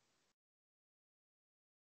there.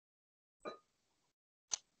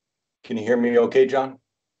 Can you hear me okay, John?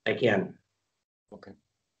 I can. Okay.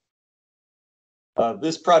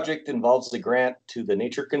 This project involves the grant to the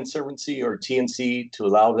Nature Conservancy, or TNC, to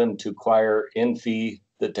allow them to acquire in fee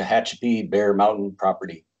the Tehachapi Bear Mountain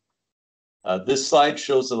property. This slide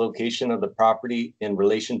shows the location of the property in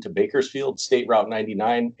relation to Bakersfield, State Route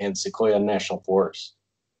 99, and Sequoia National Forest.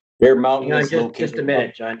 Bear Mountain is located. Just a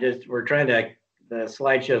minute, John. We're trying to. The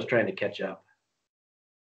slideshow is trying to catch up.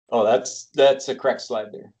 Oh, that's a correct slide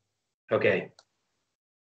there. Okay.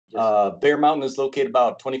 Bear Mountain is located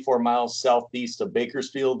about 24 miles southeast of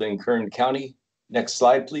Bakersfield in Kern County. Next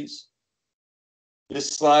slide, please.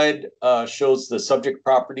 This slide shows the subject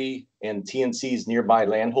property and TNC's nearby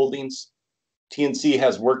land holdings. TNC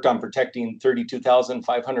has worked on protecting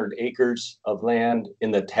 32,500 acres of land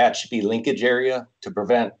in the Tehachapi linkage area to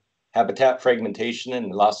prevent habitat fragmentation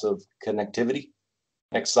and loss of connectivity.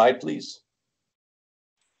 Next slide, please.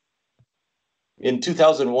 In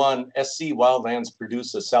 2001, SC Wildlands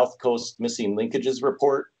produced a South Coast Missing Linkages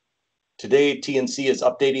report. Today, TNC is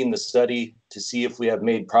updating the study to see if we have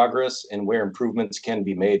made progress and where improvements can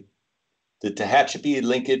be made. The Tehachapi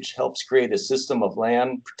linkage helps create a system of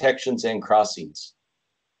land protections and crossings.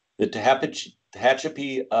 The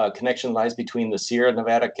Tehachapi connection lies between the Sierra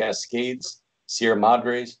Nevada Cascades, Sierra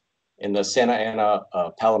Madres, and the Santa Ana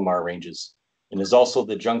Palomar ranges, and is also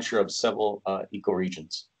the juncture of several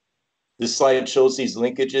ecoregions. This slide shows these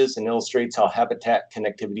linkages and illustrates how habitat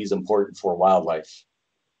connectivity is important for wildlife.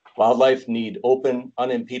 Wildlife need open,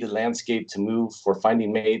 unimpeded landscape to move for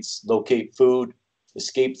finding mates, locate food,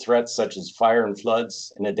 escape threats such as fire and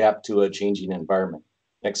floods, and adapt to a changing environment.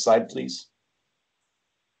 Next slide, please.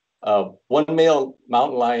 One male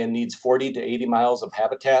mountain lion needs 40 to 80 miles of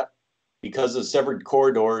habitat. Because of severed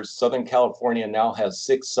corridors, Southern California now has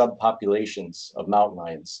 6 subpopulations of mountain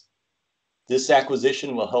lions. This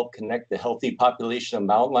acquisition will help connect the healthy population of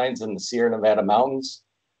mountain lions in the Sierra Nevada mountains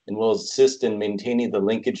and will assist in maintaining the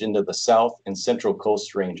linkage into the South and Central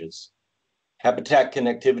Coast ranges. Habitat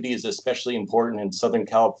connectivity is especially important in Southern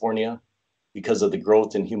California because of the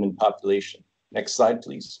growth in human population. Next slide,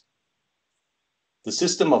 please. The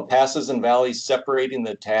system of passes and valleys separating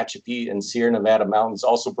the Tehachapi and Sierra Nevada mountains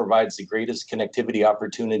also provides the greatest connectivity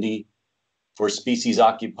opportunity for species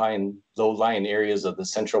occupying low-lying areas of the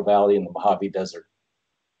Central Valley and the Mojave Desert.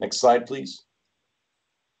 Next slide, please.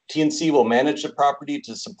 TNC will manage the property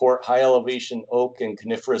to support high elevation oak and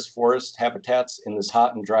coniferous forest habitats in this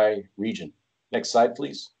hot and dry region. Next slide,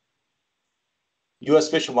 please. U.S.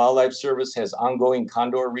 Fish and Wildlife Service has ongoing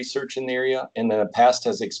condor research in the area and in the past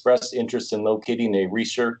has expressed interest in locating a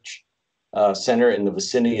research center in the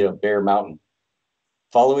vicinity of Bear Mountain.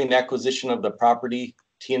 Following acquisition of the property,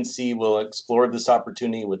 TNC will explore this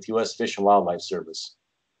opportunity with U.S. Fish and Wildlife Service.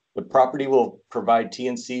 The property will provide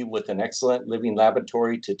TNC with an excellent living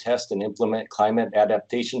laboratory to test and implement climate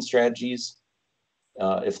adaptation strategies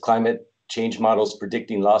if climate change models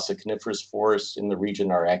predicting loss of coniferous forests in the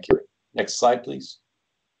region are accurate. Next slide, please.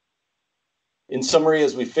 In summary,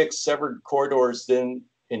 as we fix severed corridors, then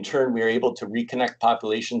in turn, we are able to reconnect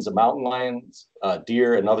populations of mountain lions,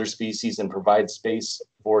 deer, and other species and provide space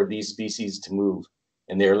for these species to move,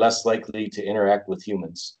 and they are less likely to interact with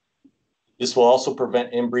humans. This will also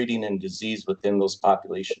prevent inbreeding and disease within those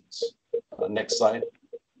populations. Next slide.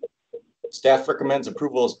 Staff recommends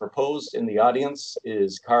approval as proposed. In the audience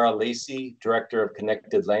is Cara Lacey, Director of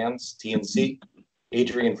Connected Lands, TNC,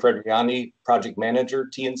 Adrian Fredriani, Project Manager,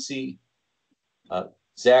 TNC,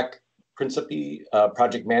 Zach Principe,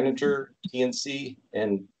 Project Manager, TNC,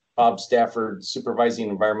 and Bob Stafford, Supervising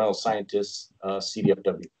Environmental Scientist,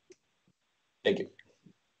 CDFW. Thank you.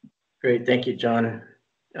 Great, thank you, John.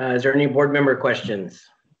 Is there any board member questions?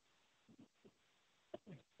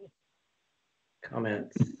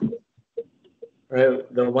 Comments? All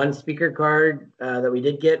right, the one speaker card that we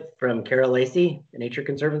did get from Cara Lacey, the Nature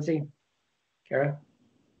Conservancy. Cara?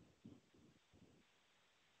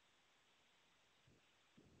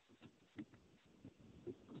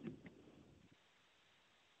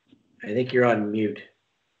 I think you're on mute.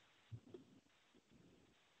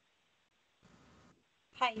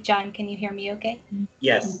 Hi, John, can you hear me okay?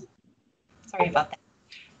 Yes. Sorry about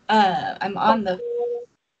that. I'm on the,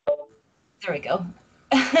 there we go.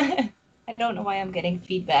 I don't know why I'm getting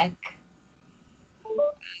feedback.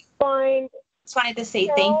 Fine. Just wanted to say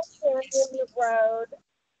thank you. Road.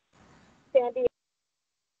 Sandy.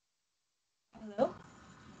 Hello?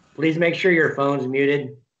 Please make sure your phone's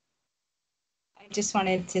muted. I just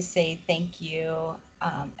wanted to say thank you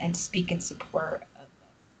and speak in support of.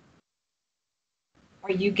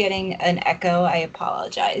 Are you getting an echo? I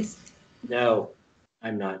apologize. No,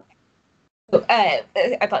 I'm not. I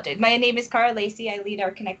apologize. My name is Cara Lacey. I lead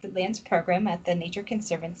our Connected Lands program at the Nature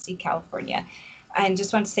Conservancy, California. And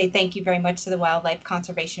just want to say thank you very much to the Wildlife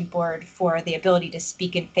Conservation Board for the ability to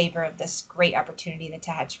speak in favor of this great opportunity in the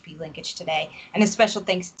Tehachapi linkage today. And a special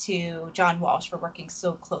thanks to John Walsh for working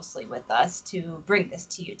so closely with us to bring this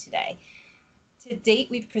to you today. To date,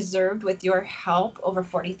 we've preserved, with your help, over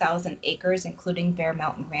 40,000 acres, including Bear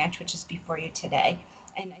Mountain Ranch, which is before you today.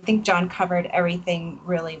 And I think John covered everything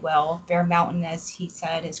really well. Bear Mountain, as he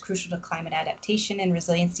said, is crucial to climate adaptation and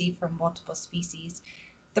resiliency for multiple species.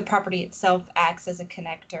 The property itself acts as a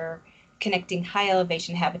connector, connecting high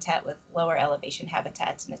elevation habitat with lower elevation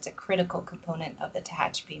habitats, and it's a critical component of the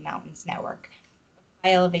Tehachapi Mountains network.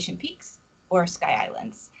 High elevation peaks or sky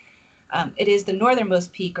islands. It is the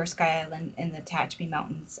northernmost peak or sky island in the Tehachapi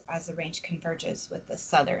Mountains as the range converges with the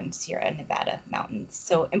southern Sierra Nevada mountains.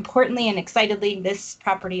 So importantly and excitedly, this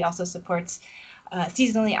property also supports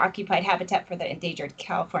seasonally occupied habitat for the endangered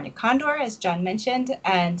California condor, as John mentioned.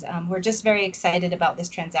 And we're just very excited about this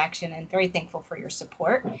transaction and very thankful for your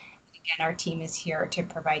support. Again, our team is here to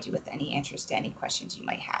provide you with any answers to any questions you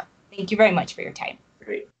might have. Thank you very much for your time.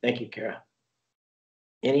 Great. Thank you, Kara.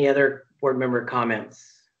 Any other board member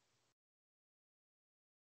comments?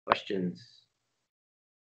 Questions?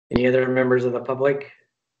 Any other members of the public?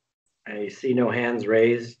 I see no hands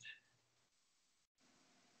raised.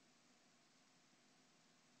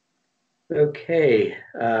 Okay,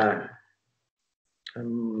 I'm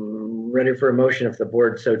ready for a motion if the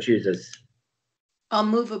board so chooses. I'll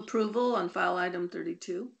move approval on file item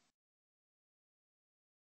 32.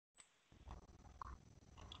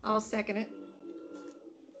 I'll second it.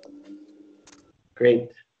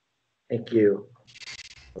 Great, thank you.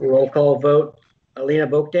 Roll call vote. Alina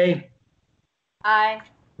Bokde. Aye.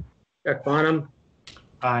 Chuck Bonham.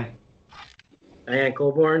 Aye. Diane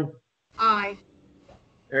Colborn. Aye.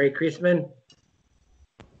 Mary Kreisman.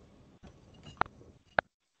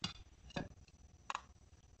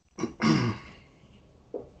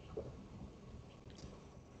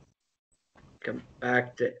 Come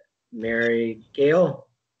back to Mary Gale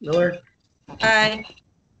Miller. Aye.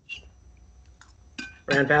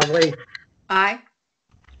 Fran Pavley. Aye.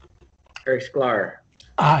 Eric Sklar.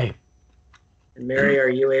 Aye. And Mary, are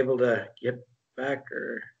you able to get back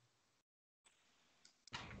or?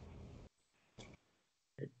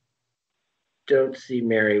 I don't see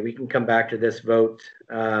Mary. We can come back to this vote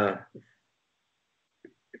if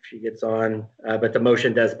she gets on, but the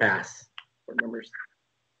motion does pass. Board members.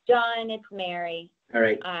 John, it's Mary. All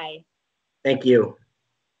right. Aye. Thank you.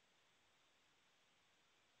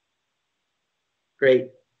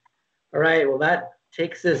 Great. All right. Well, that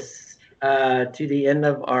takes us to the end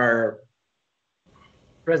of our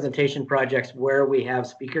presentation projects where we have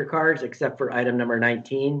speaker cards, except for item number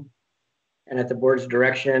 19. And at the board's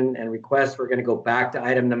direction and request, we're going to go back to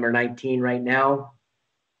item number 19 right now.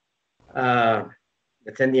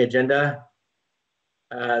 It's in the agenda.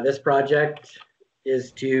 This project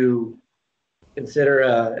is to consider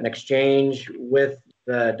an exchange by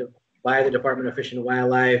the Department of Fish and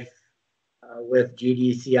Wildlife with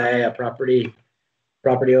GDCI, a property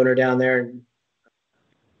owner down there,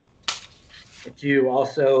 to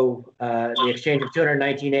also the exchange of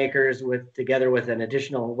 219 acres together with an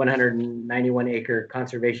additional 191 acre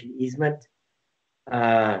conservation easement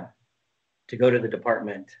to go to the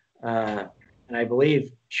department. And I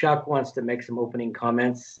believe Chuck wants to make some opening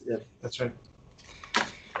comments. That's right.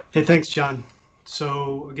 Hey, thanks, John.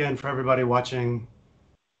 So again, for everybody watching,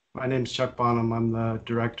 my name's Chuck Bonham. I'm the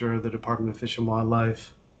director of the Department of Fish and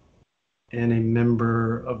Wildlife and a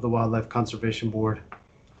member of the Wildlife Conservation Board.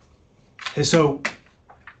 Hey, so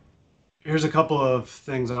here's a couple of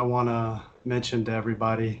things I want to mention to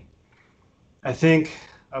everybody. I think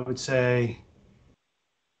I would say,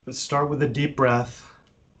 let's start with a deep breath.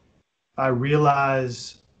 I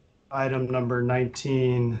realize item number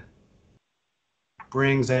 19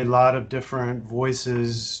 brings a lot of different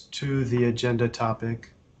voices to the agenda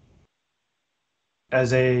topic.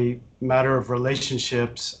 As a matter of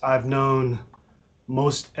relationships, I've known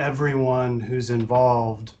most everyone who's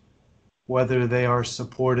involved, whether they are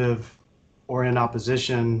supportive or in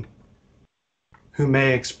opposition, who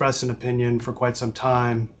may express an opinion for quite some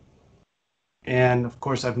time. And of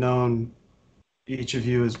course, I've known each of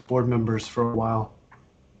you as board members for a while.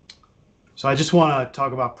 So I just want to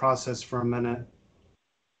talk about process for a minute.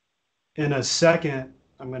 In a second,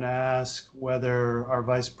 I'm going to ask whether our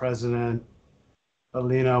Vice President,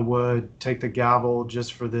 Alina, would take the gavel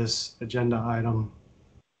just for this agenda item.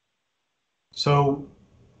 So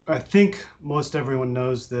I think most everyone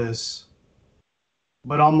knows this,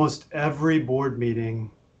 but almost every board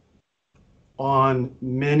meeting on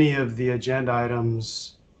many of the agenda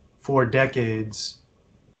items for decades,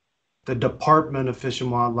 the the Department of Fish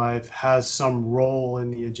and Wildlife has some role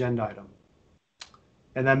in the agenda item.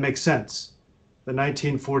 And that makes sense. The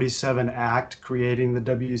 1947 Act creating the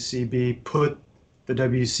WCB put the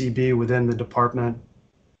WCB within the department.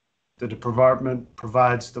 The department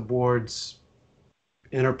provides the board's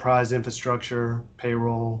enterprise infrastructure,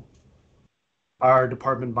 payroll. Our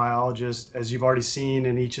department biologist, as you've already seen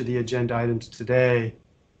in each of the agenda items today,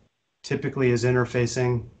 typically is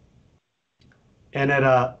interfacing. And at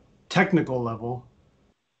a technical level,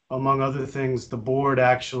 among other things, the board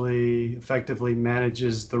actually effectively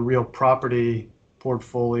manages the real property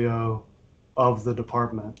portfolio of the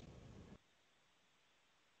department.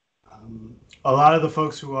 A lot of the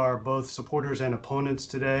folks who are both supporters and opponents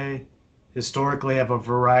today historically have a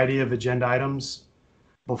variety of agenda items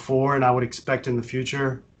before, and I would expect in the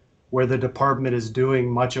future, where the department is doing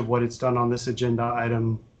much of what it's done on this agenda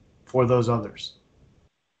item for those others.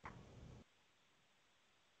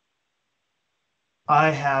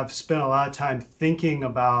 I have spent a lot of time thinking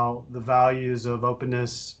about the values of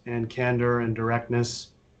openness and candor and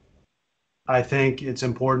directness. I think it's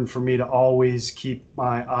important for me to always keep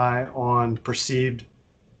my eye on perceived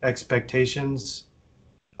expectations.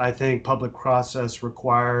 I think public process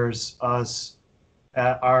requires us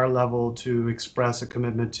at our level to express a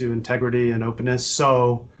commitment to integrity and openness.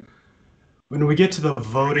 So when we get to the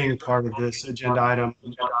voting part of this agenda item,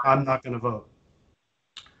 I'm not going to vote.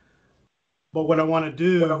 But what I want to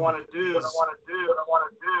do,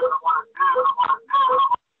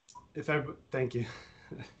 thank you.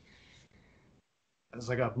 It's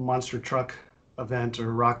like a monster truck event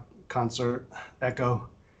or rock concert echo.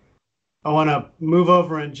 I want to move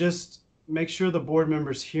over and just make sure the board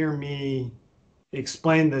members hear me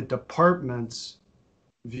explain the department's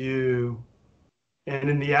view. And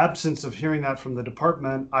in the absence of hearing that from the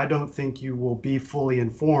department, I don't think you will be fully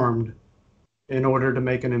informed in order to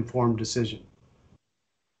make an informed decision.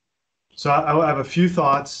 So I have a few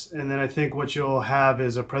thoughts, and then I think what you'll have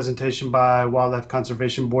is a presentation by Wildlife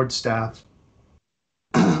Conservation Board staff.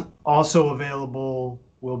 Also available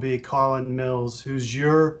will be Colin Mills, who's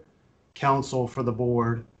your counsel for the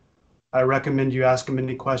board. I recommend you ask him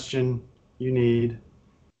any question you need.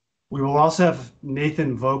 We will also have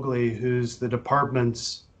Nathan Vogley, who's the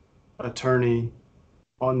department's attorney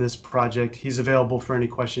on this project. He's available for any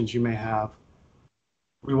questions you may have.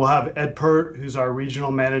 We will have Ed Pert, who's our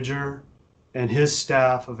regional manager, and his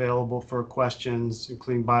staff available for questions,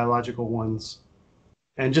 including biological ones.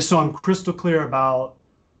 And just so I'm crystal clear about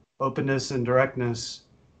openness and directness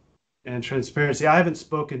and transparency, I haven't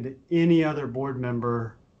spoken to any other board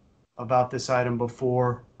member about this item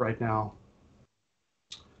before right now.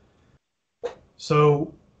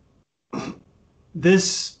 So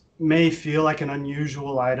this may feel like an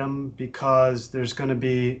unusual item because there's going to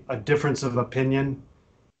be a difference of opinion.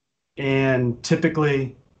 And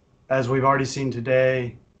typically, as we've already seen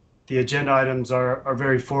today, the agenda items are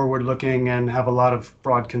very forward-looking and have a lot of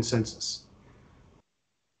broad consensus.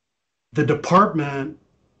 The department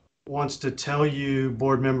wants to tell you,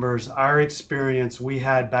 board members, our experience we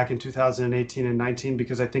had back in 2018 and 19,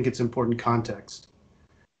 because I think it's important context.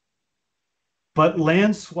 But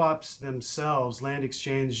land swaps themselves, land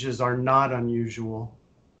exchanges, are not unusual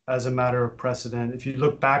as a matter of precedent. If you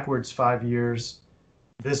look backwards 5 years,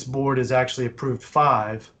 this board has actually approved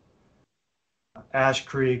 5. Ash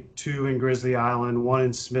Creek, 2 in Grizzly Island, 1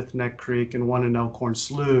 in Smith Neck Creek, and 1 in Elkhorn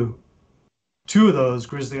Slough. 2 of those,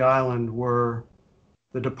 Grizzly Island, were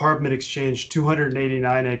the department exchanged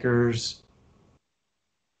 289 acres,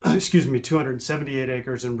 278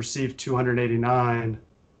 acres and received 289,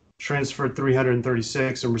 transferred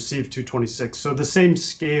 336 and received 226. So the same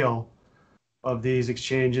scale of these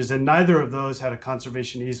exchanges, and neither of those had a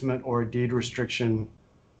conservation easement or a deed restriction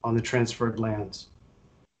on the transferred lands.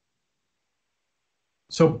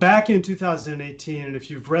 So back in 2018, and if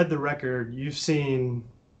you've read the record, you've seen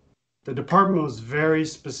the department was very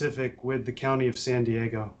specific with the County of San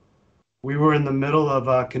Diego. We were in the middle of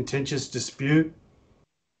a contentious dispute.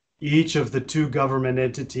 Each of the 2 government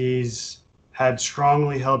entities had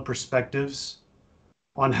strongly held perspectives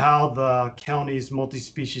on how the county's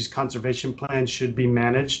multi-species conservation plan should be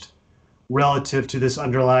managed relative to this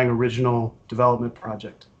underlying original development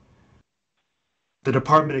project. The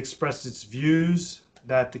department expressed its views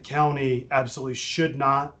that the county absolutely should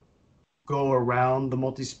not go around the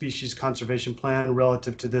multi-species conservation plan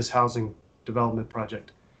relative to this housing development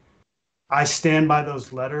project. I stand by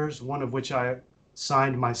those letters, one of which I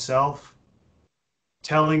signed myself,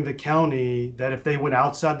 telling the county that if they went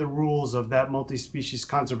outside the rules of that multi-species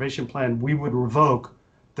conservation plan, we would revoke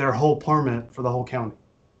their whole permit for the whole county.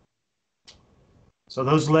 So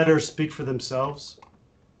those letters speak for themselves.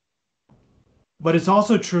 But it's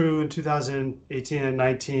also true in 2018 and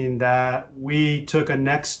 19 that we took a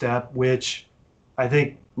next step, which I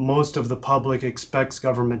think most of the public expects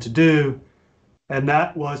government to do, and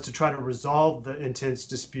that was to try to resolve the intense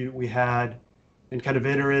dispute we had and kind of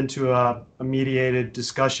enter into a mediated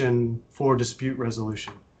discussion for dispute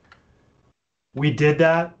resolution. We did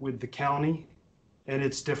that with the county and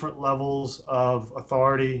its different levels of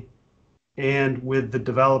authority and with the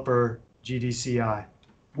developer GDCI.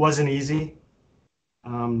 Wasn't easy.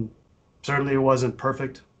 Certainly it wasn't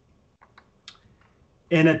perfect.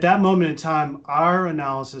 And at that moment in time, our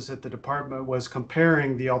analysis at the department was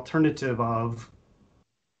comparing the alternative of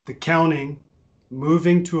the county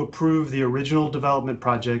moving to approve the original development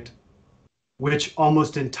project, which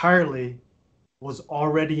almost entirely was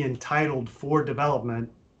already entitled for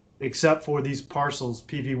development, except for these parcels,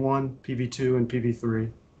 PV1, PV2, and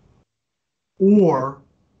PV3, or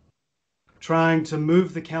trying to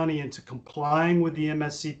move the county into complying with the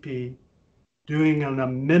MSCP, doing an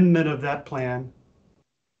amendment of that plan,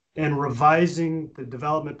 and revising the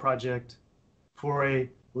development project for a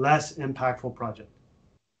less impactful project.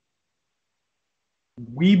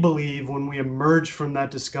 We believe when we emerged from that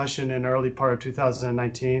discussion in early part of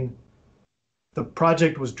 2019, the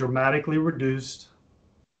project was dramatically reduced,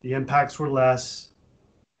 the impacts were less,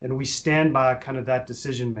 and we stand by kind of that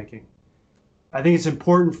decision making. I think it's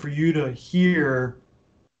important for you to hear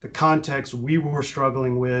the context we were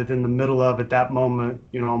struggling with in the middle of at that moment,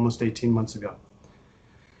 almost 18 months ago.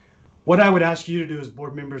 What I would ask you to do as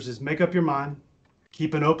board members is make up your mind,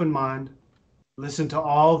 keep an open mind, listen to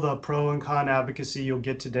all the pro and con advocacy you'll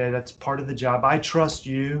get today. That's part of the job. I trust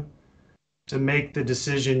you to make the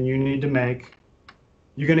decision you need to make.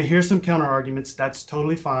 You're going to hear some counter arguments. That's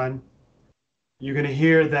totally fine. You're going to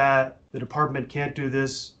hear that the department can't do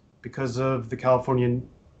this because of the California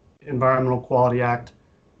Environmental Quality Act.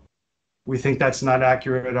 We think that's not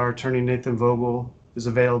accurate. Our attorney, Nathan Vogel, is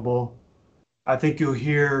available. I think you'll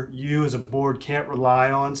hear you as a board can't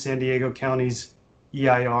rely on San Diego County's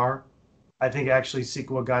EIR. I think actually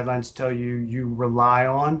CEQA guidelines tell you you rely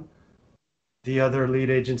on the other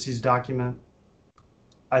lead agency's document.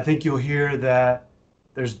 I think you'll hear that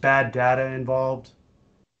there's bad data involved.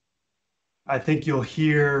 I think you'll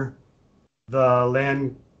hear the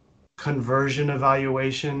land conversion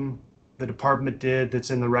evaluation the department did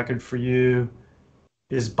that's in the record for you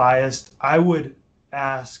is biased. I would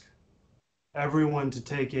ask everyone to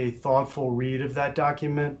take a thoughtful read of that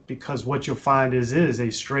document, because what you'll find is it is a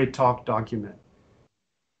straight talk document.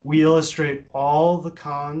 We illustrate all the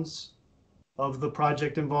cons of the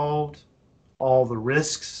project involved, all the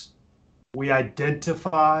risks. We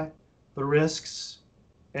identify the risks,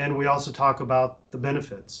 and we also talk about the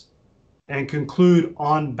benefits and conclude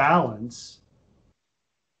on balance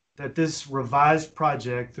that this revised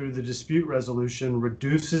project through the dispute resolution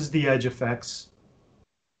reduces the edge effects,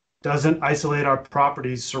 doesn't isolate our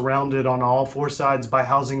properties surrounded on all four sides by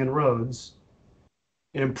housing and roads,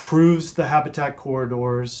 improves the habitat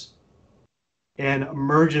corridors, and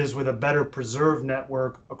emerges with a better preserve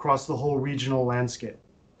network across the whole regional landscape.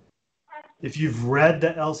 If you've read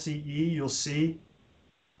the LCE, you'll see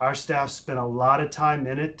our staff spent a lot of time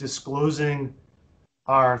in it disclosing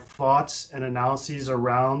our thoughts and analyses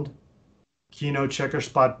around Keno checker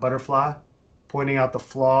spot butterfly, pointing out the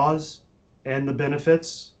flaws and the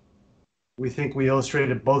benefits. We think we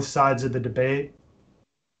illustrated both sides of the debate.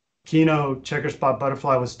 Keno checker spot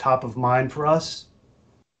butterfly was top of mind for us.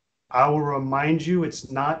 I will remind you, it's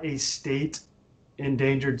not a state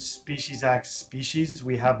Endangered Species Act species.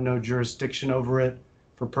 We have no jurisdiction over it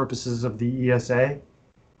for purposes of the ESA.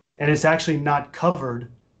 And it's actually not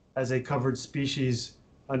covered as a covered species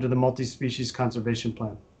under the Multi-Species Conservation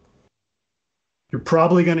Plan. You're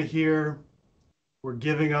probably going to hear we're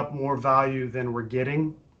giving up more value than we're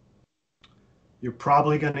getting. You're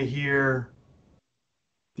probably going to hear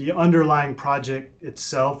the underlying project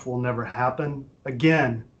itself will never happen.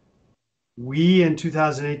 Again, we in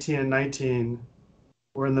 2018 and 19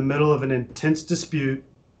 were in the middle of an intense dispute,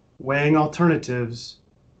 weighing alternatives.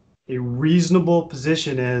 A reasonable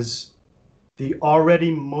position is the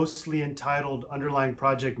already mostly entitled underlying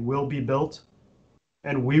project will be built,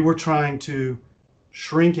 and we were trying to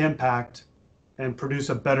shrink impact and produce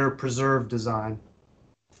a better preserved design.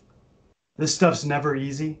 This stuff's never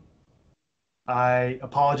easy. I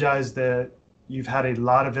apologize that you've had a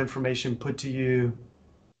lot of information put to you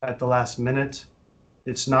at the last minute.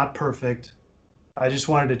 It's not perfect. I just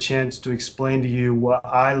wanted a chance to explain to you what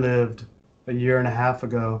I lived a year and a half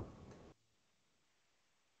ago.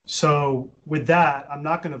 So with that, I'm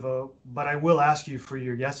not going to vote, but I will ask you for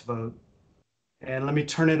your yes vote. And let me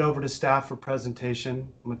turn it over to staff for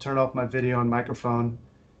presentation. I'm gonna turn off my video and microphone.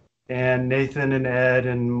 And Nathan and Ed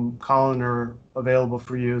and Colin are available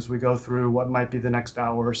for you as we go through what might be the next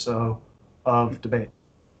hour or so of debate.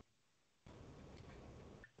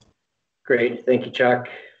 Great, thank you, Chuck.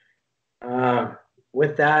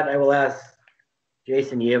 With that, I will ask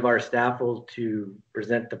Jason Yee of our staff to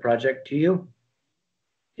present the project to you.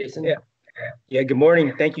 Jason? Yeah, good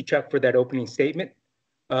morning. Thank you, Chuck, for that opening statement.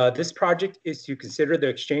 This project is to consider the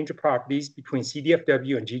exchange of properties between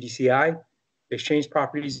CDFW and GDCI. The exchange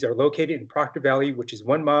properties are located in Proctor Valley, which is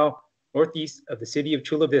 1 mile northeast of the city of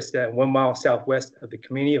Chula Vista and 1 mile southwest of the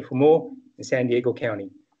community of Humul in San Diego County.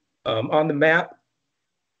 On the map,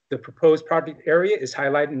 the proposed project area is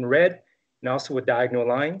highlighted in red and also with diagonal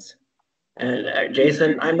lines. And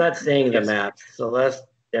Jason, I'm not seeing the map. Celeste,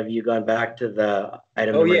 have you gone back to the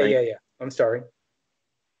item number 9? Yeah. I'm sorry.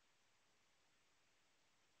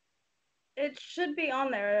 It should be on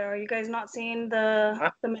there. Are you guys not seeing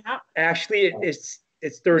the map? Actually, it's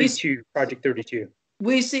 32, project 32.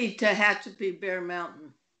 We see Tehachapi Bear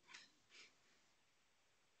Mountain.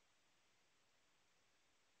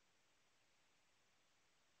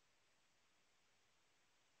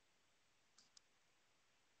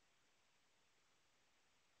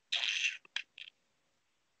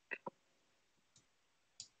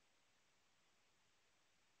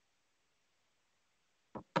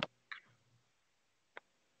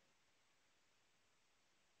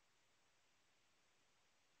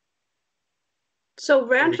 So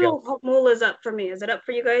Rancho Humul is up for me. Is it up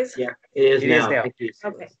for you guys? Yeah, it is now. Thank you.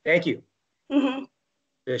 Okay. Thank you. Mm-hmm.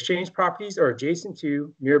 The exchange properties are adjacent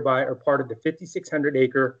to, nearby, or part of the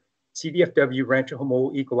 5,600-acre CDFW Rancho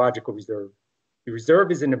Humul Ecological Reserve. The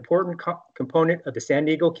reserve is an important component of the San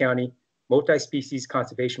Diego County Multi-Species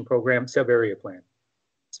Conservation Program Sub-Area Plan.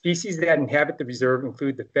 Species that inhabit the reserve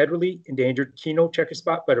include the federally endangered Kino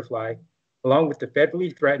checkerspot butterfly, along with the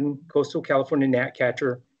federally threatened coastal California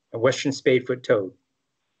gnatcatcher and western spadefoot toad.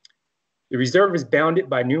 The reserve is bounded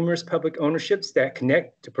by numerous public ownerships that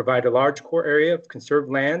connect to provide a large core area of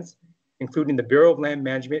conserved lands, including the Bureau of Land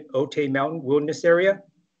Management Otay Mountain Wilderness Area,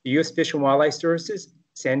 the U.S. Fish and Wildlife Services,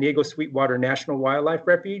 San Diego Sweetwater National Wildlife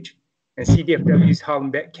Refuge, and CDFW's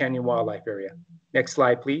Hollenbeck Canyon Wildlife Area. Next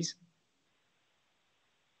slide, please.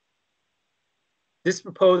 This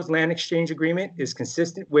proposed land exchange agreement is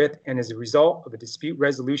consistent with and is a result of a dispute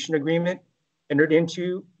resolution agreement entered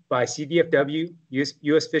into by CDFW,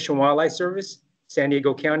 U.S. Fish and Wildlife Service, San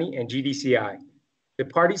Diego County, and GDCI. The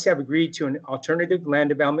parties have agreed to an alternative land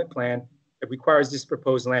development plan that requires this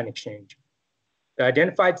proposed land exchange. The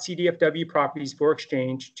identified CDFW properties for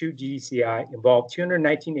exchange to GDCI involve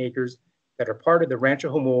 219 acres that are part of the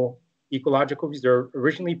Rancho Humul Ecological Reserve,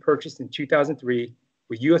 originally purchased in 2003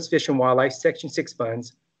 with U.S. Fish and Wildlife Section 6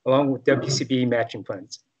 funds, along with WCB matching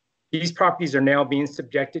funds. These properties are now being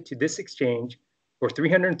subjected to this exchange for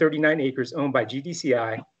 339 acres owned by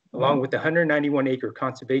GDCI, along with the 191-acre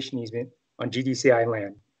conservation easement on GDCI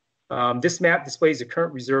land. This map displays the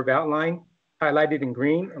current reserve outline, highlighted in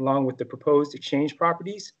green, along with the proposed exchange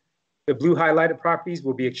properties. The blue highlighted properties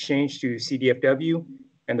will be exchanged to CDFW,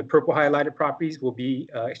 and the purple highlighted properties will be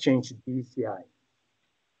exchanged to GDCI.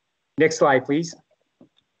 Next slide, please.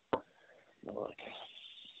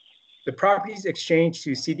 The properties exchanged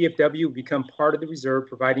to CDFW will become part of the reserve,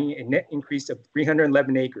 providing a net increase of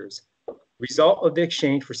 311 acres. The result of the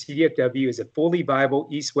exchange for CDFW is a fully viable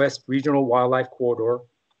east-west regional wildlife corridor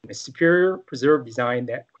and a superior preserve design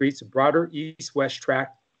that creates a broader east-west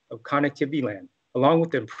tract of connectivity land, along with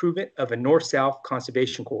the improvement of a north-south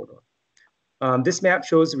conservation corridor. This map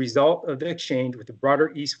shows the result of the exchange with the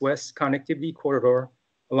broader east-west connectivity corridor,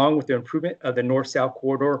 along with the improvement of the north-south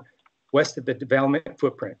corridor west of the development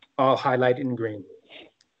footprint, all highlighted in green.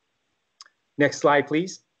 Next slide,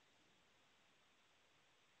 please.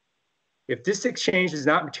 If this exchange does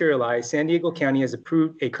not materialize, San Diego County has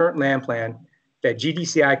approved a current land plan that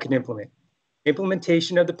GDCI could implement.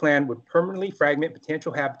 Implementation of the plan would permanently fragment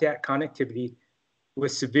potential habitat connectivity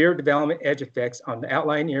with severe development edge effects on the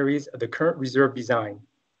outlying areas of the current reserve design.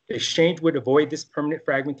 The exchange would avoid this permanent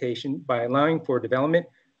fragmentation by allowing for development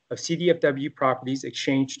of CDFW properties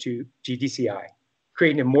exchanged to GDCI,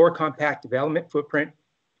 creating a more compact development footprint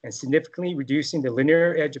and significantly reducing the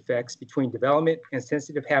linear edge effects between development and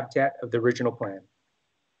sensitive habitat of the original plan.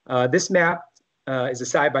 This map is a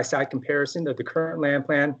side-by-side comparison of the current land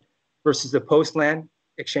plan versus the post-land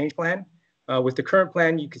exchange plan. With the current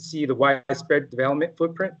plan, you can see the widespread development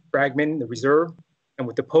footprint fragmenting the reserve, and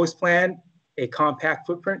with the post plan, a compact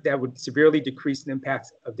footprint that would severely decrease the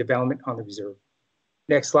impacts of development on the reserve.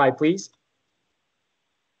 Next slide, please.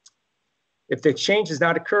 If the exchange does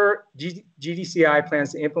not occur, GDCI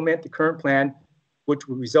plans to implement the current plan, which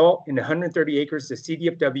would result in 130 acres of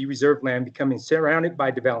CDFW reserve land becoming surrounded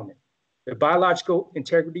by development. The biological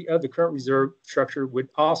integrity of the current reserve structure would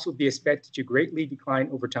also be expected to greatly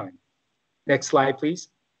decline over time. Next slide, please.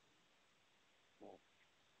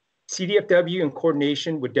 CDFW, in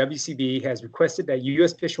coordination with WCB, has requested that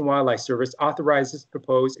U.S. Fish and Wildlife Service authorizes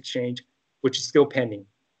proposed exchange, which is still pending.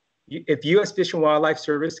 If U.S. Fish and Wildlife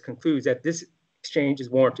Service concludes that this exchange is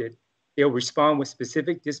warranted, they will respond with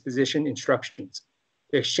specific disposition instructions.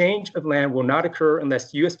 The exchange of land will not occur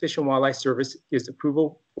unless U.S. Fish and Wildlife Service gives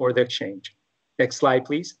approval for the exchange. Next slide,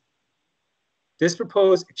 please. This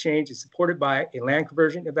proposed exchange is supported by a land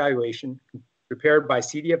conversion evaluation prepared by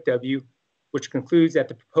CDFW, which concludes that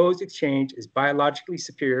the proposed exchange is biologically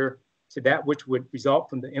superior to that which would result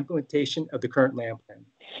from the implementation of the current land plan.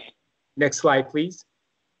 Next slide, please.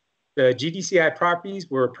 The GDCI properties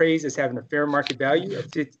were appraised as having a fair market value of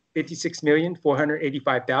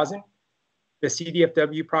 $56,485,000. The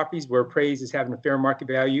CDFW properties were appraised as having a fair market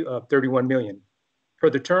value of $31 million. Per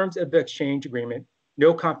the terms of the exchange agreement,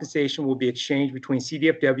 no compensation will be exchanged between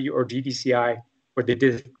CDFW or GDCI for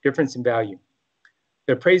the difference in value.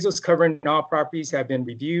 The appraisals covering all properties have been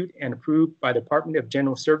reviewed and approved by the Department of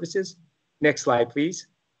General Services. Next slide, please.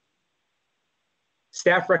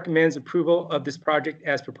 Staff recommends approval of this project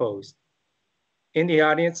as proposed. In the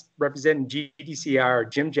audience, representing GDCI are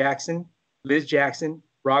Jim Jackson, Liz Jackson,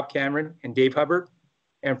 Rob Cameron, and Dave Hubbard.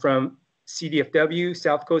 And from CDFW,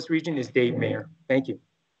 South Coast Region, is Dave Mayer. Thank you.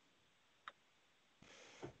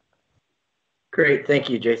 Great, thank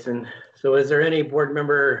you, Jason. So is there any board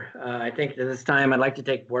member, I think at this time, I'd like to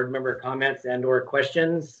take board member comments and or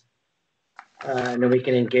questions. And then we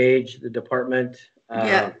can engage the department.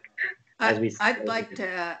 Yeah, I'd like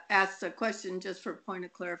to ask a question just for point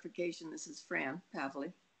of clarification. This is Fran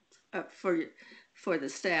Pavley for the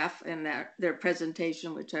staff and their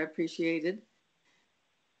presentation, which I appreciated.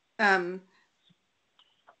 In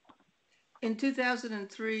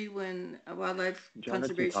 2003, when a Wildlife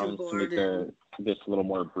Conservation Board... this a little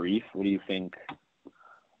more brief, what do you think?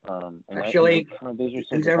 Actually,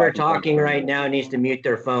 who's ever talking right now needs to mute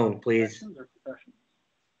their phone, please.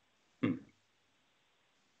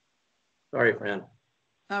 Sorry, Fran.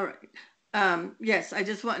 All right. Yes, I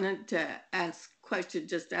just wanted to ask a question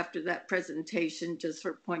just after that presentation, just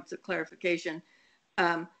for points of clarification.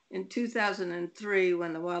 In 2003,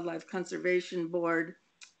 when the Wildlife Conservation Board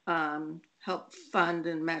helped fund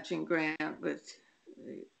and matching grant with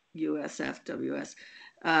USFWS,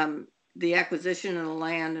 the acquisition of the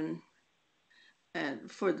land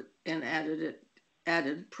and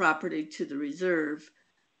added property to the reserve,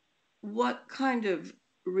 what kind of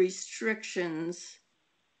restrictions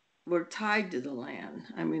were tied to the land?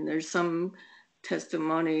 I mean, there's some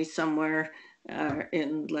testimony somewhere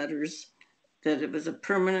in letters that it was a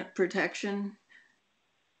permanent protection,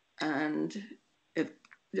 and if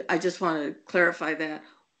I just want to clarify that,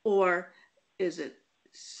 or is it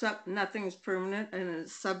nothing's permanent and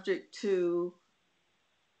it's subject to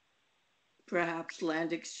perhaps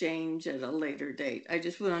land exchange at a later date? I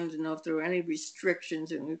just wanted to know if there were any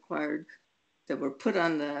restrictions required that were put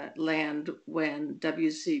on the land when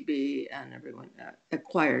WCB and everyone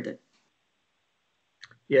acquired it.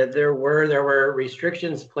 Yeah, there were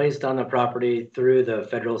restrictions placed on the property through the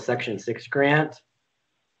federal Section 6 grant.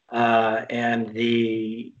 And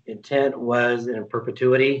the intent was in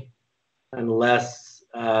perpetuity unless,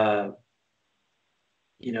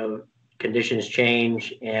 conditions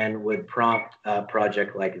change and would prompt a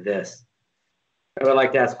project like this. I would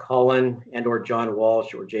like to ask Colin and or John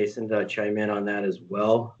Walsh or Jason to chime in on that as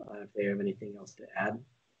well, if they have anything else to add.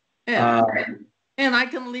 And I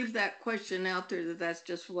can leave that question out there, that's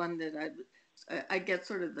just one that I get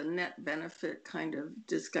sort of the net benefit kind of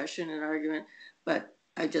discussion and argument, but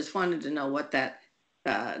I just wanted to know what that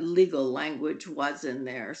legal language was in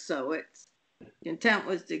there. So the intent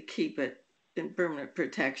was to keep it in permanent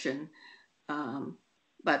protection,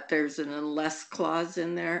 but there's an unless clause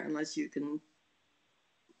in there, unless you can.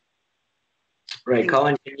 Right,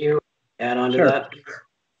 Colin, can you add on to that?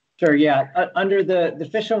 Sure, yeah. Under the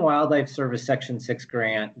Fish and Wildlife Service Section 6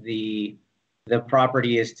 grant, the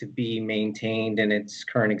property is to be maintained in its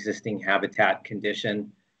current existing habitat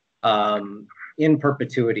condition in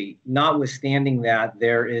perpetuity. Notwithstanding that,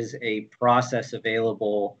 there is a process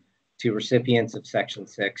available to recipients of Section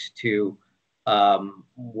 6 to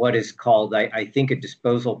what is called, I think, a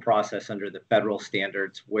disposal process under the federal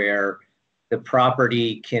standards, where the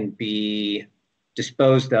property can be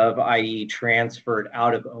disposed of, i.e. transferred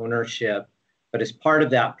out of ownership. But as part of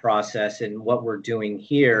that process, and what we're doing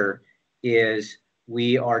here is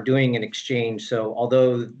we are doing an exchange. So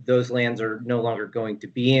although those lands are no longer going to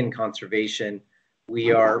be in conservation,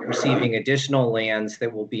 we are receiving additional lands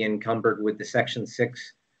that will be encumbered with the Section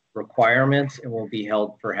 6 requirements and will be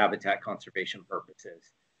held for habitat conservation purposes.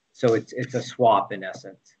 So it's a swap in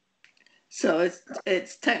essence. So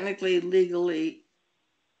it's technically legally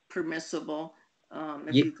permissible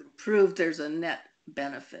if you can prove there's a net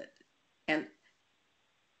benefit. And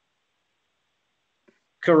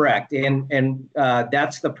correct, and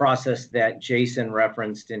that's the process that Jason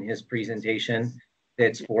referenced in his presentation.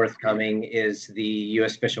 That's forthcoming is the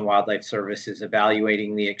U.S. Fish and Wildlife Service is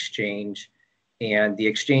evaluating the exchange, and the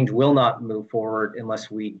exchange will not move forward unless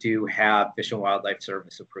we do have Fish and Wildlife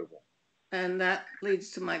Service approval. And that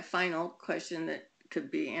leads to my final question that could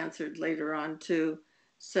be answered later on too.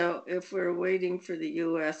 So if we're waiting for the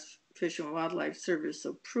U.S. Fish and Wildlife Service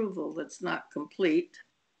approval that's not complete,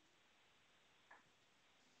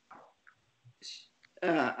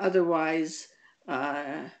 otherwise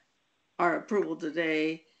our approval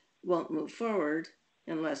today won't move forward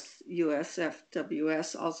unless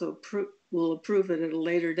USFWS also will approve it at a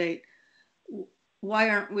later date. Why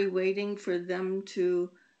aren't we waiting for them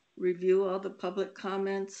to review all the public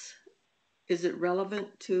comments? Is it relevant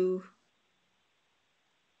to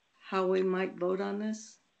how we might vote on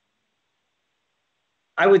this?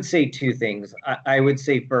 I would say two things. I would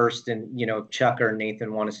say first, and if Chuck or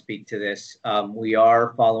Nathan want to speak to this, we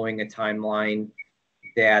are following a timeline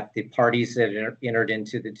that the parties that entered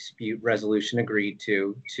into the dispute resolution agreed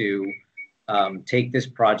to take this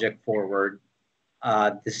project forward.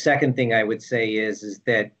 The second thing I would say is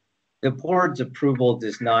that the board's approval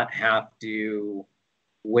does not have to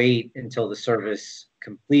wait until the service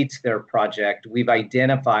completes their project. We've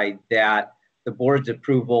identified that the board's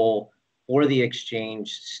approval for the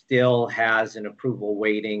exchange still has an approval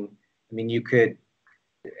waiting. I mean, you could,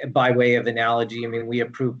 by way of analogy, I mean, we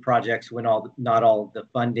approve projects when not all of the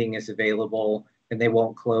funding is available, and they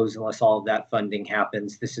won't close unless all of that funding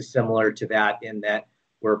happens. This is similar to that in that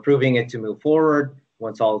we're approving it to move forward.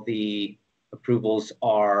 Once all the approvals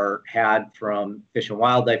are had from Fish and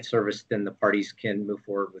Wildlife Service, then the parties can move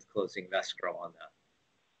forward with closing of escrow on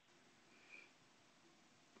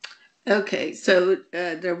that. Okay, so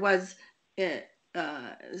there was in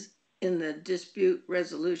the dispute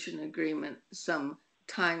resolution agreement some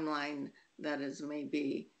timeline that is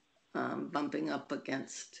maybe bumping up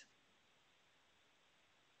against.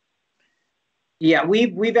 Yeah,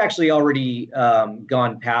 we've actually already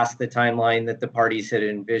gone past the timeline that the parties had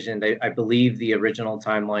envisioned. I believe the original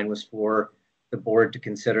timeline was for the board to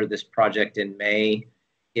consider this project in May.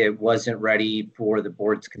 It wasn't ready for the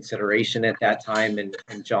board's consideration at that time, and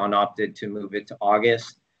John opted to move it to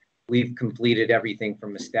August. We've completed everything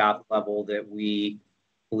from a staff level that we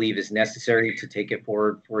believe is necessary to take it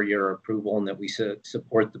forward for your approval, and that we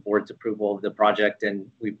support the board's approval of the project, and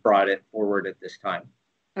we've brought it forward at this time.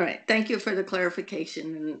 All right, thank you for the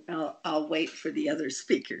clarification, and I'll wait for the other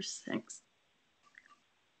speakers. Thanks.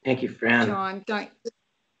 Thank you, Fran. John,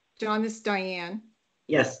 this is Diane.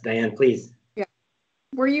 Yes, Diane, please. Yeah.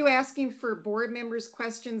 Were you asking for board members'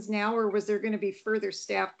 questions now, or was there going to be further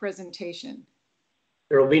staff presentation?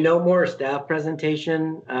 There will be no more staff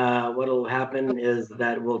presentation. What will happen is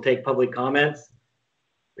that we'll take public comments.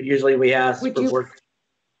 But usually we ask for board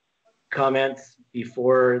comments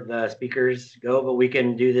before the speakers go, but we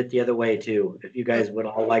can do that the other way too. If you guys would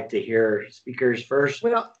all like to hear speakers first.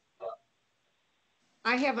 Well,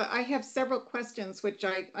 I have several questions which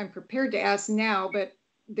I'm prepared to ask now, but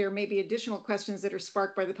there may be additional questions that are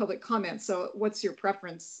sparked by the public comments. So what's your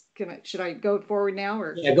preference? Should I go forward now,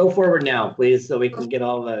 or? Yeah, go forward now, please, so we can get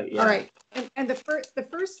all the, yeah. All right, and the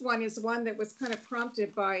first one is one that was kind of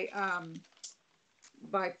prompted by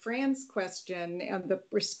Fran's question and the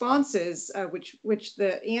responses, which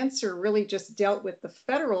the answer really just dealt with the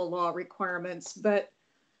federal law requirements. But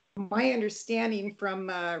my understanding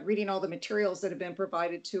from reading all the materials that have been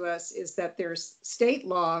provided to us is that there's state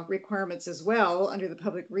law requirements as well under the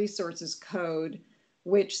Public Resources Code,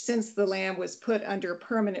 which, since the land was put under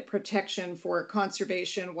permanent protection for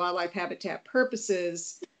conservation, wildlife habitat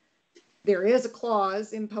purposes, there is a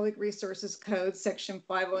clause in Public Resources Code, section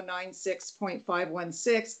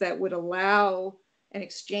 5096.516, that would allow an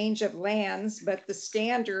exchange of lands, but the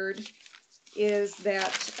standard is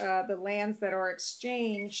that the lands that are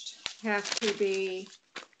exchanged have to be,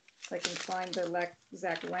 if I can find the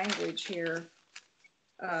exact language here,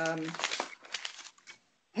 have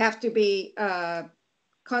to be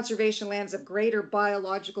conservation lands of greater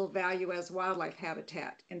biological value as wildlife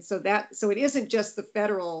habitat. And so it isn't just the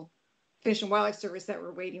federal Fish and Wildlife Service that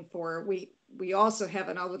we're waiting for, we also have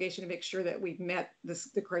an obligation to make sure that we've met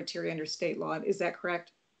the criteria under state law. Is that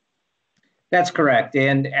correct? That's correct.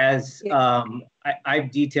 And as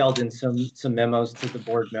I've detailed in some memos to the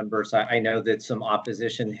board members, I know that some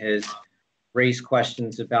opposition has raised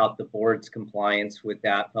questions about the board's compliance with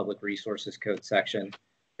that Public Resources Code section.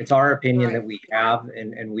 It's our opinion that we have,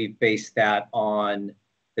 and we've based that on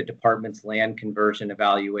the department's land conversion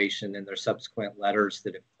evaluation and their subsequent letters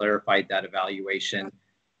that have clarified that evaluation,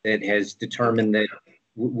 that has determined that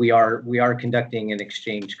we are conducting an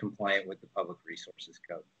exchange compliant with the Public Resources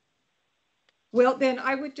Code. Well, then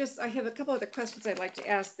I have a couple other questions I'd like to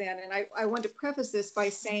ask then. And I want to preface this by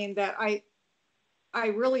saying that I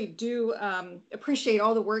really do appreciate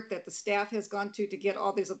all the work that the staff has gone to get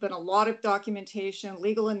all these. There's been a lot of documentation,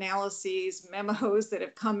 legal analyses, memos that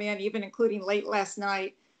have come in, even including late last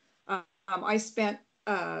night. I spent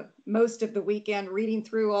most of the weekend reading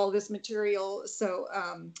through all this material. So,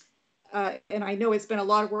 and I know it's been a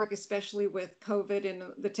lot of work, especially with COVID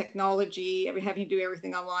and the technology, having to do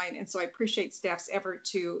everything online. And so I appreciate staff's effort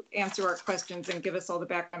to answer our questions and give us all the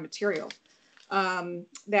background material.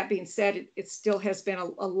 That being said, it still has been a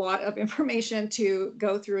lot of information to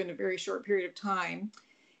go through in a very short period of time.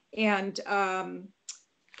 And I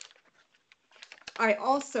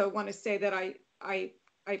also want to say that I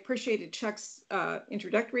appreciated Chuck's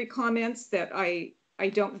introductory comments, that I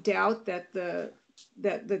don't doubt that the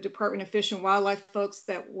Department of Fish and Wildlife folks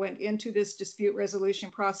that went into this dispute resolution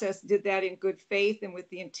process did that in good faith and with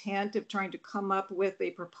the intent of trying to come up with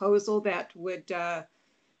a proposal that would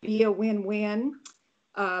be a win-win.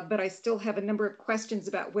 But I still have a number of questions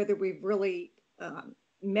about whether we've really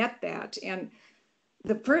met that. And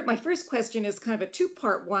my first question is kind of a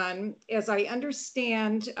two-part one. As I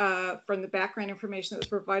understand from the background information that was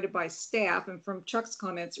provided by staff and from Chuck's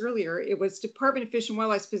comments earlier, it was Department of Fish and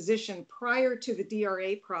Wildlife's position prior to the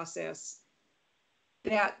DRA process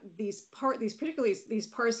that particularly these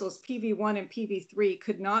parcels, PV1 and PV3,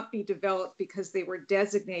 could not be developed because they were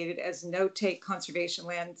designated as no-take conservation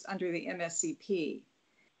lands under the MSCP.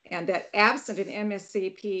 And that absent an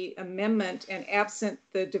MSCP amendment and absent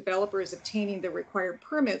the developers obtaining the required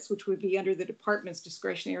permits, which would be under the department's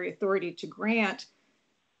discretionary authority to grant,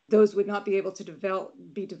 those would not be able to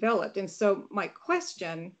be developed. And so my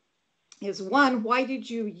question is, one, why did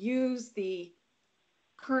you use the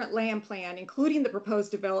current land plan, including the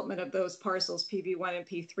proposed development of those parcels, PV1 and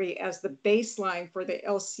P3, as the baseline for the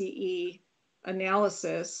LCE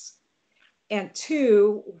analysis? And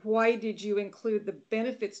two, why did you include the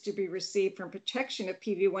benefits to be received from protection of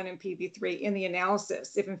PV1 and PV3 in the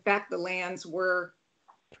analysis, if in fact the lands were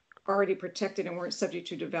already protected and weren't subject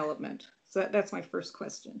to development? So that's my first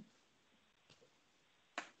question.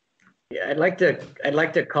 Yeah, I'd like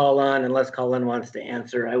to call on, unless Colin wants to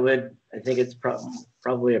answer, I think it's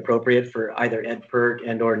probably appropriate for either Ed Pert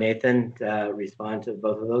and or Nathan to respond to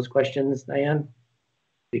both of those questions, Diane,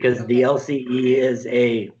 because the LCE is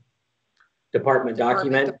a department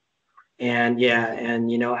document. And yeah,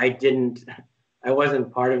 and I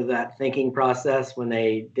wasn't part of that thinking process when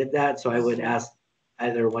they did that. So I would ask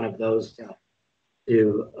either one of those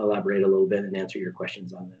to elaborate a little bit and answer your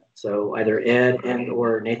questions on that. So either Ed and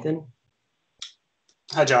or Nathan.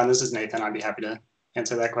 Hi, John, this is Nathan. I'd be happy to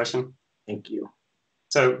answer that question. Thank you.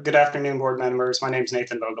 So good afternoon, board members. My name is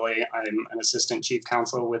Nathan Vogeley. I'm an assistant chief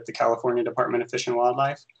counsel with the California Department of Fish and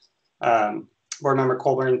Wildlife. Board member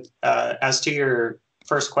Colburn, as to your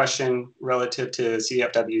first question relative to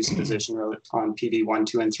CDFW's position on PV 1,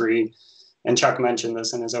 2, and 3, and Chuck mentioned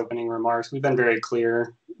this in his opening remarks, we've been very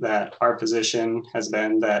clear that our position has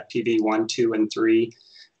been that PV 1, 2, and 3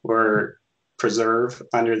 were preserved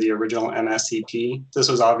under the original MSCP. This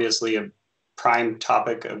was obviously a prime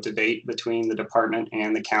topic of debate between the department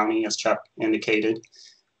and the county, as Chuck indicated.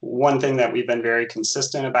 One thing that we've been very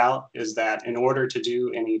consistent about is that in order to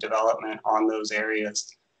do any development on those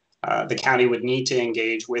areas, the county would need to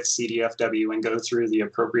engage with CDFW and go through the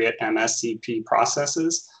appropriate MSCP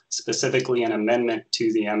processes, specifically an amendment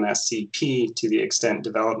to the MSCP to the extent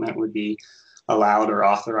development would be allowed or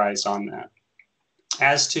authorized on that.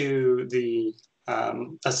 As to the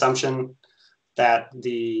assumption that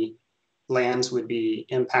the lands would be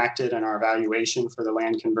impacted in our evaluation for the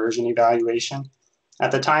land conversion evaluation, at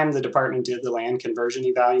the time the department did the land conversion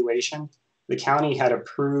evaluation, the county had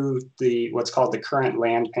approved what's called the current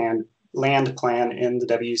land plan in the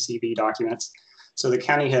WCB documents. So the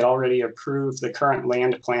county had already approved the current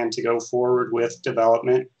land plan to go forward with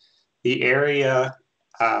development. The area,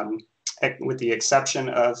 with the exception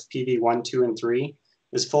of PV 1, 2, and 3,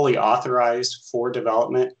 is fully authorized for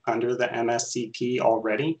development under the MSCP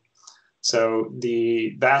already. So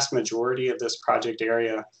the vast majority of this project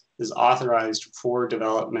area is authorized for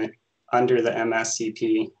development under the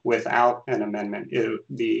MSCP without an amendment.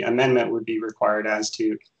 The amendment would be required as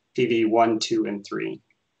to PV 1, 2, and 3.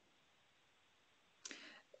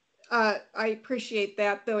 I appreciate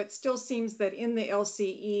that, though it still seems that in the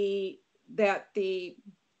LCE that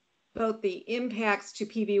both the impacts to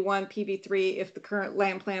PV1, PV3, if the current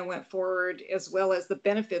land plan went forward, as well as the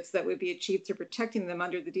benefits that would be achieved through protecting them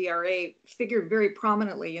under the DRA, figured very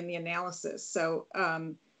prominently in the analysis. So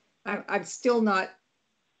I'm still not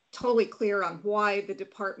totally clear on why the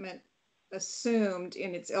department assumed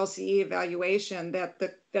in its LCE evaluation that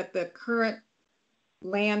the current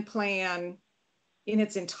land plan in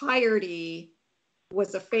its entirety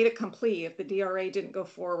was a fait accompli if the DRA didn't go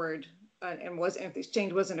forward and if the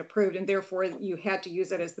exchange wasn't approved, and therefore you had to use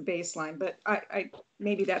that as the baseline. But I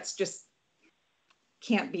maybe that's just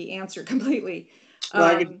can't be answered completely.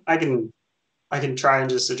 Well, I can try and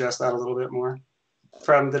just address that a little bit more.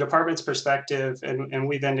 From the department's perspective, and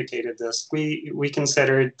we've indicated this, we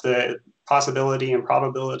considered the possibility and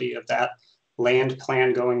probability of that land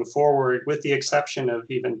plan going forward, with the exception of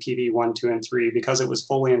even PV 1, 2, and 3, because it was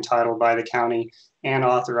fully entitled by the county and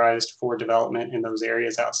authorized for development in those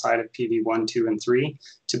areas outside of PV 1, 2, and 3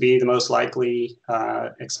 to be the most likely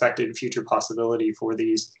expected future possibility for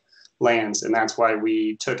these lands. And that's why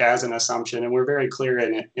we took as an assumption, and we're very clear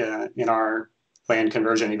in our land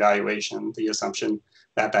conversion evaluation, the assumption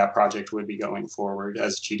that that project would be going forward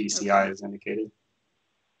as GDCI has indicated.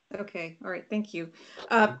 Okay, all right, thank you.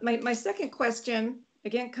 My second question,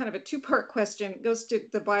 again, kind of a two-part question, goes to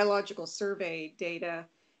the biological survey data.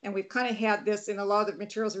 And we've kind of had this in a lot of the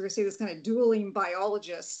materials, we're gonna see this kind of dueling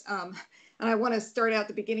biologists. And I wanna start out at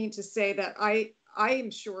the beginning to say that I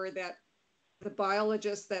am sure that the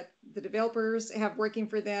biologists that the developers have working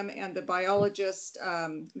for them and the biologists, I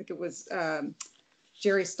think it was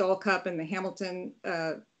Jerry Stallcup and the Hamilton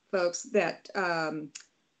folks, that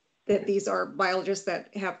these are biologists that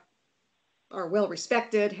are well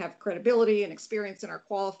respected, have credibility and experience, and are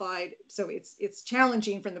qualified. So it's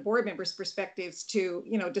challenging from the board members' perspectives to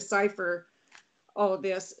decipher all of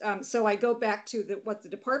this. So I go back to what the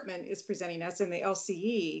department is presenting us in the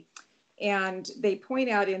LCE, and they point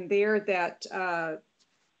out in there that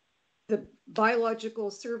the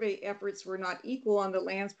biological survey efforts were not equal on the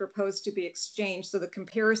lands proposed to be exchanged. So the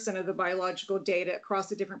comparison of the biological data across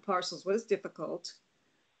the different parcels was difficult.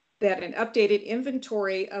 That an updated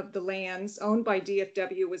inventory of the lands owned by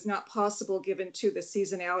DFW was not possible given to the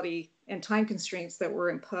seasonality and time constraints that were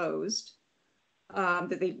imposed.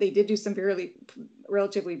 That they did do some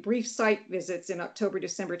relatively brief site visits in October,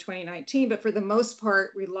 December 2019, but for the most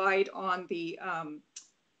part relied on the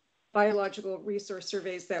biological resource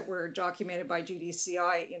surveys that were documented by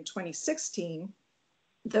GDCI in 2016,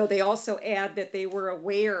 though they also add that they were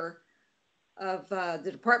aware of,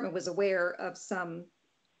 the department was aware of some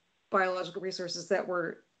biological resources that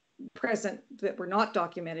were present that were not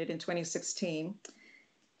documented in 2016,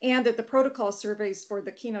 and that the protocol surveys for the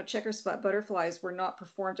keynote checker spot butterflies were not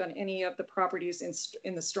performed on any of the properties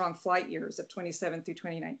in the strong flight years of 27 through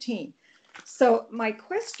 2019. So my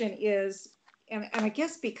question is, and I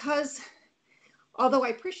guess because, although I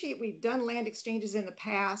appreciate we've done land exchanges in the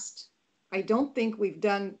past, I don't think we've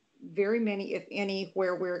done very many, if any,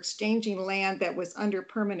 where we're exchanging land that was under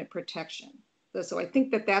permanent protection. So I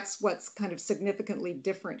think that's what's kind of significantly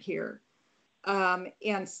different here. And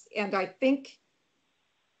I think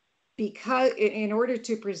because in order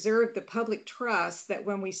to preserve the public trust that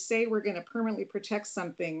when we say we're going to permanently protect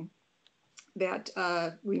something, that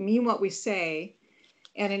we mean what we say,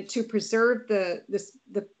 and to preserve the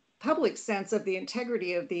public sense of the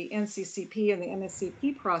integrity of the NCCP and the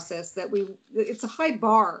MSCP process, that it's a high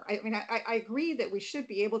bar. I mean, I agree that we should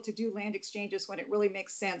be able to do land exchanges when it really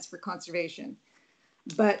makes sense for conservation.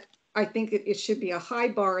 But I think it should be a high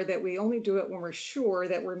bar that we only do it when we're sure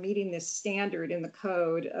that we're meeting this standard in the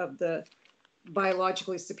code of the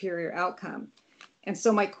biologically superior outcome. And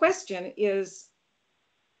so my question is,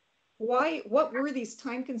 what were these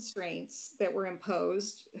time constraints that were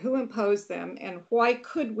imposed? Who imposed them? And why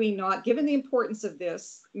could we not, given the importance of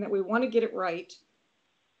this and that we want to get it right,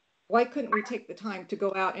 why couldn't we take the time to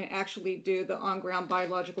go out and actually do the on-ground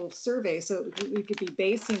biological survey so that we could be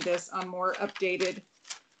basing this on more updated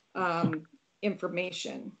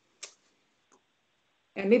information?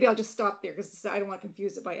 And maybe I'll just stop there because I don't want to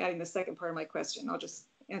confuse it by adding the second part of my question. I'll just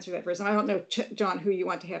answer that first. And I don't know, John, who you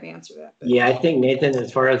want to have answer that. But. Yeah, I think Nathan,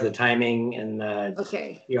 as far as the timing and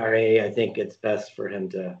the ERA, I think it's best for him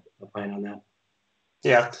to opine on that.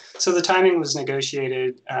 Yeah, so the timing was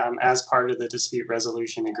negotiated as part of the dispute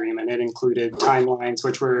resolution agreement. It included timelines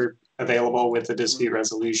which were available with the dispute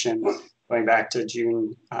resolution going back to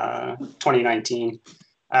June 2019.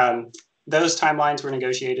 Those timelines were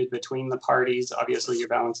negotiated between the parties. Obviously, you're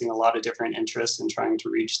balancing a lot of different interests and trying to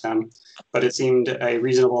reach them, but it seemed a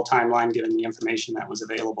reasonable timeline given the information that was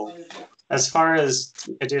available. As far as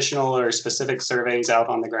additional or specific surveys out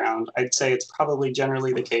on the ground, I'd say it's probably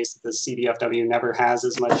generally the case that the CDFW never has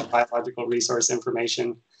as much biological resource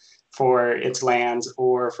information for its lands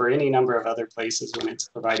or for any number of other places when it's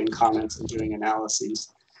providing comments and doing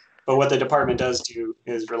analyses. But what the department does do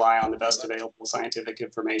is rely on the best available scientific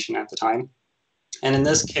information at the time. And in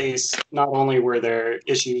this case, not only were there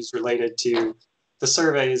issues related to the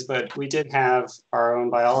surveys, but we did have our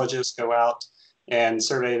own biologists go out and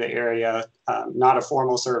survey the area, not a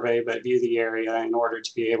formal survey, but view the area in order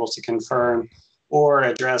to be able to confirm or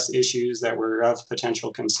address issues that were of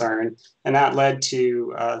potential concern. And that led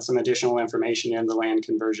to some additional information in the land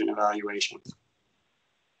conversion evaluation.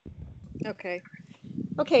 Okay.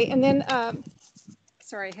 Okay, and then,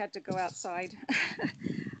 sorry, I had to go outside,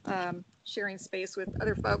 sharing space with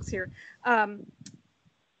other folks here.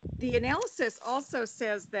 The analysis also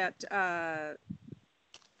says that, I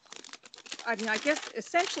mean, I guess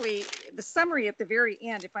essentially the summary at the very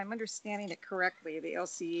end, if I'm understanding it correctly, the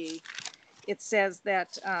LCE, it says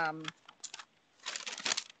that, let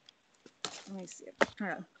me see, I'm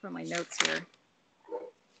trying to put my notes here.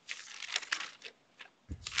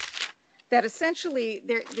 That essentially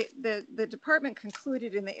the department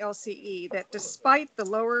concluded in the LCE that despite the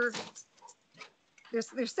lower,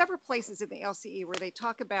 there's several places in the LCE where they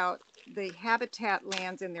talk about the habitat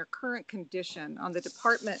lands in their current condition on the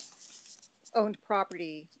department owned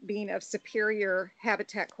property being of superior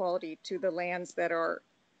habitat quality to the lands that are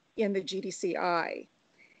in the GDCI.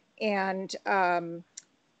 And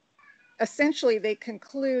essentially, they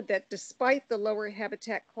conclude that despite the lower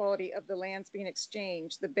habitat quality of the lands being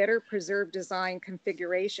exchanged, the better preserved design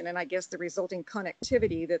configuration, and I guess the resulting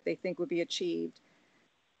connectivity that they think would be achieved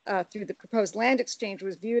through the proposed land exchange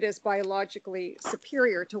was viewed as biologically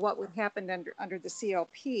superior to what would happen under the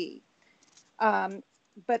CLP.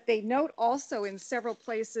 But they note also in several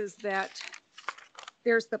places that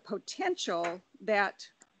there's the potential that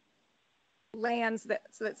lands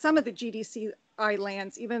so that some of the GDCI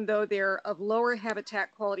lands, even though they're of lower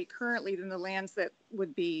habitat quality currently than the lands that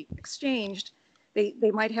would be exchanged,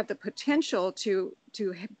 they might have the potential to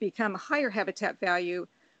become higher habitat value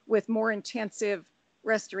with more intensive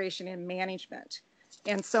restoration and management.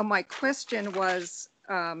 And so my question was,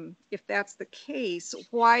 if that's the case,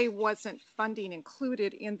 why wasn't funding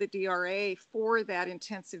included in the DRA for that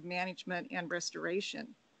intensive management and restoration?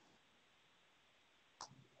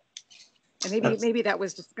 And maybe that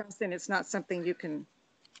was discussed and it's not something you can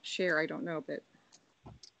share. I don't know, but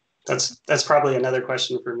that's probably another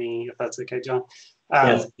question for me, if that's okay, John.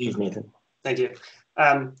 Yes, please, Nathan. Thank you.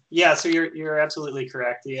 Yeah, so you're absolutely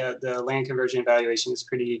correct. The land conversion evaluation is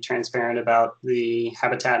pretty transparent about the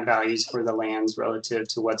habitat values for the lands relative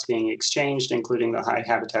to what's being exchanged, including the high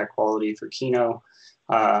habitat quality for Keno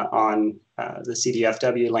on the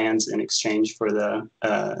CDFW lands in exchange for the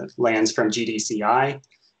lands from GDCI.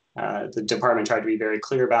 The department tried to be very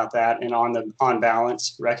clear about that, and on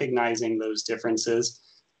balance, recognizing those differences,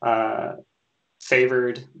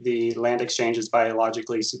 favored the land exchange as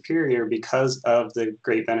biologically superior because of the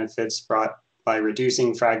great benefits brought by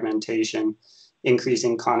reducing fragmentation,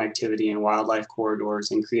 increasing connectivity in wildlife corridors,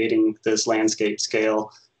 and creating this landscape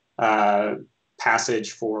scale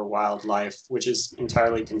passage for wildlife, which is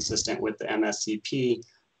entirely consistent with the MSCP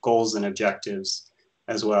goals and objectives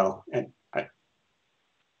as well. And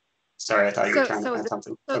sorry, I thought you were trying to add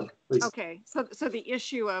something. Okay, so the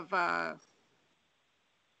issue of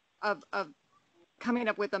coming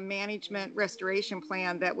up with a management restoration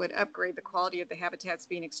plan that would upgrade the quality of the habitats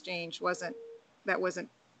being exchanged wasn't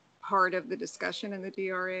part of the discussion in the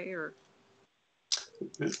DRA, or?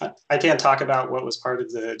 I can't talk about what was part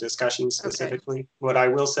of the discussion specifically. Okay. What I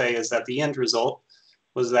will say is that the end result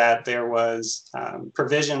was that there was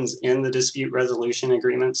provisions in the dispute resolution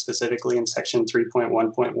agreement, specifically in section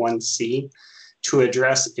 3.1.1C, to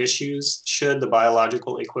address issues should the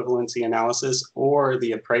biological equivalency analysis or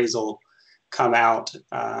the appraisal come out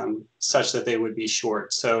such that they would be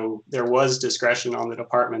short. So there was discretion on the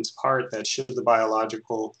department's part that should the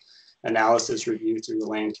biological analysis review through the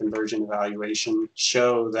land conversion evaluation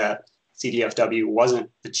show that CDFW wasn't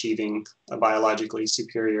achieving a biologically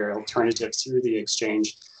superior alternative through the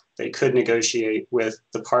exchange, they could negotiate with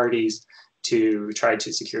the parties to try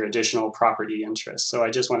to secure additional property interests. So I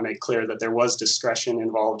just want to make clear that there was discretion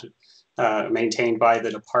involved maintained by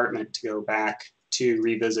the department to go back to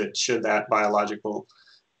revisit should that biological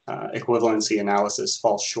equivalency analysis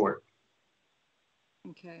fall short.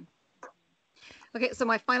 Okay. Okay, so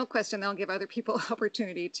my final question, then I'll give other people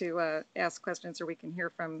opportunity to ask questions, or we can hear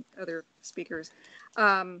from other speakers.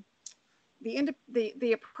 The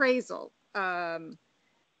appraisal.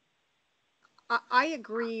 I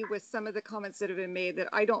agree with some of the comments that have been made that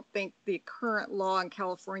I don't think the current law in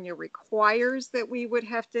California requires that we would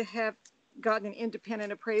have to have gotten an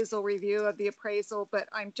independent appraisal review of the appraisal, but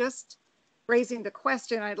I'm just raising the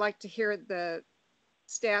question. I'd like to hear the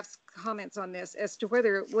staff's comments on this as to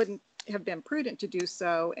whether it wouldn't have been prudent to do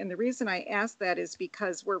so. And the reason I ask that is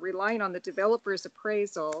because we're relying on the developer's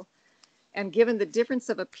appraisal, and given the difference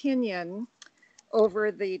of opinion over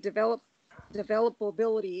the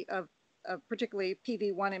developability of particularly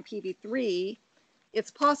PV1 and PV3,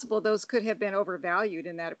 it's possible those could have been overvalued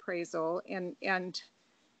in that appraisal. And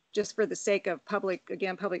just for the sake of public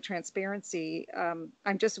transparency,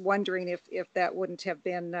 I'm just wondering if that wouldn't have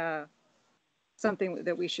been something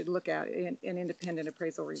that we should look at in an independent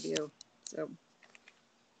appraisal review. So,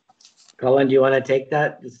 Colin, do you want to take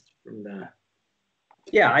that? Just from the...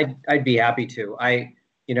 Yeah, I'd be happy to.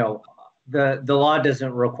 The law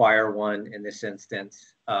doesn't require one in this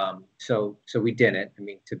instance, so we didn't. I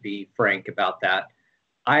mean, to be frank about that,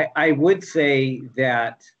 I would say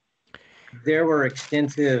that there were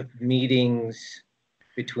extensive meetings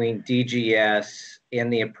between DGS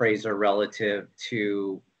and the appraiser relative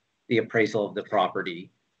to the appraisal of the property.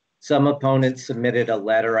 Some opponents submitted a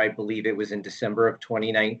letter, I believe it was in December of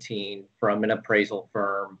 2019, from an appraisal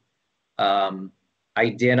firm,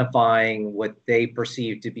 identifying what they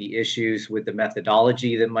perceived to be issues with the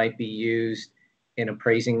methodology that might be used in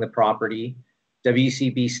appraising the property.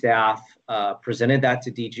 WCB staff presented that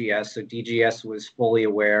to DGS, so DGS was fully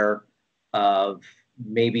aware of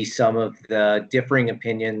maybe some of the differing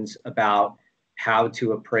opinions about how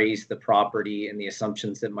to appraise the property and the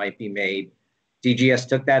assumptions that might be made. DGS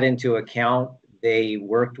took that into account. They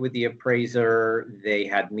worked with the appraiser. They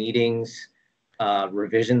had meetings.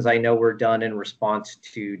 Revisions I know were done in response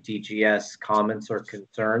to DGS comments or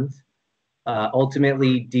concerns.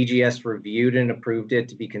 Ultimately, DGS reviewed and approved it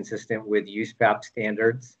to be consistent with USPAP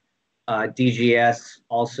standards. DGS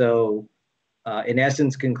also, in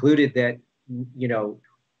essence, concluded that,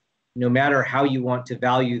 no matter how you want to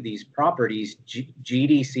value these properties,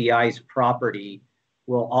 GDCI's property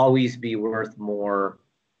will always be worth more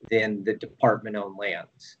than the department-owned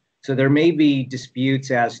lands. So there may be disputes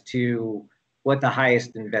as to what the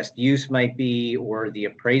highest and best use might be or the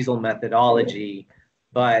appraisal methodology,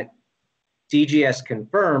 but DGS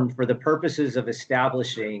confirmed for the purposes of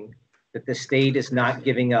establishing that the state is not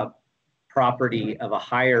giving up property of a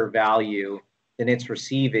higher value than it's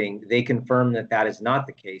receiving. They confirmed that that is not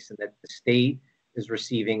the case and that the state is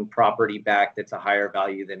receiving property back that's a higher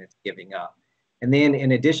value than it's giving up. And then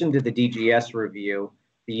in addition to the DGS review,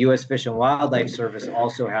 the U.S. Fish and Wildlife Service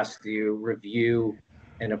also has to review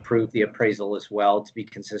and approve the appraisal as well to be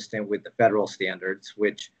consistent with the federal standards,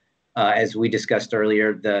 which, as we discussed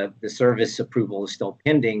earlier, the service approval is still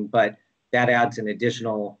pending, but that adds an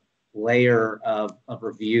additional layer of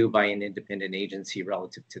review by an independent agency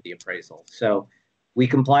relative to the appraisal. So we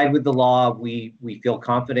complied with the law. We feel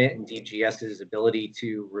confident in DGS's ability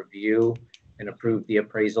to review and approve the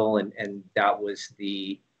appraisal, and that was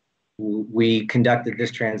we conducted this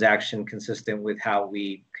transaction consistent with how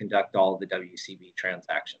we conduct all of the WCB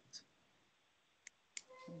transactions.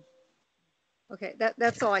 Okay,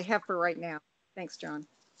 that's all I have for right now. Thanks, John.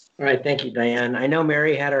 All right, thank you, Diane. I know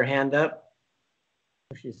Mary had her hand up.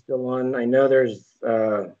 If she's still on, I know there's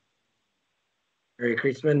Mary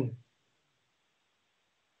Kreisman.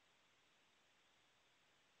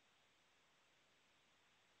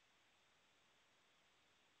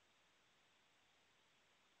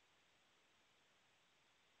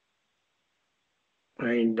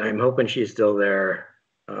 I'm hoping she's still there.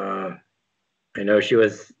 I know she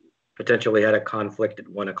was potentially had a conflict at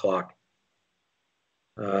 1 o'clock.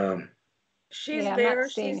 She's Yeah, there,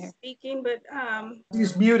 she's speaking, but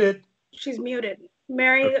She's muted. she's muted.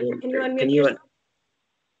 Mary, Okay, can you unmute can you? yourself?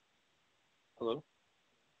 Hello?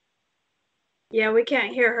 Yeah, we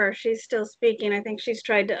can't hear her. She's still speaking. I think she's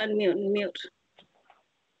tried to unmute and mute.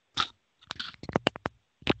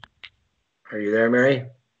 Are you there, Mary?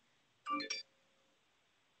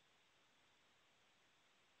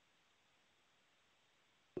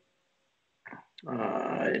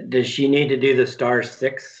 Does she need to do the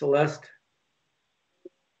 *6, Celeste?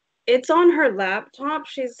 It's on her laptop.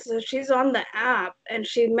 She's on the app, and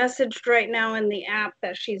she messaged right now in the app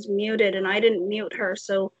that she's muted, and I didn't mute her.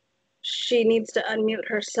 So she needs to unmute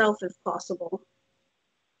herself if possible.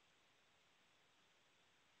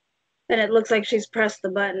 And it looks like she's pressed the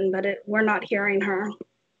button, but we're not hearing her.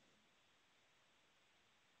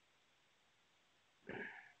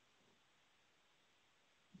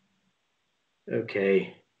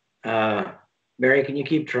 Okay. Mary, can you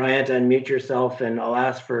keep trying to unmute yourself, and I'll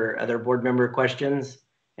ask for other board member questions.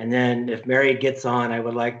 And then if Mary gets on, I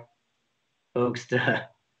would like folks to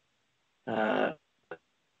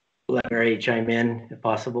let Mary chime in if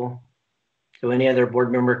possible. So any other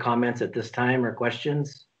board member comments at this time or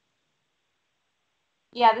questions?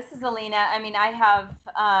 Yeah, this is Alina. I mean, I have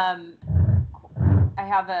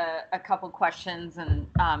a couple questions and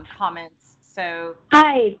comments. So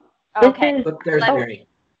Hi. okay. There's Mary.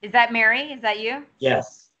 Is that Mary? Is that you?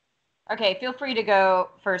 Yes. Okay, feel free to go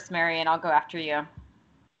first, Mary, and I'll go after you.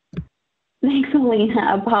 Thanks,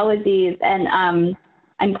 Alina. Apologies. And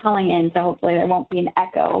I'm calling in, so hopefully there won't be an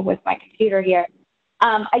echo with my computer here.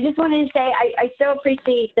 I just wanted to say I so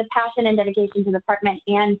appreciate the passion and dedication to the department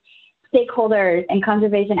and stakeholders and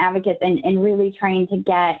conservation advocates in really trying to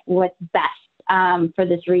get what's best for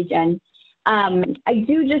this region. I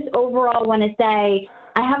do just overall want to say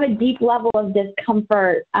I have a deep level of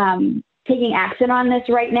discomfort taking action on this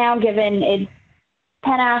right now, given it's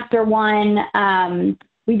 10 after 1.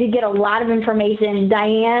 We did get a lot of information.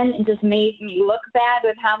 Diane just made me look bad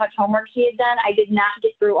with how much homework she had done. I did not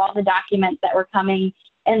get through all the documents that were coming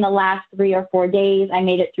in the last 3 or 4 days. I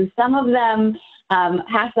made it through some of them.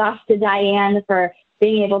 Hats off to Diane for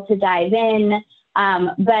being able to dive in.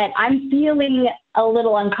 But I'm feeling a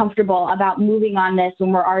little uncomfortable about moving on this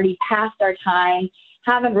when we're already past our time.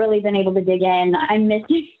 Haven't really been able to dig in. I'm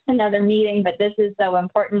missing another meeting, but this is so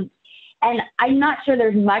important. And I'm not sure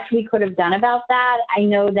there's much we could have done about that. I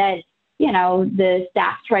know that, you know, the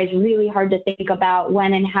staff tries really hard to think about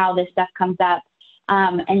when and how this stuff comes up,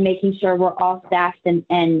 and making sure we're all staffed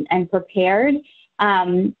and prepared.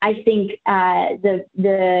 I think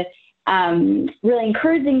the really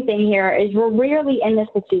encouraging thing here is we're rarely in this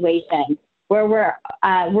situation where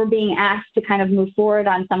we're being asked to kind of move forward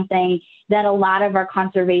on something that a lot of our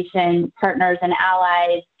conservation partners and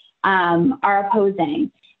allies are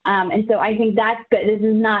opposing. And so I think that's good. This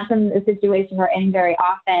is not a situation we're in very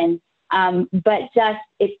often, but just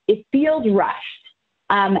it feels rushed.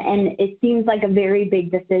 And it seems like a very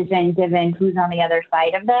big decision given who's on the other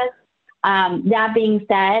side of this. That being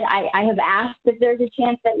said, I have asked if there's a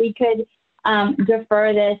chance that we could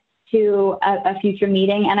defer this to a future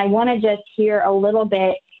meeting. And I want to just hear a little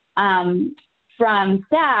bit from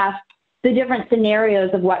staff the different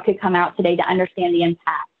scenarios of what could come out today to understand the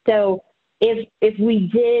impact. So if we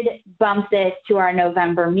did bump this to our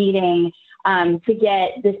November meeting to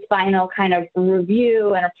get this final kind of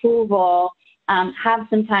review and approval, have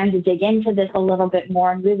some time to dig into this a little bit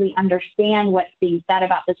more and really understand what's being said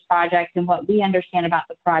about this project and what we understand about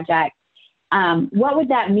the project. What would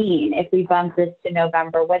that mean if we bump this to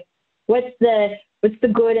November? What's the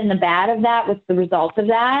good and the bad of that? What's the result of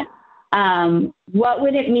that? What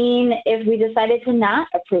would it mean if we decided to not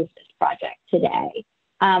approve this project today?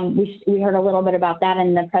 We heard a little bit about that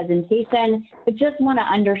in the presentation, but just want to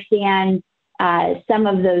understand some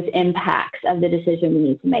of those impacts of the decision we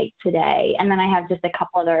need to make today. And then I have just a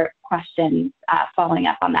couple other questions following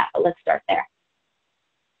up on that, but let's start there.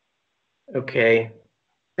 Okay,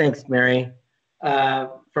 thanks, Mary.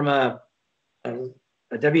 From a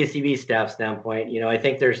WCB staff standpoint, I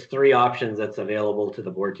think there's 3 options that's available to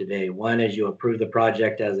the board today. One is you approve the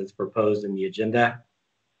project as it's proposed in the agenda.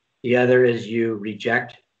 The other is you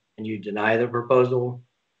reject and you deny the proposal,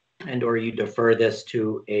 and or you defer this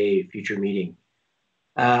to a future meeting.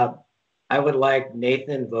 I would like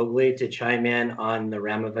Nathan Vogley to chime in on the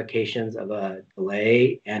ramifications of a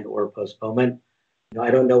delay and or postponement.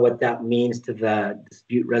 I don't know what that means to the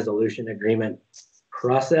dispute resolution agreement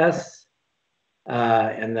process,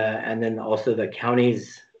 and then also the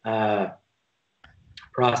county's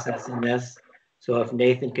process in this. So if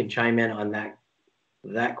Nathan can chime in on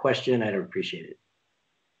that question, I'd appreciate it.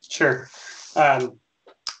 Sure.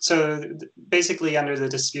 So basically, under the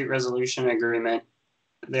dispute resolution agreement,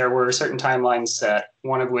 there were certain timelines set,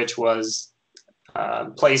 one of which was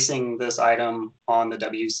placing this item on the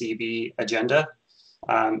WCB agenda.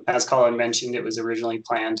 As Colin mentioned, it was originally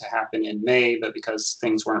planned to happen in May, but because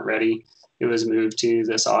things weren't ready, it was moved to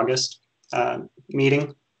this August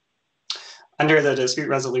meeting. Under the dispute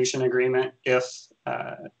resolution agreement, if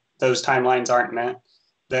those timelines aren't met,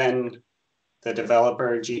 then the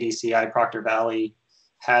developer, GDCI Proctor Valley,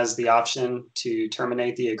 has the option to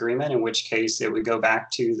terminate the agreement, in which case it would go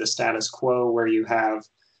back to the status quo where you have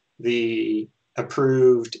the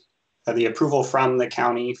approved the approval from the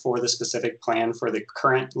county for the specific plan for the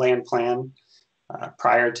current land plan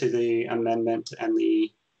prior to the amendment and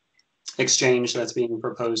the exchange that's being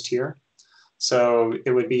proposed here. So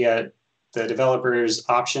it would be at the developer's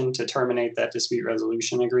option to terminate that dispute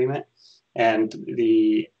resolution agreement, and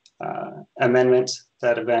the amendments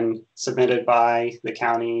that have been submitted by the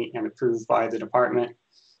county and approved by the department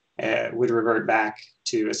would revert back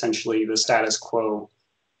to essentially the status quo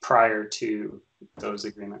prior to those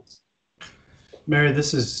agreements. Mary,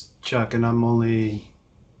 this is Chuck, and I'm only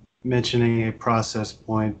mentioning a process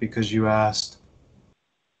point because you asked.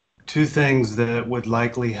 Two things that would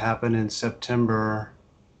likely happen in September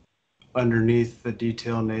underneath the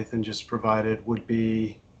detail Nathan just provided would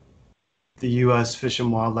be the U.S. Fish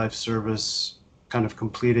and Wildlife Service kind of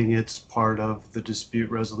completing its part of the dispute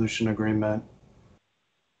resolution agreement.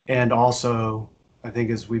 And also, I think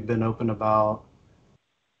as we've been open about,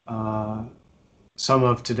 some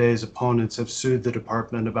of today's opponents have sued the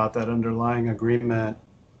department about that underlying agreement.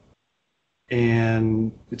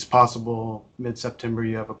 And it's possible mid-September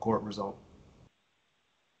you have a court result.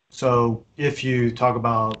 So if you talk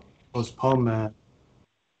about postponement,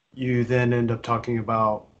 you then end up talking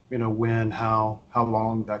about, when, how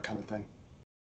long, that kind of thing.